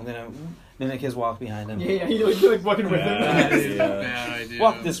 Okay, I'm going to mimic his walk behind him. Yeah, you're like walking with him. Bad idea.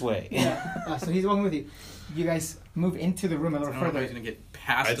 Walk this way. Yeah. So he's walking with you. You guys move into the room a I little don't know if further. he's gonna get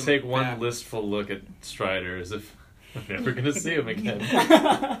past I him take one back. listful look at Strider as if I'm never going to see him again.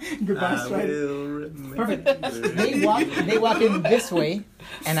 Goodbye, I Strider. will remember. Perfect. They walk in this way,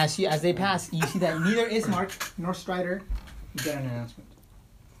 and as they pass, you see that neither Ismark nor Strider get an announcement.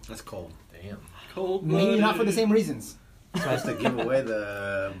 That's cold. Damn. Cold Maybe not for the same reasons. Supposed to give away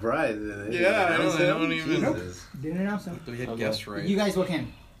the bride. Yeah, I don't even- Jesus. Didn't announce them. We had Okay. guessed right. You guys walk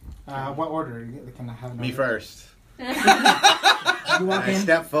in. What order? Can I have an Me order? first. You And walk I in,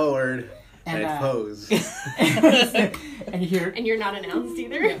 step forward and and pose. and you hear. And you're not announced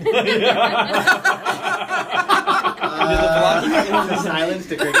either. The silence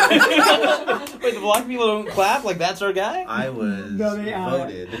to cricket. Wait, the block people don't clap? Like, that's our guy? I was No, they,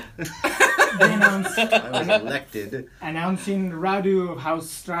 voted. They announce I was elected. announcing Radu of House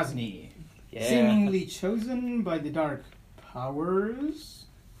Strahd, Yeah. seemingly chosen by the dark powers.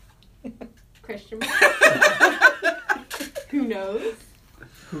 Question mark. Who knows?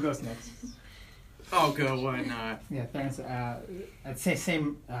 Who goes next? Oh, go. Why not? Yeah, Theron's, I'd say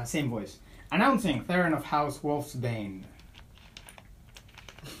same voice. Announcing Theron of House Wolfsbane.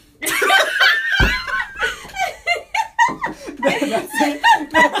 That's it.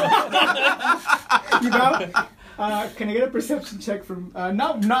 You know? Can I get a perception check from...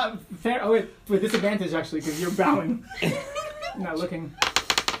 not fair... Oh, wait, with disadvantage, actually, because you're bowing. Not looking.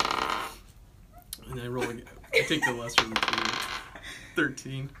 And I roll. I take the lesser than 2.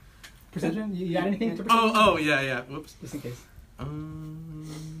 13. Perception? You got anything to perception? Oh, yeah. Whoops. Just in case.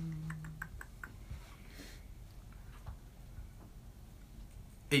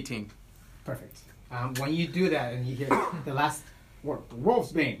 18. Perfect. When you do that and you hear the last word,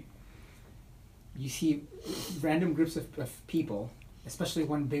 Wolfsbane, you see random groups of people, especially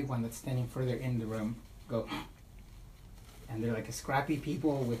one big one that's standing further in the room, go, and they're like a scrappy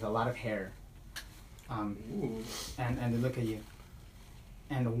people with a lot of hair. And they look at you.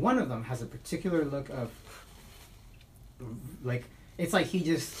 And one of them has a particular look of, like, it's like he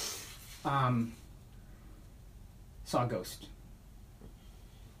just saw a ghost.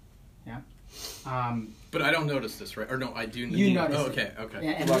 Yeah? But I don't notice this, right? Or no, I do. You notice Oh, it. okay.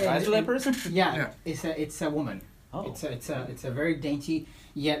 Yeah, You lock eyes with that person? Yeah, Yeah. it's a woman. Oh. It's a very dainty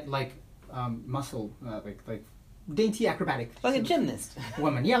yet like muscle like dainty acrobatic. Like a gymnast.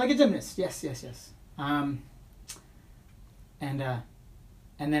 Woman. Yeah, like a gymnast. Yes. And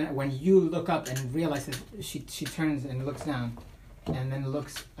then when you look up and realize that she turns and looks down, and then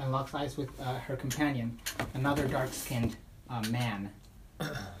looks and locks eyes with her companion, another dark-skinned man,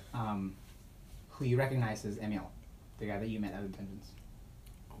 who you recognize as Emil, the guy that you met at the dungeons.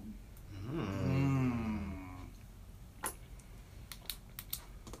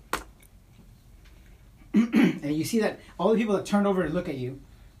 And you see that all the people that turned over and look at you,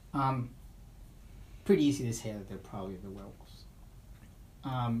 pretty easy to say that they're probably the werewolves.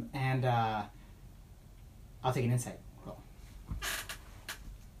 I'll take an insight roll.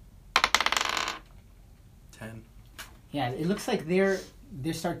 10. Yeah, it looks like they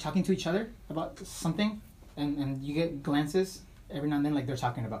start talking to each other about something, and you get glances every now and then like they're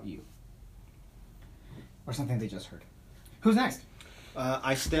talking about you. Or something they just heard. Who's next?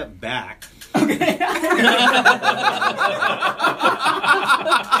 I step back. Okay.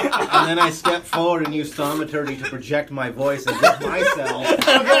 And then I step forward and use thaumaturgy to project my voice and give myself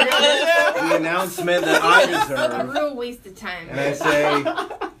the announcement that I A deserve. real waste of time. And I say,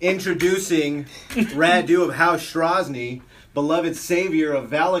 introducing Radu of House Strahd, beloved savior of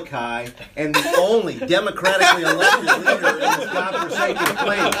Valakai, and the only democratically elected leader in this godforsaken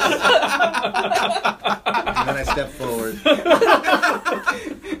place. And then I step forward.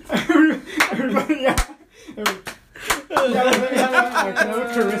 Everybody, yeah. Let me have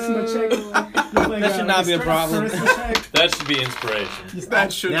a charisma check. That should not be a problem. That should be inspiration.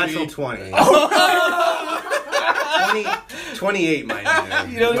 That should Natural be. 20. 20 28 might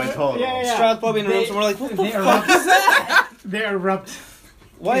do. You know, my total. yeah. Strahd's probably in the room somewhere like, what the They fuck erupt. is that? They erupt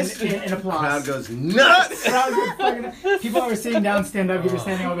Why in, is in applause. Crowd goes nuts. Crowd goes fucking- People are sitting down, stand up, give a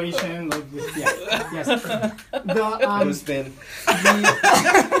standing ovation. Like this, yeah, yes. Go spin.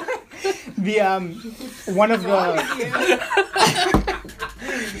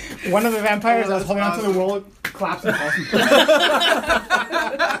 One of the vampires that was holding onto the wall claps and falls.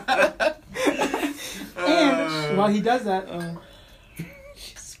 And while he does that,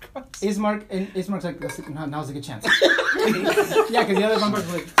 Ismark's like, now's a good chance. Yeah, because the other vampires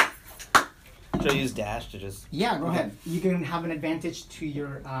were like, Should I use dash to just... yeah, go ahead. You can have an advantage to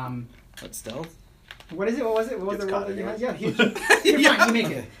your What, stealth? what is it? What was it? What was It's the roll caught that you had? anyway. Yeah, you're fine. You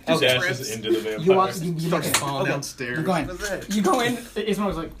make it. Just Okay. dashes into the vampire. You walk. You Starts make it. falling Okay. downstairs. You go in. What's that? You go in.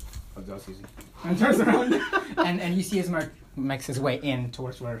 Ismark's like, oh, that's easy. And turns around, and you see Ismark makes his way in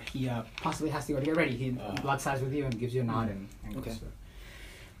towards where he possibly has to go to get ready. He locks eyes with you and gives you a nod and Okay. goes.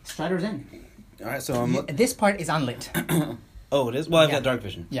 Strider's in. All right, so I'm... This part is unlit. Oh, it is? Well, I've Yeah. got dark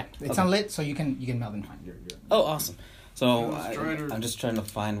vision. Yeah, it's Okay. unlit, so you can meld in fine. You're Oh, awesome. So Strider. I'm just trying to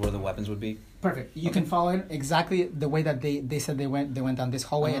find where the weapons would be. perfect. You can follow in exactly the way that they said they went. They went down this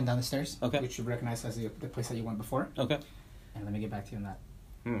hallway and down the stairs, Okay. which you recognize as the place that you went before. Okay. And let me get back to you on that.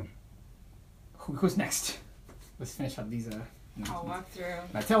 Hmm. Who's next? Let's finish up these. I'll announcements. walk through.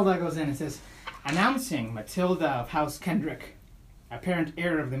 Matilda goes in and says, announcing Matilda of House Kendrick, apparent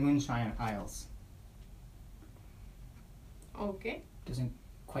heir of the Moonshine Isles. Okay. Doesn't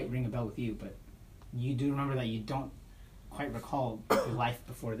quite ring a bell with you, but you do remember that you don't quite recall the life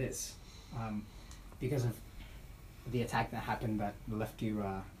before this, because of the attack that happened that left you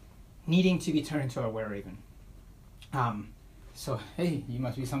needing to be turned into a were-raven. So, hey, you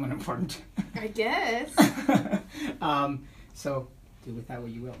must be someone important. I guess. So, do with that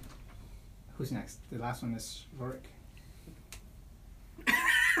what you will. Who's next? The last one is Rorik.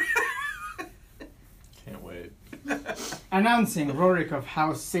 Can't wait. Announcing Rorik of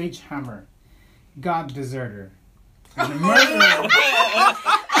House Sagehammer, God Deserter, and murderer.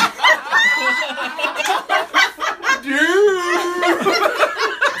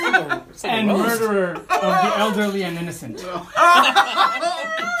 And murderer of the elderly and innocent. Y'all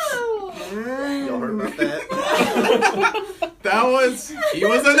heard about that? He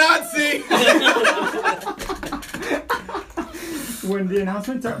was a Nazi! When the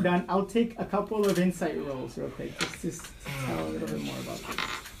announcements are done, I'll take a couple of insight rolls real quick, just to tell a little bit more about this.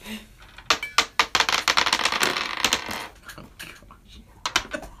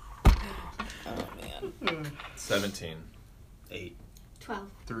 Oh, man. 17. 8. 12.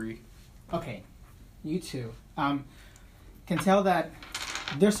 3. Okay, you two can tell that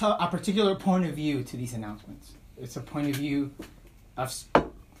there's a particular point of view to these announcements. It's a point of view of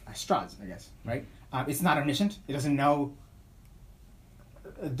Strahd's, I guess, right? It's not omniscient. It doesn't know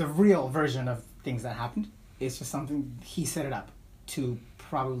the real version of things that happened. It's just something he set it up to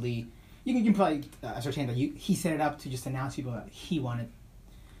probably. You can probably ascertain that he set it up to just announce people that he wanted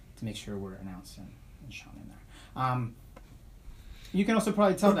to make sure were announced and shown in there. You can also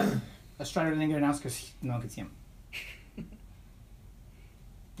probably tell that a Strider didn't get announced because no one could see him.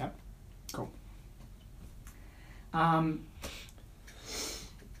 Yep. Cool.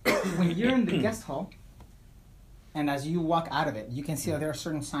 When you're in the guest hall, and as you walk out of it, you can see that there are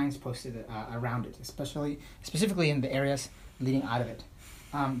certain signs posted around it, specifically in the areas leading out of it,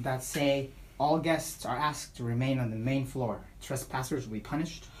 that say all guests are asked to remain on the main floor. Trespassers will be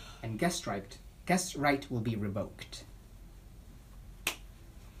punished, and guest right will be revoked.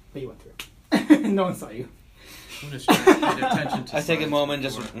 But you went through. No one saw you. I'm just trying to pay attention to I take a signs moment,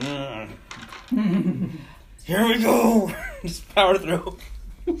 just... before. Here we go! Just power through.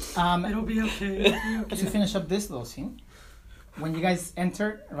 It'll be okay. To finish up this little scene, when you guys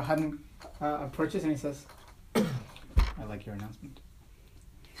enter, Rahadan approaches and he says, I like your announcement.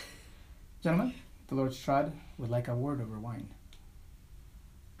 Gentlemen, the Lord Strahd would like a word over wine.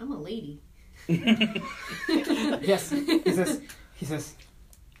 I'm a lady. Yes, he says,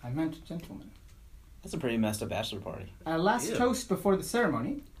 I meant gentlemen. That's a pretty messed up bachelor party. Our last Yeah. toast before the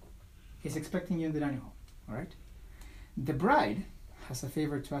ceremony is expecting you in the dining hall, alright? The bride has a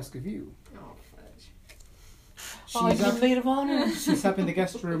favor to ask of you. Oh, fudge. She's of honor. She's up in the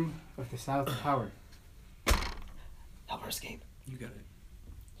guest room of the South Tower. Help her escape. You got it.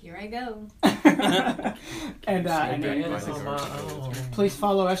 Here I go. And please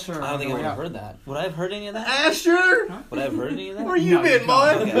follow Escher. I don't think I on would the way have out. heard that. Would I have heard any of that? Asher! Would I have heard any of that? Where you No, been, you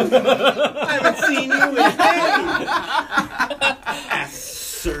boy? don't. Okay. I haven't seen you in days.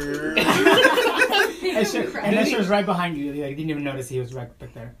 Asher. And Escher's right behind you. Like, you didn't even notice he was right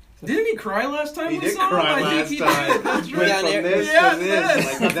back there. Didn't he cry last time He we did saw cry him? I last think he time. did. That's Went right. from this Yeah, to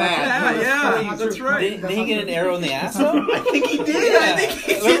this, like that. Yeah, that's right. Didn't he get an arrow in the ass though? I think he did. Yeah.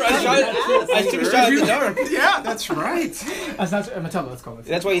 Remember, I took a shot in the dark. Yeah, that's right. That's not Matilda. Let's go.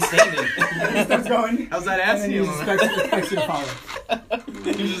 That's why he's standing. He starts going. How's that And ass then he feeling? expects you to follow.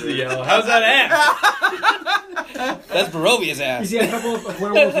 You just yell, "How's that ass?" That's Barovia's You ass. see a couple of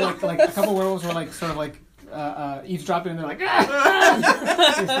werewolves, like a couple of werewolls were like sort of like eavesdropping, and they're like, just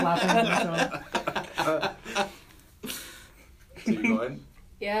laughing. So you going?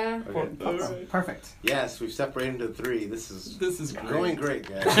 Yeah. Okay. Perfect. Yes, we've separated into 3. This is great. going great,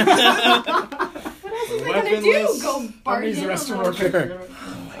 guys. What else is I gonna do? Weaponless. Go barge Use the in restroom on real the- quick.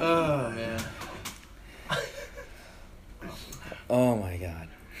 Oh man. Oh my god.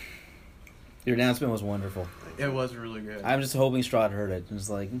 Your announcement was wonderful. It was really good. I'm just hoping Strahd heard it. Just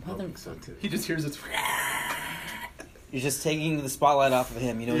like, I mother... think so too. He just hears it. You're just taking the spotlight off of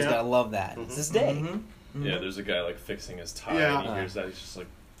him. You know he's Yeah. gotta love that. It's his day. Mm-hmm. Yeah, there's a guy like fixing his tie, Yeah. and he hears that. He's just like,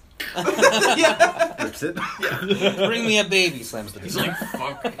 Rips it. Bring me a baby, slams the door. He's like,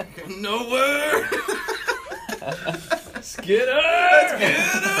 fuck. Nowhere. Skidder!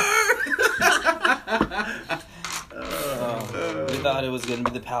 We thought it was gonna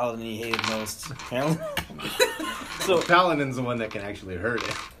be the paladin he hated most. Apparently. So Paladin's the one that can actually hurt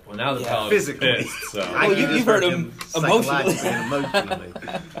it. Well, now the Yeah. paladin's Physically. pissed, so. I Well, can you've just heard hurt him psychologically emotionally. and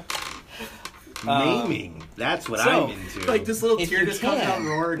emotionally. Maiming. That's what so, I'm into. Like this little If tear you just comes out can.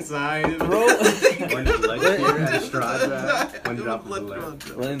 Roark's eye. Throw... When did you like here at Strahd? When did up the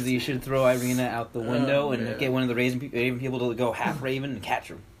left? Lindsay, you should throw Irena out the window and man. get one of the raven people to go half raven and catch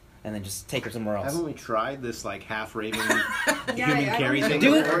her. And then just take her somewhere else. Haven't we tried this like half raven Yeah, human I carry don't thing?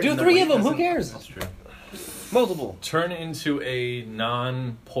 Do before? do And the 3 weight of them. Who doesn't- cares? That's true. Multiple. Turn into a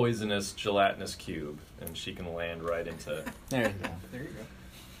non-poisonous gelatinous cube, and she can land right into. There you go. There you go.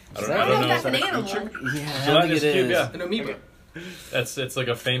 I I don't don't know know. if that's an animal. Yeah, I don't think Gelatinous it cube, is. yeah. An amoeba. It's like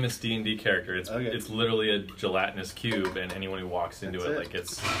a famous D&D character. It's Okay. it's literally a gelatinous cube, and anyone who walks into That's it, it. like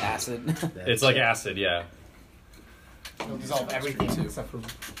it's Acid. it's like acid, yeah. It'll dissolve everything except for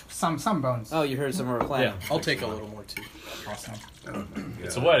some bones. Oh, you heard some of her plan. Yeah. I'll take a little more too. Awesome.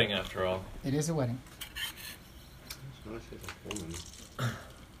 It's a wedding after all. It is a wedding.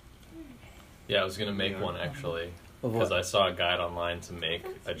 Yeah, I was gonna make one actually Of because what? I saw a guide online to make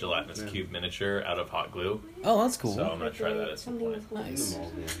a gelatinous cube miniature out of hot glue. Oh, that's cool. So I'm gonna try that at some Something point. with Nice.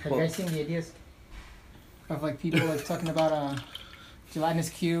 Have you guys seen the ideas of like people like talking about gelatinous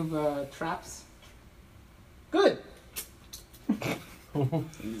cube traps? Good. No.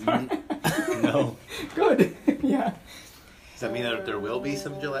 Good. Yeah. Does that mean that there will be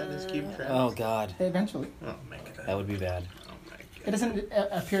some gelatinous cube traps? Oh god, Eventually. Oh my god. that would be bad. Oh my It god. doesn't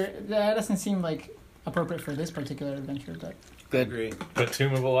appear. That doesn't seem like appropriate for this particular adventure, but Good. Agree. But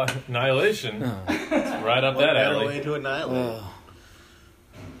Tomb of Annihilation, Oh. it's right up What that better alley. way to annihilate?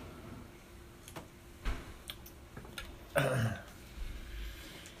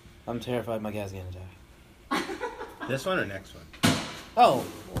 I'm terrified my guy's gonna die. This one or next one? Oh,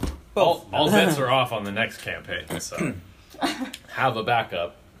 both. All bets are off on the next campaign, so have a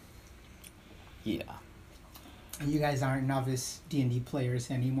backup. Yeah. you guys aren't novice D&D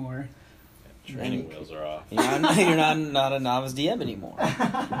players anymore. Training wheels are off. You're not a novice DM anymore.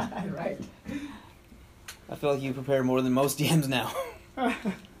 Right. I feel like you prepare more than most DMs now.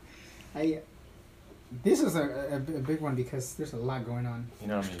 This is a big one because there's a lot going on. You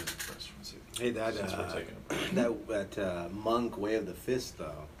know, I'm gonna use the first one too. Hey, that Since we're taking a break. that monk way of the fist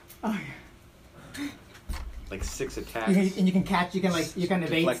though. Oh, Like 6 attacks. and you can catch. You can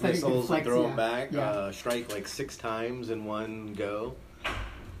evade deflect stuff. You can missiles deflect. and throw Yeah. them back. Yeah. Strike like 6 times in one go.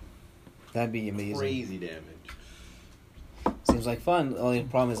 That'd be amazing. Crazy damage. Seems like fun. The only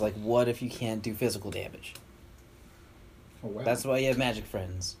problem is like, what if you can't do physical damage? Oh, wow. That's why you have magic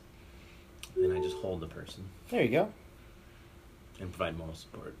friends. And I just hold the person There you go. and provide moral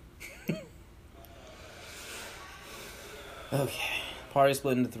support. Okay. Party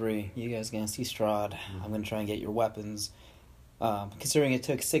split into 3. You guys gonna see Strahd. I'm gonna try and get your weapons. Considering it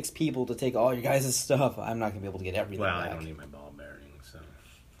took 6 people to take all your guys' stuff, I'm not gonna be able to get everything Well, back. I don't need my ball bearings, so.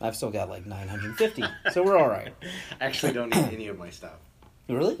 I've still got like 950, so we're all right. I actually don't need any of my stuff.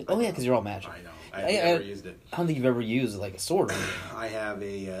 Really? Oh yeah, because you're all magic. I know. I've never used it. I don't think you've ever used like a sword. I have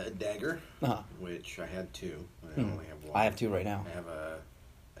a dagger, Uh-huh. which I had 2. I Hmm. only have 1. I have 2 right now. I have a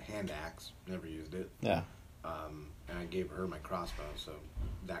hand axe. Never used it. Yeah. And I gave her my crossbow, so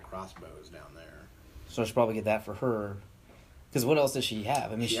that crossbow is down there. So I should probably get that for her. Because what else does she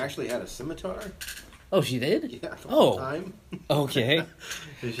have? I mean, She actually had a scimitar. Oh, she did? Yeah, the Oh. whole time. Okay.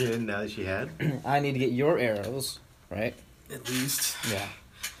 She didn't know that she had. I need to get your arrows, right? At least. Yeah.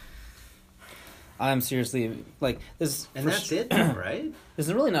 I'm seriously like this. And that's it, though, right?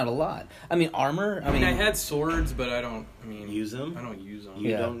 There's really not a lot. I mean, armor. I mean, I had swords, but I don't. Use them. I don't use them.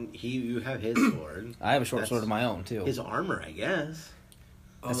 You don't. You have his sword. I have a short sword of my own too. His armor, I guess.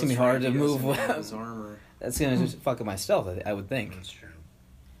 That's gonna be hard to move. His armor. That's gonna just fuck up my stealth. I would think. That's true.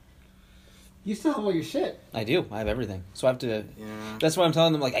 You still have all your shit. I do. I have everything. So I have to. Yeah. That's why I'm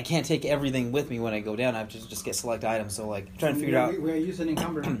telling them, like, I can't take everything with me when I go down. I have to just get select items. So, like, trying to figure out. We're using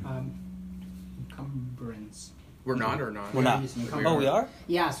encumbrance. We're not or not? We're not. Using Oh, we are?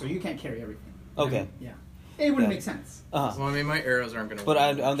 Yeah, so you can't carry everything. Okay. Yeah. It wouldn't make sense. Uh-huh. Well, I mean, my arrows aren't going to But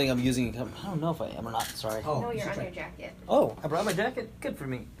I don't think I'm using. I don't know if I am or not. Sorry. Oh, No, you're that's on right. your jacket. Oh, I brought my jacket. Good for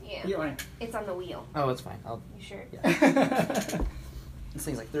me. Yeah. You're right. It's on the wheel. Oh, it's fine. You sure? This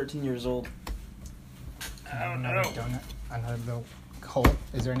thing's like 13 years old. Another donut. Another little hole.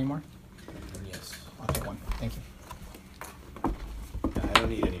 Is there any more? Yes. I'll take one. Thank you. I don't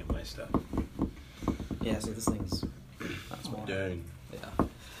need any of my stuff. Yeah, so this thing's not small. Dang. Yeah.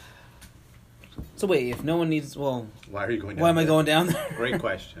 So wait, if no one needs, well, Why are you going down why am I there? going down there? Great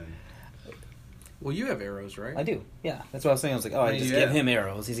question. Well, you have arrows, right? I do. Yeah, that's what I was saying. I was like, oh, I many just do you give have? him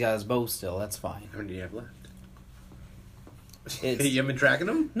arrows. He's got his bow still. That's fine. How many do you have left? It's- You haven't been tracking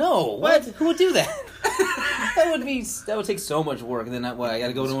them? No, what? Who would do that? That would take so much work. And then I got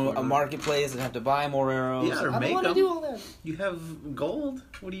to go to a marketplace and have to buy more arrows. Yeah, or I don't make want to them. do all that. You have gold?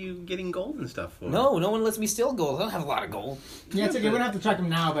 What are you getting gold and stuff for? No one lets me steal gold. I don't have a lot of gold. Yeah, it's okay. We don't have to track them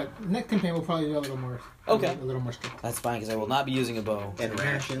now, but next campaign we'll probably do a little more. Okay. A little more strict. That's fine because I will not be using a bow. And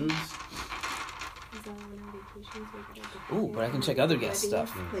rations? Ooh, but I can check other guest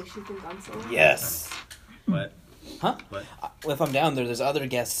stuff. Like she's been gone so long. Yes. What? Huh? What? If I'm down there's other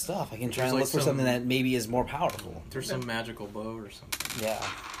guest stuff. I can try There's and like look for some- something that maybe is more powerful. There's some magical bow or something. Yeah.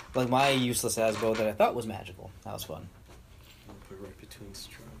 Like my useless ass bow that I thought was magical. That was fun. I'll put right between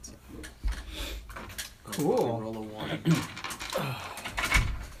Strahd's. Cool. Roll a 1.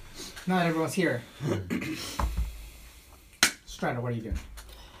 Now that everyone's here. Strahd, what are you doing?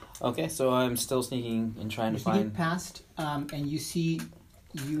 Okay, so I'm still sneaking and trying You to get find. past, and you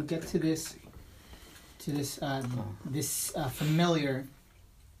get to this familiar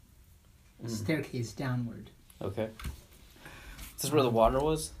staircase downward. Okay. Is this where the water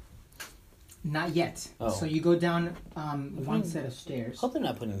was? Not yet. Oh. So you go down one set of stairs. I hope they're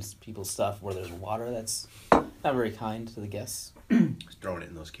not putting people's stuff where there's water. That's not very kind to the guests. Just throwing it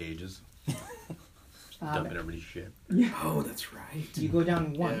in those cages. Dumping everybody's shit. Oh, that's right. You go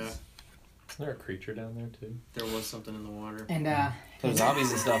down once, Is there a creature down there too? There was something in the water. and There's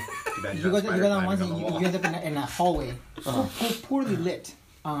zombies and stuff. Too bad you you're go not down, spider once, climbing and on the you wall. end up in a hallway, poorly lit.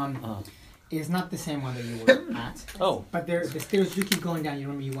 It's not the same one that you were at. Oh. But the stairs you keep going down. You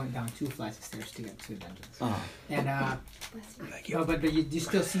remember you went down 2 flights of stairs to get to the dungeons. And but you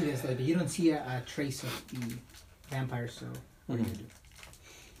still see this. Like you don't see a trace of the vampire. So what do you do?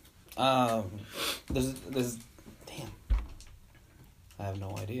 There's damn. I have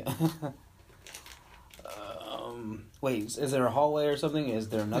no idea. Wait, is there a hallway or something? Is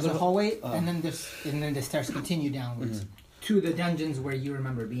there another? There's a hallway, and then the stairs continue downwards to the dungeons where you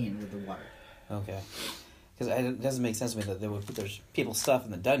remember being with the water. Okay. Because it doesn't make sense to me that they would put there's people's stuff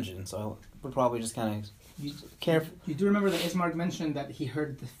in the dungeon, so I would probably just kind of careful. You do remember that Ismark mentioned that he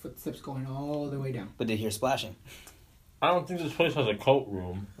heard the footsteps going all the way down. But did hear splashing? I don't think this place has a coat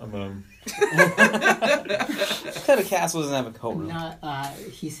room. What kind of castle doesn't have a coat room? Not,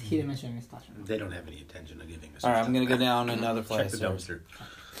 he didn't mention any splashing. They don't have any intention of giving us. All right, I'm gonna go down another Check place. the dumpster.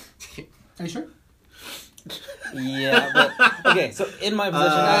 Are you sure? Yeah, but okay. So in my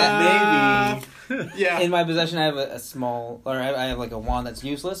possession, Maybe. Yeah. in my possession, I have a small, or I have like a wand that's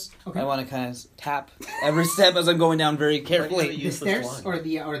useless. Okay. I want to kind of tap every step as I'm going down very carefully. The stairs or that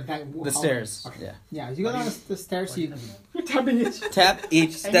The hallway? stairs. Okay. Yeah. Yeah, as you go down the stairs, you're tapping it. Tap each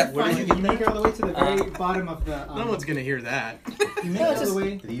And step. you're fine. You make it all the way to the very bottom of the. No one's gonna hear that. You make it all the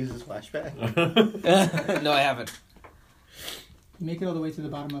way. Did he use his flashback? No, I haven't. You make it all the way to the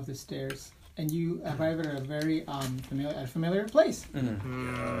bottom of the stairs, and you arrive at a very familiar place.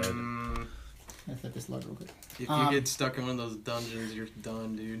 Mm-hmm. Let's let this load real quick. If you get stuck in one of those dungeons, you're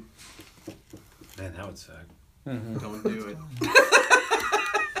done, dude. Man, that would suck. Mm-hmm. Don't do it.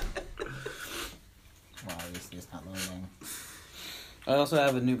 Wow, it's not loading. I also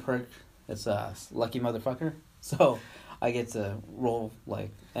have a new perk. It's Lucky Motherfucker. So I get to roll like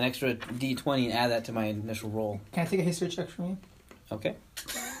an extra D20 and add that to my initial roll. Can I take a history check from you? Okay.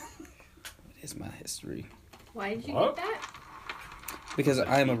 What is my history? Why did you What? get that? Because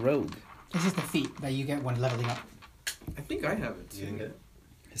I am a rogue. It's just a feat that you get when leveling up. I think I have it You didn't too. get it?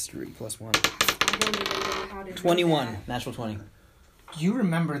 History +1. I don't even know how to do 21. that. Natural 20. You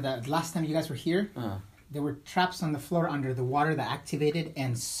remember that last time you guys were here, there were traps on the floor under the water that activated,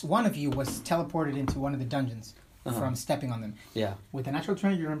 and one of you was teleported into one of the dungeons from stepping on them. Yeah. With the natural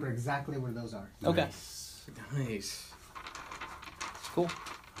 20, you remember exactly where those are. Okay. Nice. Cool.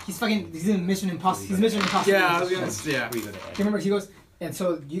 He's in Mission Impossible. He's Mission Impossible. Yeah, I was gonna say, yeah. You remember, he goes, and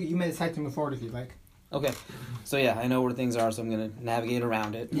so you may decide to move forward if you like. Okay. So yeah, I know where things are, so I'm gonna navigate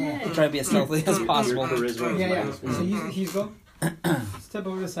around it. Yeah. Try to be as stealthy as possible. Yeah. So he's go. Step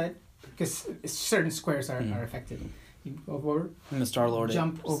over the side, because certain squares are affected. You go over. I'm the Star-Lord.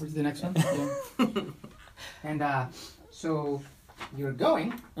 Jump over to the next one. Yeah. And so you're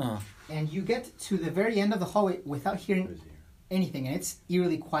going, and you get to the very end of the hallway without hearing anything, and it's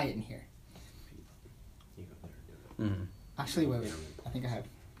eerily quiet in here. Actually, wait. I think I have.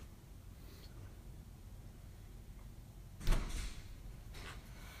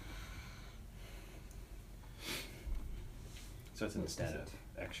 So it's instead of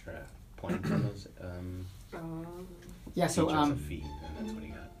extra points on those. Yeah. So each has a fee, and that's what he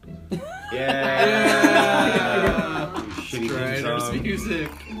got. Yeah. Shitty Strider's theme music.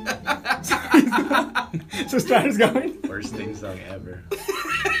 So Strider's going. song. Worst theme song ever.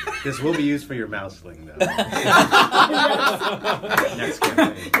 This will be used for your mouse sling, though. Next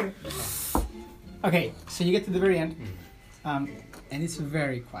campaign. Okay, so you get to the very end, and it's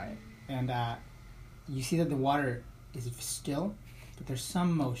very quiet, and you see that the water is still, but there's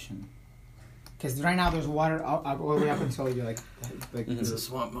some motion. Because right now there's water all the way up until you're like It's a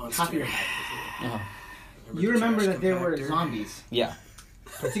swamp monster. top of your head. You remember that there were zombies, Yeah.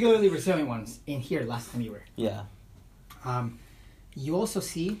 particularly resilient ones, in here last time you were. Yeah. You also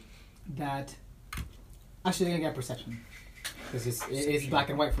see that. Actually, you're gonna get perception because it's black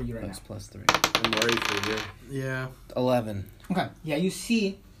and white for you right That's now. +3. I'm worried for you. Yeah. 11. Okay. Yeah, you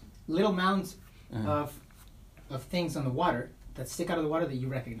see little mounds of things on the water that stick out of the water that you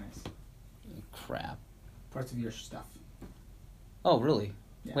recognize. Crap. Parts of your stuff. Oh, really?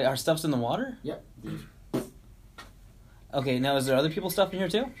 Yeah. Wait, our stuff's in the water? Yep. Okay, now is there other people's stuff in here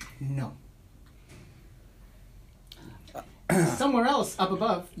too? No. Somewhere else up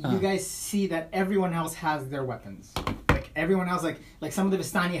above, you guys see that everyone else has their weapons. Like everyone else, like some of the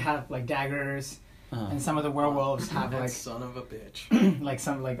Vistani have like daggers, and some of the werewolves have That like son of a bitch. like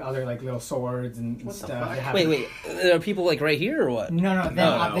some like other like little swords and What the stuff. fuck? They have, Wait. Are people like right here or what? No, them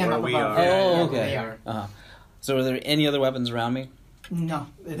up where above. we are. Oh, Yeah, okay. They are. So are there any other weapons around me? No,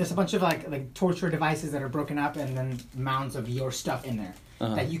 there's a bunch of like torture devices that are broken up, and then mounds of your stuff in there.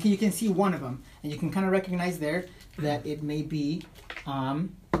 That you can see one of them, and you can kind of recognize there that it may be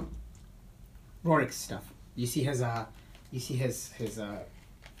Rorik's stuff. You see his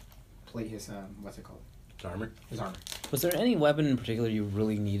plate, his what's it called? It's armor. His armor. Was there any weapon in particular you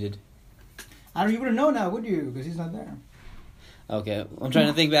really needed? I don't. You wouldn't know now, would you? Because he's not there. Okay, I'm trying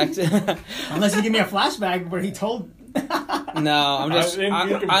to think back to. Unless you give me a flashback where he told. No, I'm just. you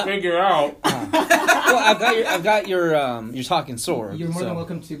can figure out. Well, I've got your talking sword. You're more so. than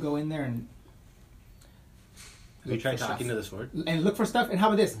welcome to go in there and. We try for talking stuff. to the sword. And look for stuff. And how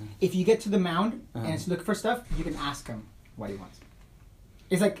about this? If you get to the mound and it's look for stuff, you can ask him what he wants.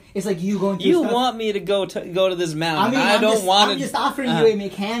 It's like you going through You stuff. want me to go to this mountain? I'm want to. just offering you a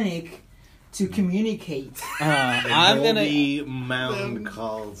mechanic to communicate. I'm There will gonna. be mound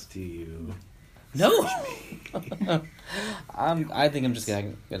calls to you. No. I think I'm just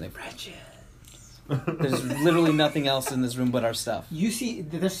gonna. There's literally nothing else in this room but our stuff. You see,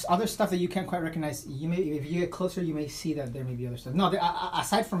 there's other stuff that you can't quite recognize. You may, if you get closer, you may see that there may be other stuff. No,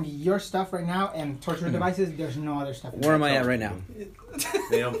 aside from your stuff right now and torture devices, there's no other stuff. Where am I at right now?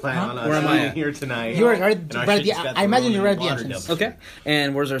 They don't plan on us Where am I being at? here tonight. You're right And our at the. shit's got I imagine the you're right at the water entrance. dump. Okay.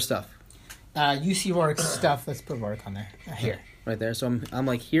 And where's our stuff? You see Rorik's stuff. Let's put Rorik on there. Here. Right there. So I'm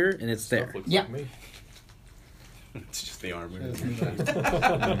like here, and it's there. Looks Yeah. like me. It's just the armor.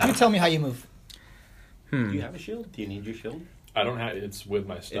 You tell me how you move. Do you have a shield? Do you need your shield? I don't have. It's with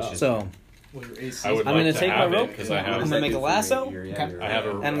my stuff. just- So Well, your AC. I would I'm like gonna to take my have rope, because I I'm have. gonna make a lasso? I have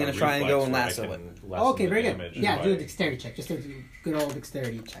a. I'm gonna try and go and lasso it. Okay, very good. Yeah, do a dexterity check. Just a good old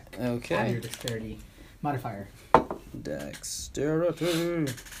dexterity check. Add your okay. dexterity modifier. Dexterity.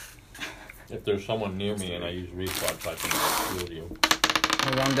 If there's someone near me and I use reflex, I can shield you.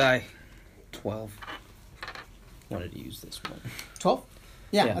 Oh, wrong die. 12. Wanted to use this one. 12?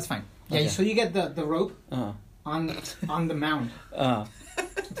 Yeah, Yeah. that's fine. Yeah, Okay. so you get the rope Uh-huh. on the mound. Uh-huh.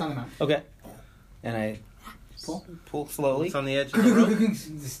 It's on the mound. Okay. And I pull slowly. It's on the edge of the rope.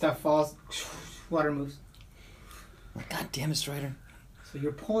 The stuff falls. Water moves. God damn it, Strider. So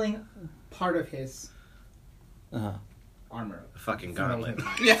you're pulling part of his Uh-huh. armor. Fucking Something gauntlet.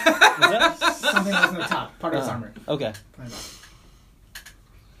 that was on the top. Part of his armor. Okay. Part of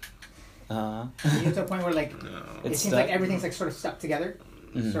You get to a point where like it It's seems stuck? like everything's like sort of stuck together.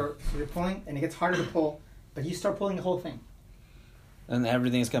 Mhm. So you're pulling, and it gets harder to pull, but you start pulling the whole thing. And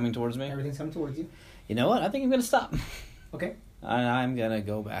everything's coming towards me? Everything's coming towards you. You know what? I think I'm going to stop. Okay. I'm going to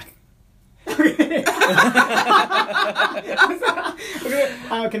go back. Can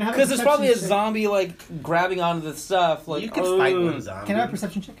I have Because there's probably a perception check? zombie, like, grabbing onto the stuff. Like, You can fight one zombie. Can I have a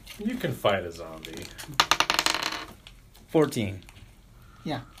perception check? You can fight a zombie. 14.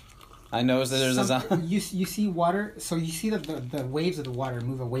 Yeah. I noticed that there's a zombie. You see water, so you see that the waves of the water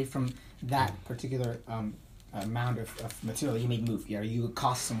move away from that particular amount of material that you made move. Yeah, you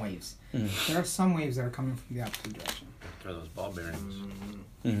caused some waves. There are some waves that are coming from the opposite direction. Are those ball bearings?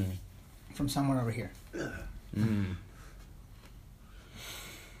 Mm-hmm. From somewhere over here. Mm.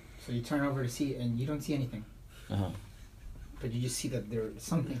 So you turn over to see, and you don't see anything. Uh-huh. But you just see that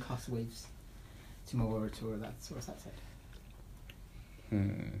something caused waves to move over to towards that side.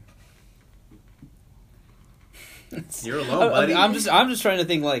 You're alone, buddy. I'm just trying to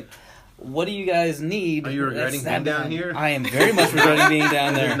think, like, what do you guys need? Are you regretting being down here? I am very much regretting being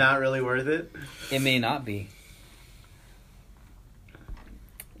down there. It's not really worth it. It may not be.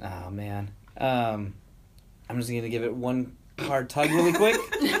 Oh man. I'm just gonna give it one hard tug really quick.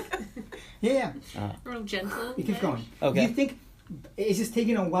 Yeah. Real gentle. You keep going. Okay. You think it's just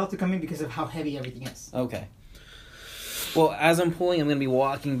taking a while to come in because of how heavy everything is. Okay. Well, as I'm pulling, I'm gonna be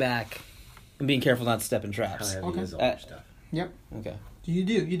walking back and being careful not to step in traps. How heavy Okay. is all your stuff? Yep. Okay. You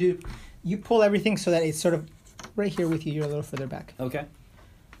do. You pull everything so that it's sort of right here with you. You're a little further back. Okay.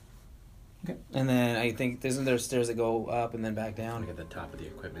 Okay. And then I think isn't there stairs that go up and then back down? Look at the top of the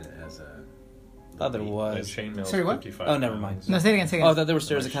equipment. It has a. Thought there My was. chainmail Sorry, what? 55 Oh, never mind. pounds. No, say it again. Oh, I thought there were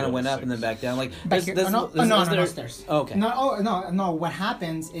stairs My that kind of shield went up 6. and then back down. Like, Back here. No stairs. Oh, okay. No. What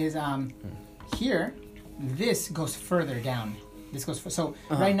happens is here, this goes further down. This goes so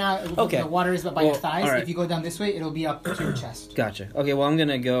right now. Okay. The water is by your thighs. all right. If you go down this way, it'll be up to your chest. Gotcha. Okay, well, I'm going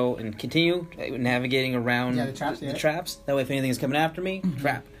to go and continue navigating around Yeah, the traps, the yeah. traps. That way, if anything is coming after me,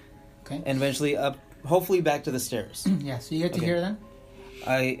 trap. Okay. And eventually up, hopefully back to the stairs. Yeah. So you get to Okay. here then.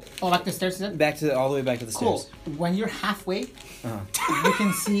 Oh, Back to the stairs. Is it? all the way back to the Cool. stairs. When you're halfway, Uh-huh. you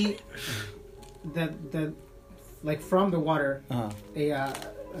can see the like from the water a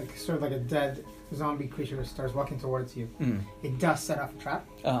like sort of like a dead zombie creature starts walking towards you. It does set off a trap,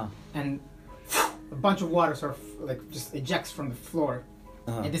 and a bunch of water sort of like just ejects from the floor.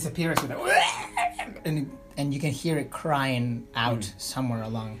 It disappears with a and you can hear it crying out somewhere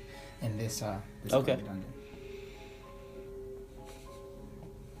along in this Okay. dungeon.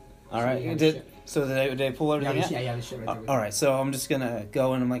 All right. you have Did shit. they pull everything out? Yeah, the shit right there. All right, so I'm just going to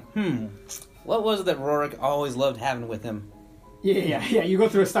go and I'm like, what was it that Rorik always loved having with him? Yeah. You go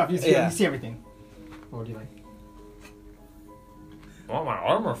through stuff. You see, Yeah. you see everything. What would you like? Well, my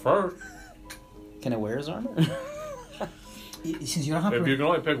armor first. Can I wear his armor? Since you don't have If you can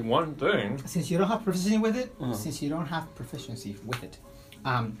only pick one thing. proficiency with it,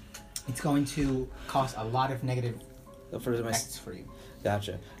 it's going to cause a lot of negative effects for you.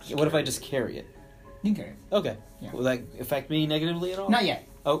 Gotcha. What if I just carry it? You can carry it. Okay. Yeah. Will that affect me negatively at all? Not yet.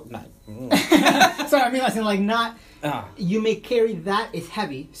 Oh, not. Sorry, I mean, listen, like not. Ah. You may carry that. It's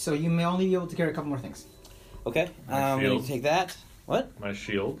heavy, so you may only be able to carry a couple more things. Okay. My I'm going shield. to take that. What? My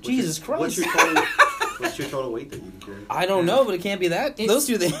shield. Jesus Christ. What's your total weight that you can carry? I don't know, but it can't be that. Those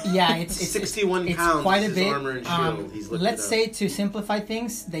two things. Yeah, it's 61 it's pounds quite a is bit. armor and shield. He's lifted Let's up. say to simplify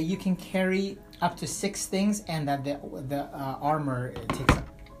things that you can carry up to 6 things, and that the armor takes up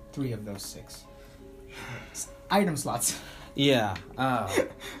 3 of those 6 item slots. Yeah.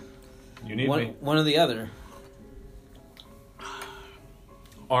 You need one or the other.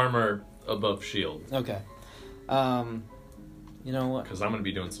 armor above shield. Okay. You know what? Because I'm going to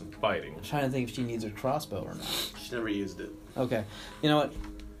be doing some fighting. I'm trying to think if she needs her crossbow or not. She's never used it. Okay. You know what?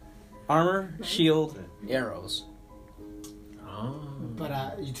 Armor, shield, arrows. Oh. But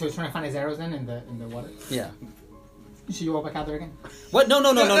you trying to find his arrows then in the water? Yeah. Should you walk back out there again? What? No.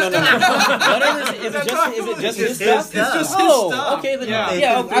 Whatever. Is it just his stuff? It's just his Oh, stuff. okay. Then,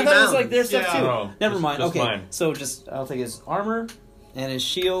 Yeah. I thought it was like their stuff Yeah. too. No, Never just- mind. just Okay. mine. So I'll take his armor and his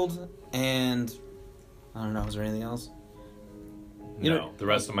shield and I don't know. Is there anything else? No, the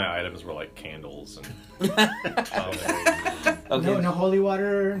rest of my items were like candles and. Okay. No holy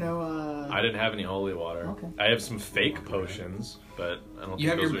water. No. I didn't have any holy water. Okay. I have some fake potions, but I don't. You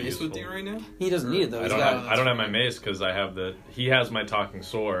have think your those are mace with useful. you right now? He doesn't need it though. I He's don't got. have. I don't have my mace because I have he has my talking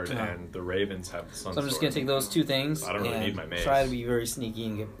sword, and the ravens have the sun So I'm just sword. gonna take those 2 things. I don't really and need my mace. Try to be very sneaky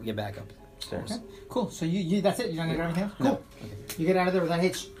and get back upstairs. Okay. Cool. So you that's it. You don't need everything else. Cool. No. You get out of there without a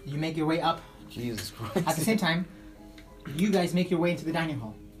hitch. You make your way up. Jesus Christ. At the same time, you guys make your way into the dining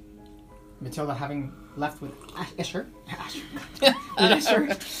hall. Matilda having left with Escher. With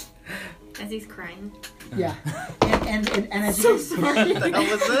Escher. As he's crying. Yeah. And as you guys... What the hell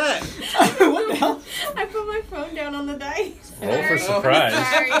was that? What the hell? I put my phone down on the dice. Roll for surprise.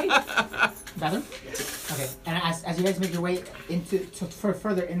 Sorry. Bathroom? Okay. And as you guys make your way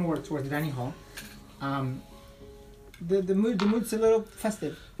further inward towards the dining hall, the mood's a little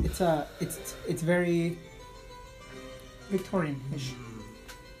festive. It's very Victorian-ish.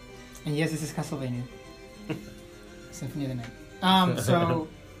 And yes, this is Castlevania. Symphony of the Night. So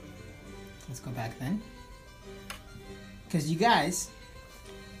let's go back then. Because you guys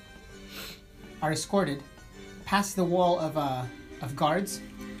are escorted past the wall of guards.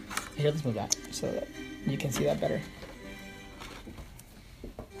 Here, let's move that so that you can see that better.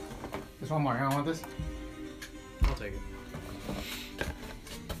 There's one more. You want this? I'll take it.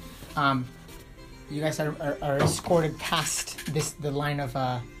 You guys are escorted past the line of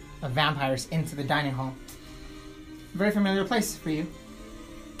vampires into the dining hall. Very familiar place for you.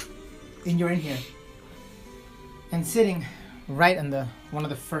 And you're in here. And sitting right in one of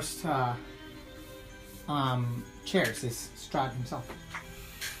the first chairs is Strahd himself.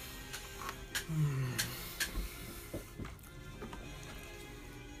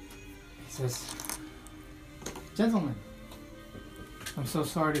 He says, "Gentlemen, I'm so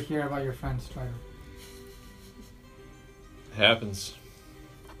sorry to hear about your friend Strahd. Happens.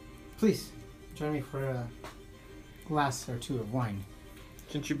 Please, join me for a glass or two of wine.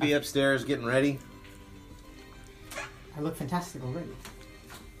 Shouldn't you be upstairs getting ready? I look fantastic already."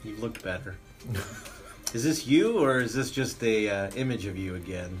 You've looked better. Is this you, or is this just a image of you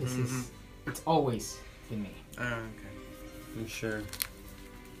again? This is, it's always been me. Okay. I'm sure.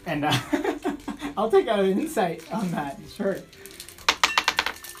 And I'll take out an insight on that, sure.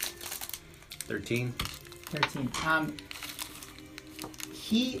 13. 13.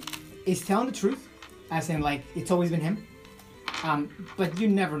 He is telling the truth, as in, like, it's always been him. But you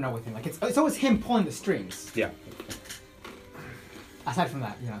never know with him. Like, it's always him pulling the strings. Yeah. Aside from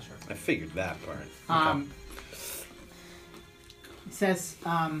that, you're not sure. I figured that part. It says,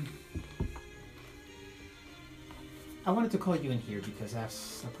 I wanted to call you in here because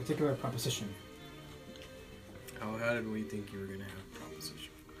that's a particular proposition. Oh, how did we think you were going to have a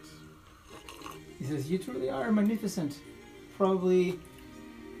proposition for us? He says, you truly are magnificent. Probably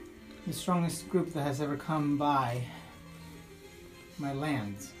the strongest group that has ever come by my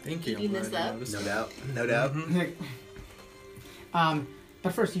lands. Thank you. Keeping this up? No doubt. No doubt.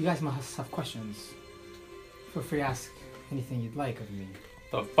 But first, you guys must have questions. Feel free to ask anything you'd like of me.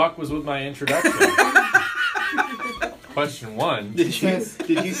 The fuck was with my introduction? Question 1. Did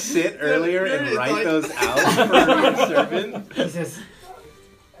you sit earlier and write those out for your servant? He says,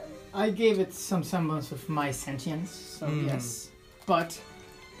 I gave it some semblance of my sentience, so yes. But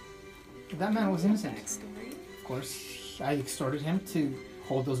that man was innocent. Of course, I extorted him to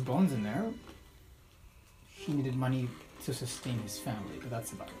hold those bones in there. He needed money to sustain his family, but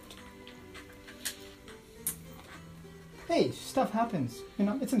that's about it. Hey, stuff happens. You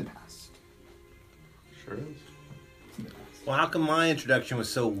know, it's in the past. Sure is. It's in the past. Well, how come my introduction was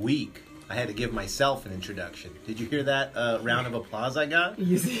so weak? I had to give myself an introduction. Did you hear that round of applause I got?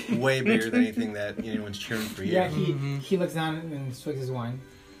 You see? Way bigger than anything that anyone's cheering for you. Yeah, he looks down and swigs his wine.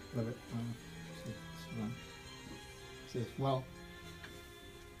 Love it. He says, well,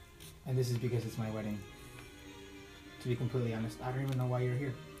 and this is because it's my wedding. To be completely honest, I don't even know why you're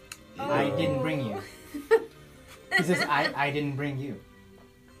here. Oh. I didn't bring you. He says, I didn't bring you.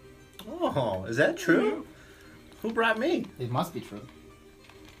 Oh, is that true? Who brought me? It must be true.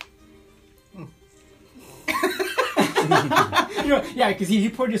 Yeah, because he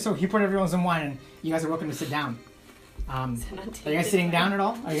poured everyone some wine, and you guys are welcome to sit down. Are you guys sitting down at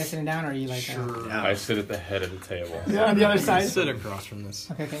all? Are you guys sitting down, or are you like... Sure. Yeah. I sit at the head of the table. Yeah, on the other side? Sit across from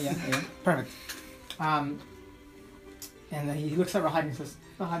this. Okay, yeah. Perfect. And then he looks at Rahad and says,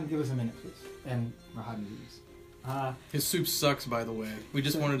 Rahad, give us a minute, please. And Rahad leaves. His soup sucks, by the way. We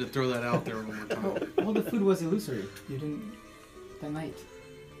just wanted to throw that out there one more time. Well, the food was illusory. You didn't... That night.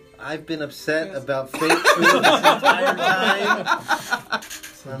 I've been upset about fake food this entire time.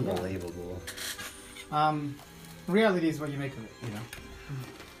 It's unbelievable. Reality is what you make of it, you know.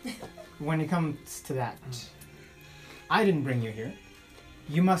 When it comes to that, I didn't bring you here.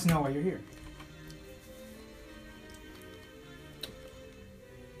 You must know why you're here.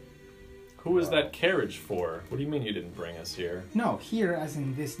 Who is that carriage for? What do you mean you didn't bring us here? No, here as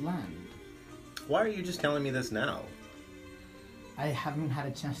in this land. Why are you just telling me this now? I haven't had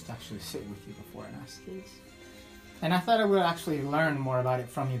a chance to actually sit with you before and ask this. And I thought I would actually learn more about it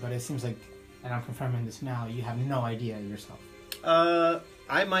from you, but it seems like, and I'm confirming this now, you have no idea yourself.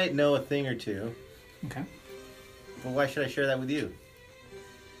 I might know a thing or two. Okay. Well, why should I share that with you?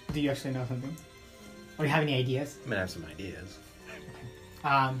 Do you actually know something? Or do you have any ideas? I mean, I have some ideas.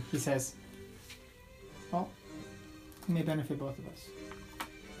 He says, well, it may benefit both of us.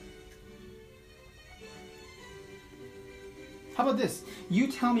 How about this? You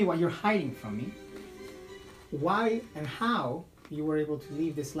tell me what you're hiding from me, why and how you were able to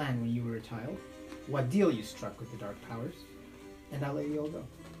leave this land when you were a child, what deal you struck with the Dark Powers, and I'll let you all go.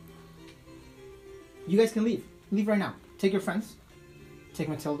 You guys can leave. Leave right now. Take your friends. Take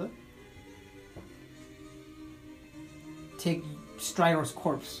Matilda. Take Strider's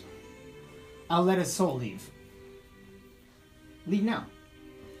corpse. I'll let his soul leave. Leave now.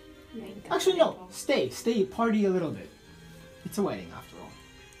 Actually, no. Stay. Stay. Party a little bit. It's a wedding, after all.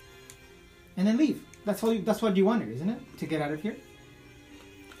 And then leave. That's what you wanted, isn't it? To get out of here?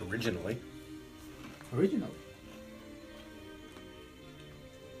 Originally. Originally.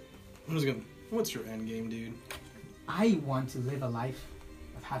 I'm just gonna. What's your end game, dude? I want to live a life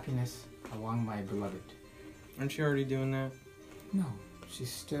of happiness along my beloved. Aren't you already doing that? No,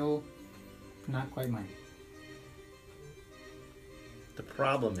 she's still not quite mine. The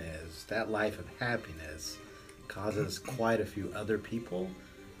problem is that life of happiness causes quite a few other people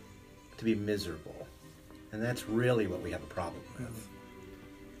to be miserable. And that's really what we have a problem with.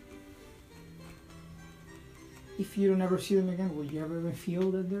 If you don't ever see them again, will you ever even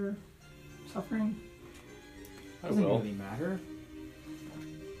feel that they're suffering? Doesn't really matter.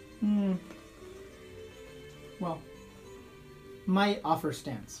 Well, my offer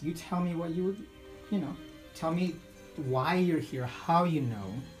stands. You tell me what you would, tell me why you're here, how you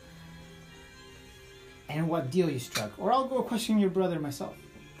know, and what deal you struck. Or I'll go question your brother myself.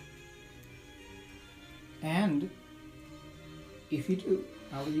 And if you do,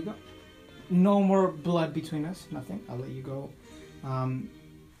 I'll let you go. No more blood between us, nothing. I'll let you go.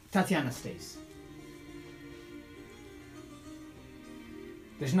 Tatiana stays.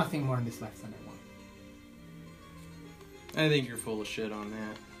 There's nothing more in this life than I want. I think you're full of shit on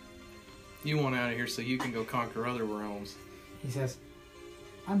that. You want out of here so you can go conquer other realms. He says,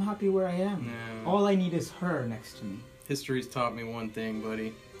 I'm happy where I am. No. All I need is her next to me. History's taught me one thing,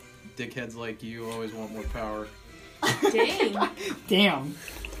 buddy. Dickheads like you always want more power. Dang. Damn.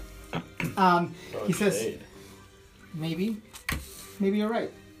 He says, maybe you're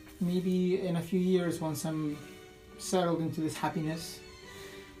right. Maybe in a few years, once I'm settled into this happiness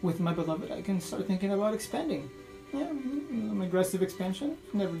with my beloved, I can start thinking about expanding. Yeah, an aggressive expansion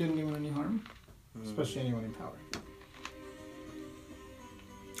never did anyone any harm, especially anyone in power.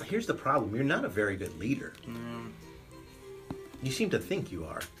 Here's the problem. You're not a very good leader. No. You seem to think you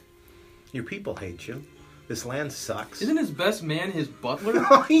are. Your people hate you. This land sucks. Isn't his best man his butler?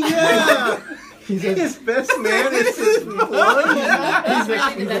 Oh, yeah! His best man is his blood.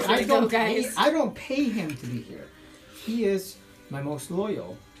 I don't pay him to be here. He is my most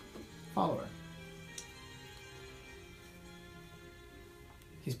loyal follower.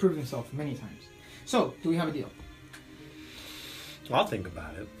 He's proved himself many times. So, do we have a deal? I'll think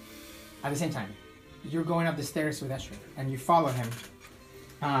about it. At the same time, you're going up the stairs with Escher, and you follow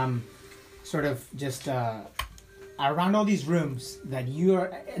him. Sort of just around all these rooms that you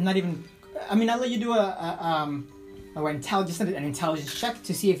are not even. I mean, I'll let you do an intelligence check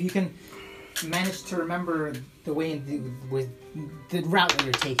to see if you can manage to remember the way with the route that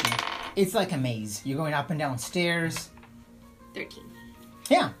you're taking. It's like a maze. You're going up and down stairs. 13.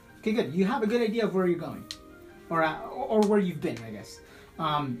 Yeah. Okay, good. You have a good idea of where you're going, or where you've been, I guess.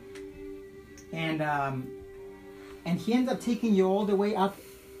 And he ends up taking you all the way up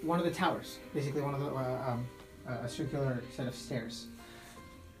one of the towers, basically one of the a circular set of stairs.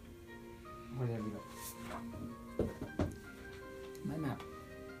 Where did we go? My map.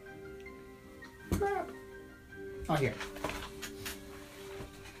 Oh, here.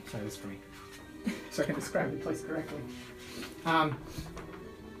 Sorry, this is for me, so I can describe the place correctly.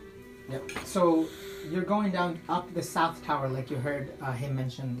 Yep. So you're going down up the south tower, like you heard him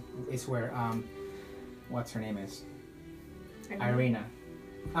mention, is where what's her name is? Irena.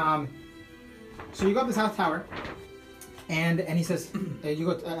 So you go up the south tower, and he says you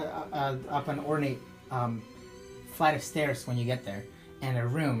go up an ornate flight of stairs when you get there, and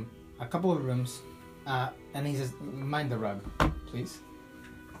a couple of rooms, and he says, "Mind the rug, please."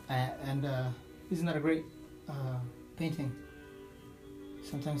 And isn't that a great painting?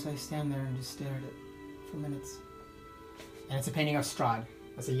 Sometimes I stand there and just stare at it for minutes. And it's a painting of Strahd.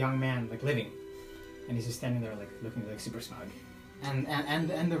 That's a young man, like, living. And he's just standing there, like, looking, like, super smug.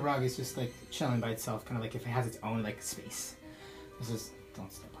 And the rug is just, like, chilling by itself, kind of like if it has its own, like, space. It's just,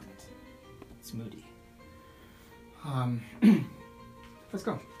 don't step on it. It's moody. let's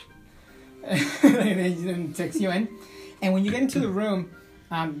go. And he takes you in. And when you get into the room,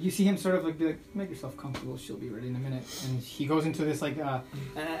 you see him sort of like be like, make yourself comfortable, she'll be ready in a minute. And he goes into this like a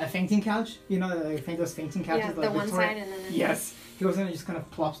fainting couch, you know, those fainting couches. Yeah, like the one Victoria. side and then the Yes. He goes in and just kind of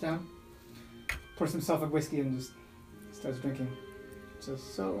plops down, pours himself a whiskey and just starts drinking.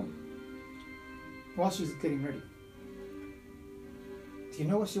 So while she's getting ready, do you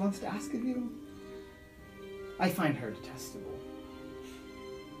know what she wants to ask of you? I find her detestable.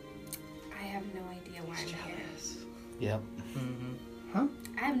 I have no idea why I'm here. Yep. Huh?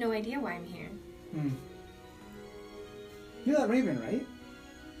 I have no idea why I'm here. You're that raven, right?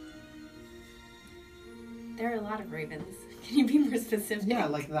 There are a lot of ravens. Can you be more specific? Yeah,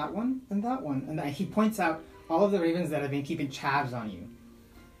 like that one and that one. And he points out all of the ravens that have been keeping tabs on you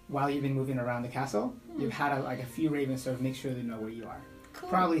while you've been moving around the castle. You've had a few ravens sort of make sure they know where you are. Cool.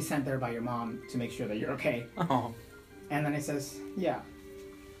 Probably sent there by your mom to make sure that you're okay. Oh. And then he says, yeah.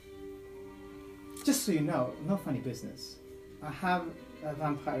 Just so you know, no funny business. I have a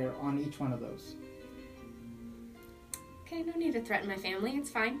vampire on each one of those. Okay, no need to threaten my family. It's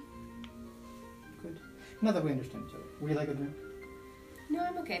fine. Good. Now that we understand each other. Would you like a drink? No,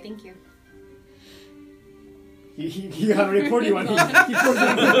 I'm okay. Thank you. He got a reporty one. He pours it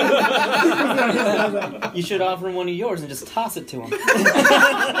on his glass. You should offer him one of yours and just toss it to him.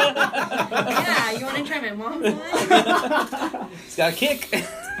 Yeah, you want to try my mom's one? It's got a kick.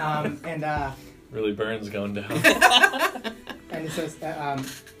 Really burns going down. And it says,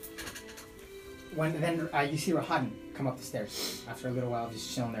 you see Rahadan come up the stairs after a little while,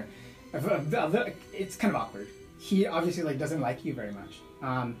 just chilling there. It's kind of awkward. He obviously doesn't like you very much.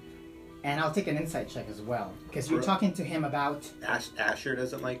 And I'll take an insight check as well, because you're talking to him about Asher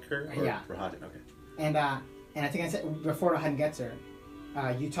doesn't like her? Or yeah. Rahadan, okay. And I think I said before Rahadan gets her,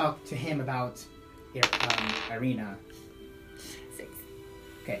 you talk to him about Irena. 6.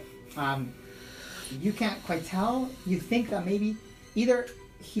 Okay. You can't quite tell. You think that maybe either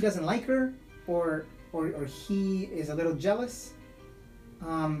he doesn't like her or he is a little jealous.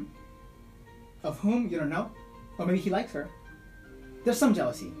 Of whom you don't know, or maybe he likes her. There's some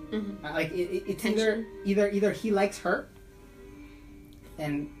jealousy. Mm-hmm. It's Tension. either he likes her,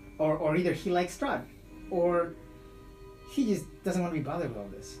 or either he likes Strahd, or he just doesn't want to be bothered with all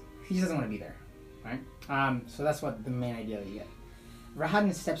this. He just doesn't want to be there, right? So that's what the main idea that you get.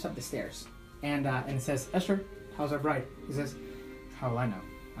 Rahadan steps up the stairs and says, "Esther, how's our bride?" He says, "How will I know?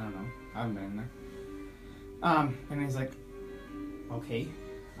 I don't know. I haven't been in there." And he's like, "Okay,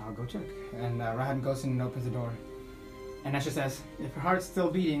 I'll go check." And Rahadan goes in and opens the door. And Esther says, "If your heart's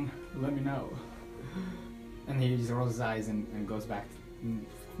still beating, let me know." And he just rolls his eyes and goes back, and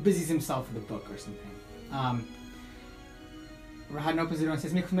busies himself with a book or something. Rahadan opens the door and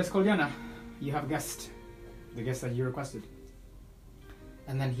says, "Miss Kolyana, you have a guest. The guest that you requested."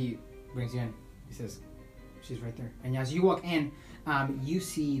 And then he brings you in. He says, "She's right there." And as you walk in, you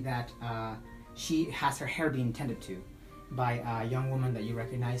see that she has her hair being tended to by a young woman that you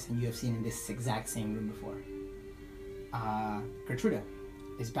recognize and you have seen in this exact same room before. Gertruda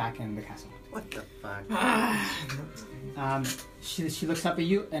is back in the castle. What the fuck? She looks up at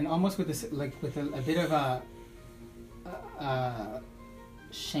you and almost with this with a bit of a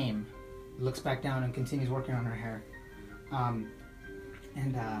shame, looks back down and continues working on her hair.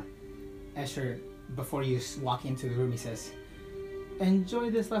 And Escher, before you walk into the room, he says, "Enjoy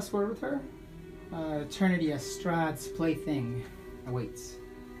this last word with her. Eternity as Strahd's plaything awaits.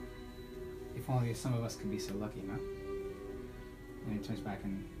 If only some of us could be so lucky, no?" And he turns back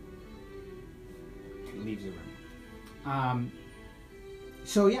and leaves the room.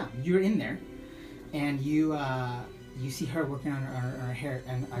 So yeah, you're in there, and you see her working on her hair,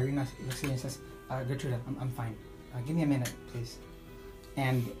 and Irena looks at you and says, "Gertruda, I'm fine. Give me a minute, please."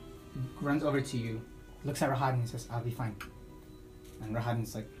 And runs over to you, looks at Rahadan and says, "I'll be fine." And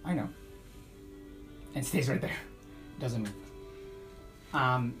Rahadan's like, "I know." And stays right there. Doesn't move.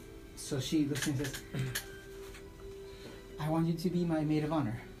 So she looks and says, "I want you to be my maid of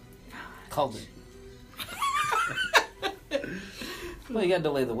honor." Called it. Well, you gotta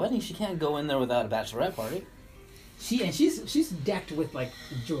delay the wedding. She can't go in there without a bachelorette party. She's decked with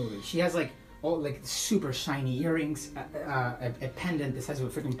jewelry. She has super shiny earrings, a pendant the size of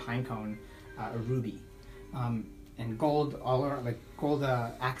a freaking pine cone, a ruby, and gold all around, gold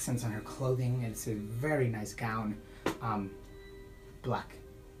accents on her clothing. It's a very nice gown, black,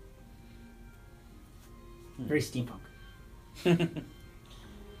 very steampunk.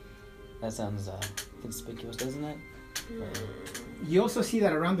 That sounds conspicuous, doesn't it? You also see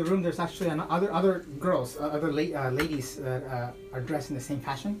that around the room there's actually other girls, ladies that are dressed in the same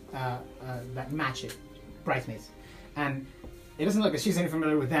fashion that match it, bridesmaids. And It doesn't look like she's any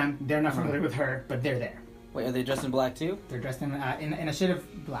familiar with them. They're not familiar with her, but they're there. Wait, are they dressed in black too? They're dressed in a shade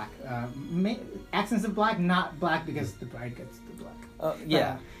of black. Accents of black, not black because the bride gets the black.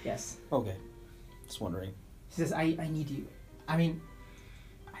 Yeah. Yes. Okay. Just wondering. She says, I need you. I mean,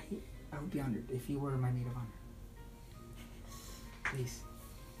 I would be honored if you were my maid of honor. Please.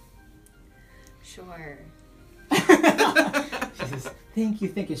 Sure. She says, thank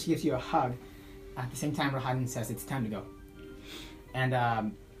you. She gives you a hug. At the same time, Rahadin says, it's time to go.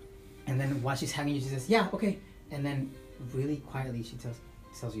 And then while she's hugging you, she says, yeah, okay. And then really quietly, she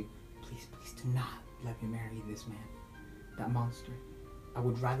tells you, please do not let me marry this man. That monster. I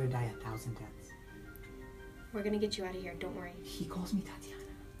would rather die 1,000 deaths. We're gonna get you out of here, don't worry. He calls me Tatiana.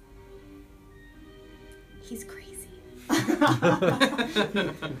 He's crazy.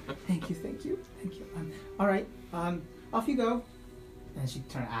 Thank you. All right, off you go. And she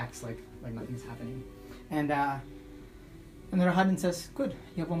acts like nothing's happening. And then Rahadin says, good,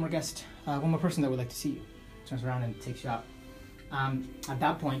 you have one more guest, one more person that would like to see you. Turns around and takes you out. At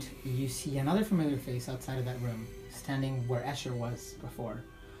that point, you see another familiar face outside of that room, standing where Escher was before.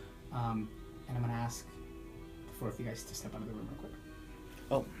 And I'm going to ask the four of you guys to step out of the room real quick.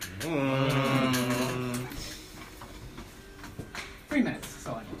 3 minutes, that's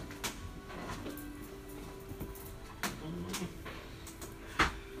all I need.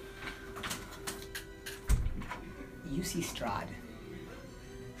 You see Strahd,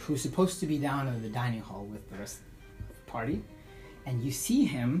 who's supposed to be down in the dining hall with the rest of the party, and you see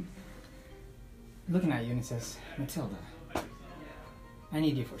him looking at you and he says, Matilda, I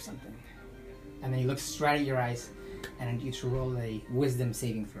need you for something. And then he looks straight at your eyes and I need you to roll a wisdom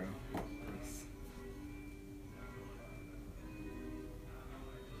saving throw. Please.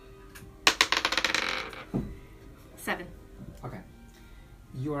 Seven. Okay.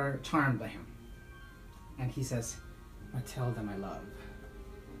 You are charmed by him. And he says, Matilda, my love,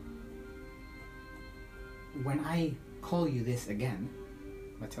 when I call you this again,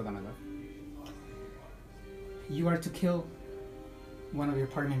 Matilda, my love, you are to kill one of your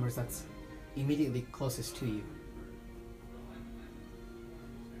party members that's immediately closest to you.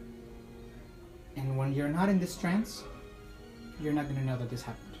 And when you're not in this trance, you're not going to know that this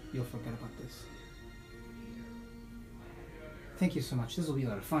happened. You'll forget about this. Thank you so much. This will be a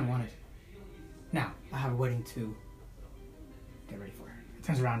lot of fun, won't it? Now, I have a wedding to get ready for. He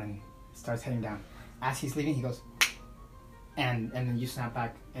turns around and starts heading down. As he's leaving, he goes, and then you snap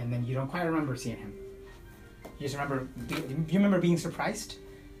back, and then you don't quite remember seeing him. You just remember, you remember being surprised,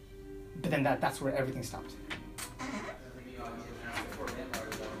 but then that's where everything stopped.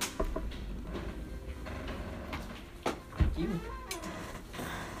 Thank you.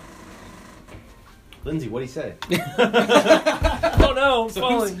 Lindsay, what'd he say? Oh no, I'm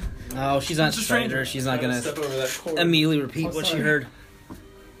falling. No, she's not Strider. She's not gonna step over that cord. immediately repeat what she heard.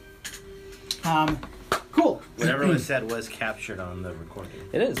 Cool. Whatever was said was captured on the recording.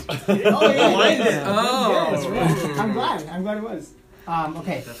 It is. Oh, yeah. Wind it. Yeah, that's right. I'm glad it was.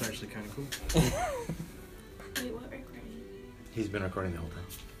 Okay. That's actually kind of cool. Wait, what recording? He's been recording the whole time.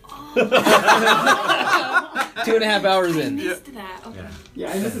 Oh, 2.5 hours I in. missed that. Okay. Yeah.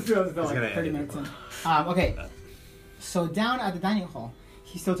 Yeah, and this is like gonna 30 edit minutes it. in. Okay. So down at the dining hall,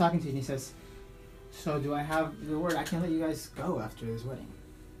 he's still talking to you and he says, so do I have your word? I can't let you guys go after this wedding.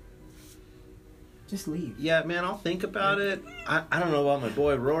 Just leave. Yeah, man, I'll think about it. I don't know about my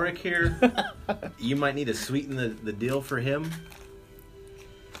boy Rorik here. You might need to sweeten the deal for him.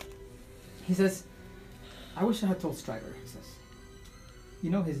 He says, I wish I had told Strider, he says. You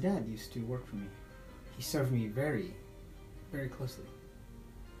know, his dad used to work for me. He served me very, very closely.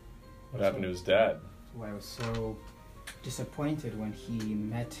 What happened to his dad? That's why I was so disappointed when he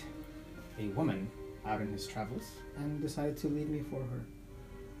met a woman out in his travels and decided to leave me for her.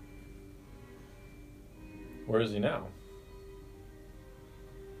 Where is he now?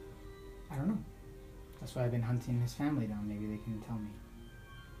 I don't know. That's why I've been hunting his family down. Maybe they can tell me.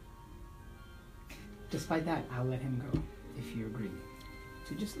 Despite that, I'll let him go if you agree.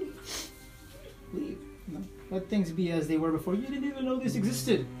 So just leave. Leave. You know? Let things be as they were before. You didn't even know this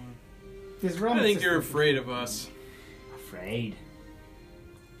existed. This realm I think you're existed. afraid of us. Afraid?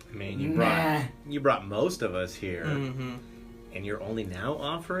 I mean, you brought most of us here, Mm-hmm. and you're only now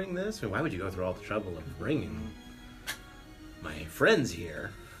offering this? I mean, why would you go through all the trouble of bringing my friends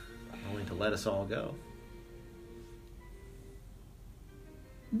here, only to let us all go?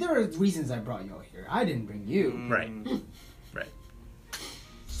 There are reasons I brought you all here. I didn't bring you. Right. Right.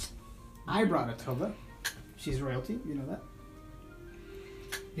 I brought Matilda. She's royalty. You know that?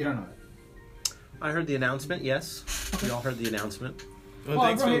 You don't know that. I heard the announcement, yes. Okay. We all heard the announcement. Well, I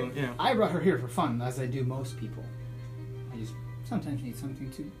thanks brought for, her- yeah. I brought her here for fun, as I do most people. I just sometimes need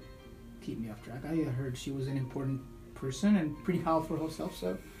something to keep me off track. I heard she was an important person and pretty powerful herself,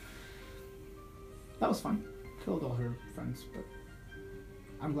 so that was fun. Killed all her friends, but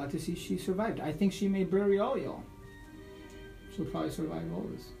I'm glad to see she survived. I think she may bury all y'all. She'll probably survive all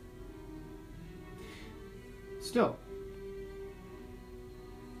this. Still,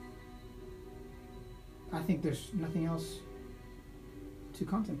 I think there's nothing else to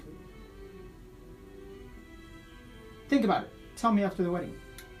contemplate. Think about it. Tell me after the wedding.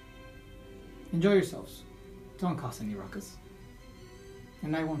 Enjoy yourselves. Don't cause any ruckus.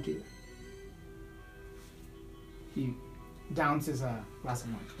 And I won't either. He downs his glass of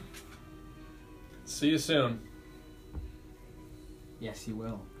wine. See you soon. Yes, you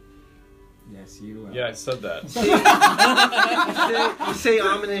will. Yes, you will. Yeah, I said that. You say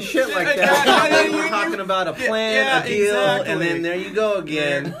ominous shit like that. We're talking about a plan, a deal, exactly. and then there you go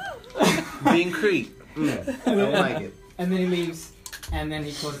again. Being creep. I don't like it. And then he leaves, and then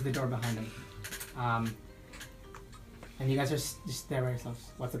he closes the door behind him. And you guys are just there by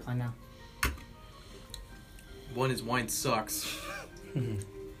yourselves. What's the plan now? One is wine sucks.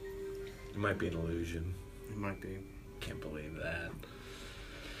 It might be an illusion. It might be. Can't believe that.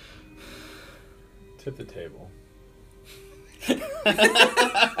 Tip the table. Yeah,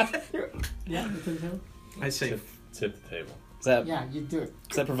 you take the table? I say Tip the table. Is that Yeah, you do it.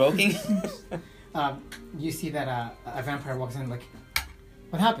 is that provoking? You see that a vampire walks in, like,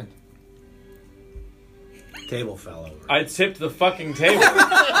 what happened? Table fell over. I tipped the fucking table.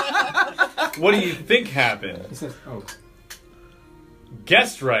 What do you think happened? He says, oh.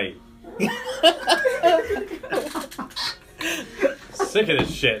 Guessed right. Sick of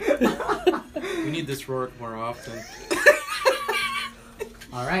this shit. we need this Rourke more often.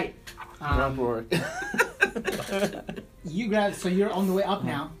 All right. Rourke. You grab, so you're on the way up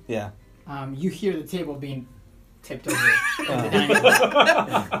now. Yeah. You hear the table being tipped over. You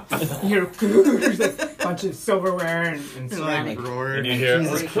hear there's a bunch of silverware and ceramic. And you hear,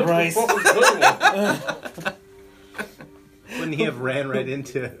 Jesus Christ. Wouldn't he have ran right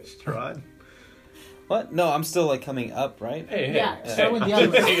into Strahd? What? No, I'm still like coming up, right? Hey, Yeah, hey. start with the other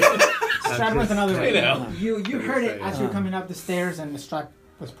way. Strahd went another way. Hey, now. You heard it as you were coming up the stairs, and the Strahd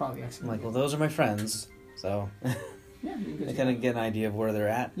was probably I'm exiting. like, well, those are my friends, so Yeah, you I kind of get an idea of where they're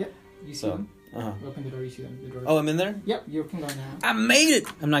at. Yep, you see So, them. uh-huh. You open the door, you see them. The door. Oh, I'm in there? Yep, you open the door now. I made it!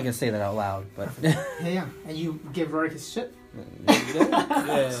 I'm not going to say that out loud, but... Yeah. And you give Rorik his shit. Yeah.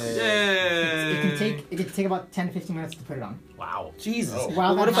 It can take about 10 to 15 minutes to put it on. Wow. Jesus. Oh.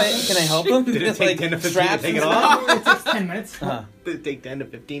 While What that if I... happens- Can I help him? Did it With, take like, 10 to 15 to straps take and it stuff? off? It takes 10 minutes. Uh-huh. Did it take 10 to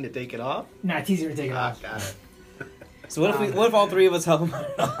 15 to take it off? No, it's easier to take it off. Got it. So what if all three of us help him put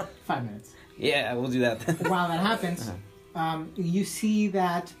it on? 5 minutes. Yeah, we'll do that then. While that happens, you see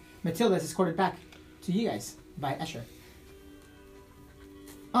that Matilda is escorted back to you guys by Escher.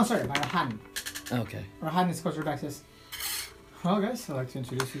 Oh, sorry, by Rahan. Okay. Rahan escorts her back and says, well, guys, I'd like to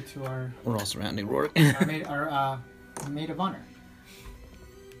introduce you to our We're all surrounding Rourke. maid of honor.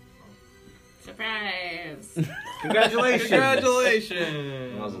 Surprise! Congratulations.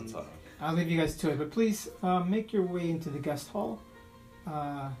 Congratulations! Mazel tov. I'll leave you guys to it, but please make your way into the guest hall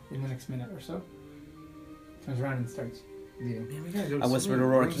in the next minute or so. Turns around and starts leaving. Man, we gotta go I so whispered to many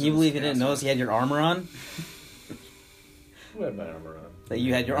Rourke, rooms can you in believe this you didn't castle. notice he had your armor on? Who had my armor on? That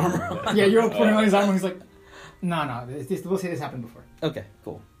you had your armor on? Yeah, you're all putting on his armor. He's like, no, we'll say this happened before. Okay,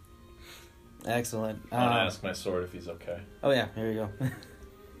 cool. Excellent. I want to ask my sword if he's okay. Oh yeah, here you go.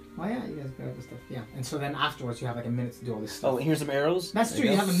 Oh yeah, you guys grab the stuff. Yeah, and so then afterwards you have like a minute to do all this stuff. Oh, here's some arrows. That's There true.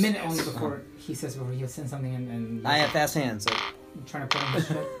 You go. have a minute only before he says he'll send something in, and I have fast hands, so I'm trying to put on his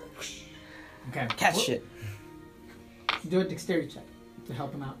shit. Okay. cat shit. Do a dexterity check to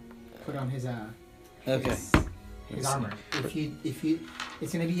help him out. Put on his Okay. his armor. If you,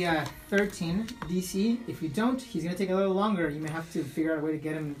 it's gonna be a 13 DC. If you don't, he's gonna take a little longer. You may have to figure out a way to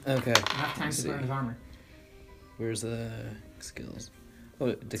get him Okay. enough time Let's to put on see. his armor. Where's the skills? Oh,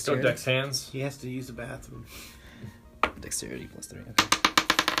 So dexterity. Dex hands. He has to use the bathroom. Dexterity plus 3. Okay.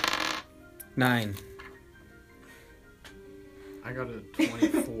 9. I got a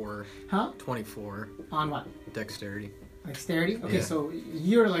 24. Huh? 24 On what? dexterity. Dexterity? Okay, Yeah. so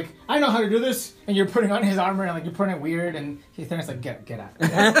you're like, I know how to do this, and you're putting on his armor, and like you're putting it weird, and he's like, get out.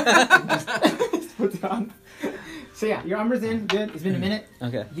 Just put it on. So yeah, your armor's in, good. It's been a minute.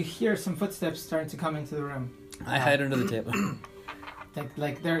 Okay. You hear some footsteps starting to come into the room. I hide under the table.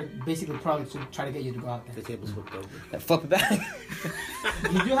 Like they're basically probably to try to get you to go out The there. table's flipped over. Flip it back.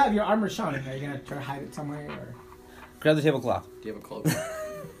 You do have your armor shown. Are you gonna try to hide it somewhere, or? Grab the tablecloth. Do you have a cloak?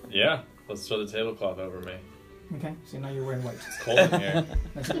 Yeah, let's throw the tablecloth over me. Okay, so now you're wearing white. It's cold in here.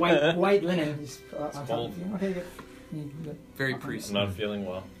 That's white linen. Just, on top cold. of you. Okay, good. Very I'm priestly. not feeling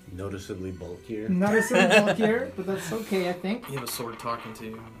well. Noticeably bulkier. Noticeably bulkier, but that's okay, I think. You have a sword talking to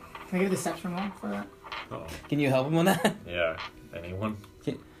you. Can I get a deception roll for that? Oh. Can you help him with that? Yeah. Anyone?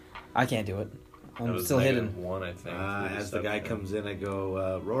 I can't do it. That I'm was still hidden. -1, I think. As the guy comes in, I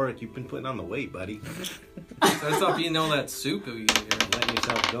go, Rorik, you've been putting on the weight, buddy. Starts off eating all that soup that we get here. Letting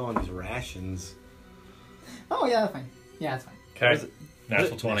yourself go on these rations. Oh, yeah, that's fine. Yeah, that's fine. Okay.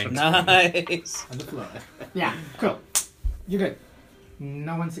 Natural 20. Nice. On the floor. Yeah, cool. You're good.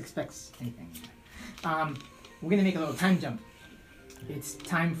 No one expects anything. We're gonna make a little time jump. It's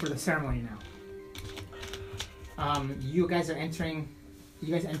time for the ceremony now. You guys are entering.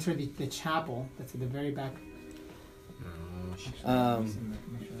 You guys enter the chapel that's at the very back.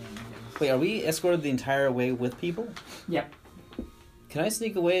 Wait, are we escorted the entire way with people? Yep. Can I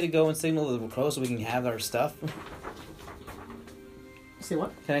sneak away to go and signal to the crow so we can have our stuff? Say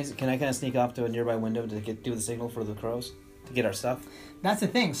what? Can I kind of sneak off to a nearby window to do the signal for the crows to get our stuff? That's the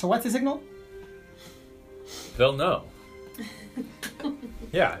thing. So what's the signal? They'll know.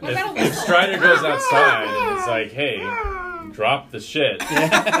 Yeah. Well, that'll If Strider goes outside and it's like, hey, drop the shit.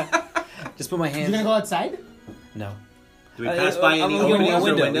 Just put my You're hands. gonna go outside? No. Do we pass by any I'm gonna go openings or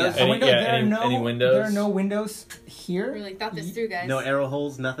window, windows? yeah. A window? yeah, There are no. any windows? There are no windows here. We thought this through, guys. No arrow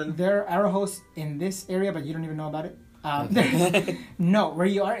holes, nothing? There are arrow holes in this area, but you don't even know about it. No, where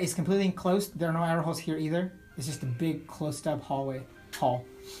you are is completely enclosed. There are no arrow holes here either. It's just a big closed-up hall.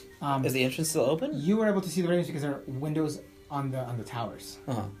 Is the entrance still open? You were able to see the ravens because there are windows on the towers.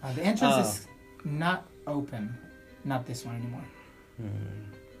 Uh-huh. The entrance is not open. Not this one anymore.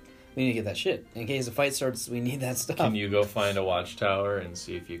 We need to get that shit. In case the fight starts, we need that stuff. Can you go find a watchtower and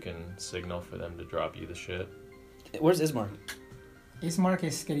see if you can signal for them to drop you the shit? Where's Ismark? Ismark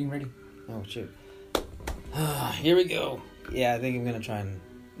is getting ready. Oh, shoot. Here we go. Yeah, I think I'm going to try and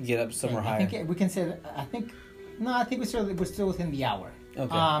get up somewhere higher. I think we can say that, I think we're still within the hour.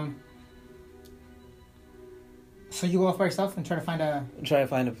 Okay. So you go off by yourself and try to find a... Try to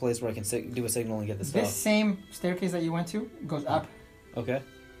find a place where I can do a signal and get the stuff. This same staircase that you went to goes up. Okay.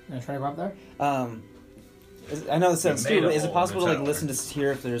 You gonna try to go up there? I know this sounds We made stupid. a Is it hole possible in to the listen to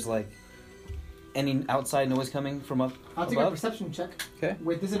hear if there's any outside noise coming from up I'll take above? a perception check. Okay.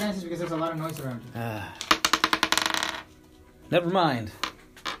 With disadvantage because there's a lot of noise around you. Never mind.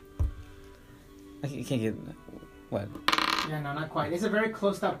 I can't get... What? Yeah, no, not quite. It's a very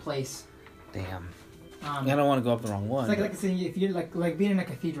closed-up place. Damn. I don't want to go up the wrong one. It's like saying if you're like being in a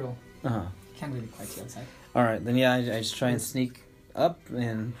cathedral. Uh-huh. You can't really quite see outside. All right, then I just try and sneak up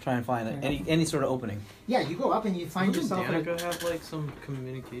and try and find any sort of opening. Yeah, you go up and you find Doesn't yourself. Danica have some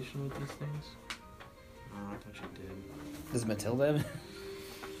communication with these things? Oh, I thought she did. Does Matilda?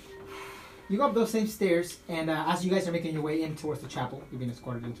 You go up those same stairs, and as you guys are making your way in towards the chapel, you're being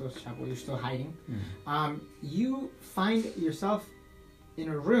escorted in towards the chapel. You're still hiding. You find yourself in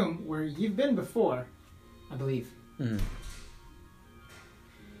a room where you've been before, I believe.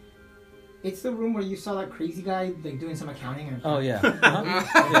 It's the room where you saw that crazy guy doing some accounting. And Yeah,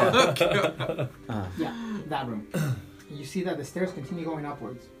 that room. You see that the stairs continue going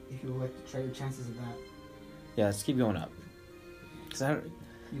upwards. If you would like to try your chances of that. Yeah, let's keep going up.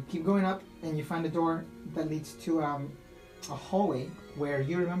 You keep going up, and you find a door that leads to a hallway where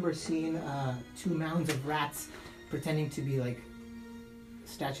you remember seeing 2 mounds of rats pretending to be like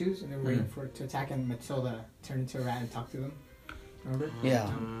statues, and they were waiting for it to attack, and Matilda turned into a rat and talked to them. Remember?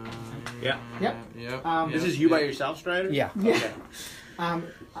 Yeah. Yep. This is you by yourself, Strider? Yeah. Yeah.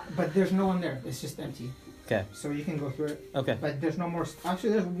 But there's no one there. It's just empty. Okay. So you can go through it. Okay. But there's no more. Actually,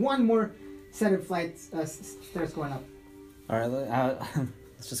 there's one more set of stairs going up. All right.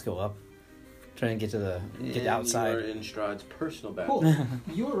 Let's just go up. Try and get outside. You are in Strahd's personal Cool. bathroom.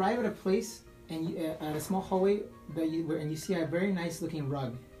 You arrive at a place and at a small hallway and you see a very nice looking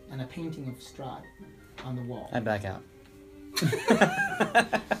rug and a painting of Strahd on the wall. I back out.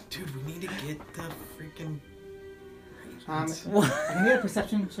 Dude, we need to get the freaking... I can get a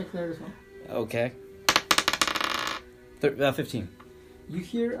perception check there as well. Okay. 15. You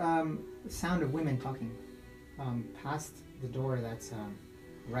hear the sound of women talking past the door that's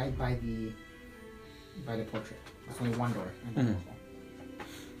right by the portrait. There's only one door.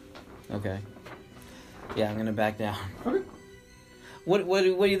 Okay. Yeah, I'm gonna back down. Okay. What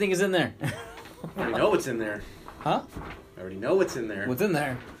do you think is in there? I already know what's in there. Huh? I already know what's in there. What's in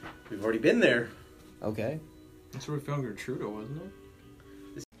there? We've already been there. Okay. That's where we found Gertrudo, wasn't it?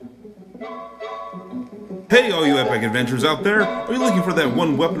 Hey, all you epic adventurers out there! Are you looking for that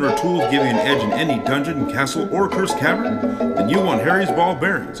one weapon or tool to give you an edge in any dungeon, castle, or cursed cavern? Then you want Harry's Ball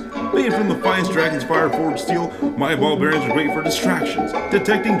Bearings. Made from the finest Dragon's Fire forged steel, my ball bearings are great for distractions,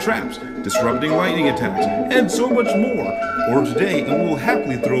 detecting traps, disrupting lightning attacks, and so much more. Order today and we will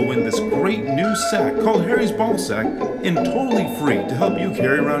happily throw in this great new sack called Harry's Ball Sack and totally free to help you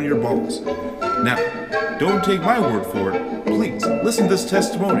carry around your balls. Now, don't take my word for it. Please listen to this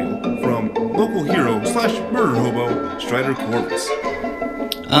testimonial from local hero / murder hobo Strider Corvus.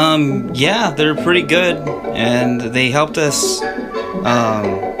 Yeah, they're pretty good, and they helped us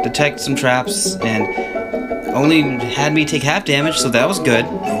detect some traps, and only had me take half damage, so that was good.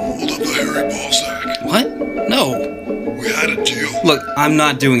 Hold up the Harry Ball Sack. What? No. We had a deal. Look, I'm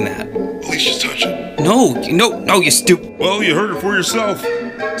not doing that. At least just touch it. No, you stupid. Well, you heard it for yourself.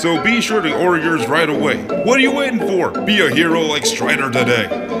 So be sure to order yours right away. What are you waiting for? Be a hero like Strider today.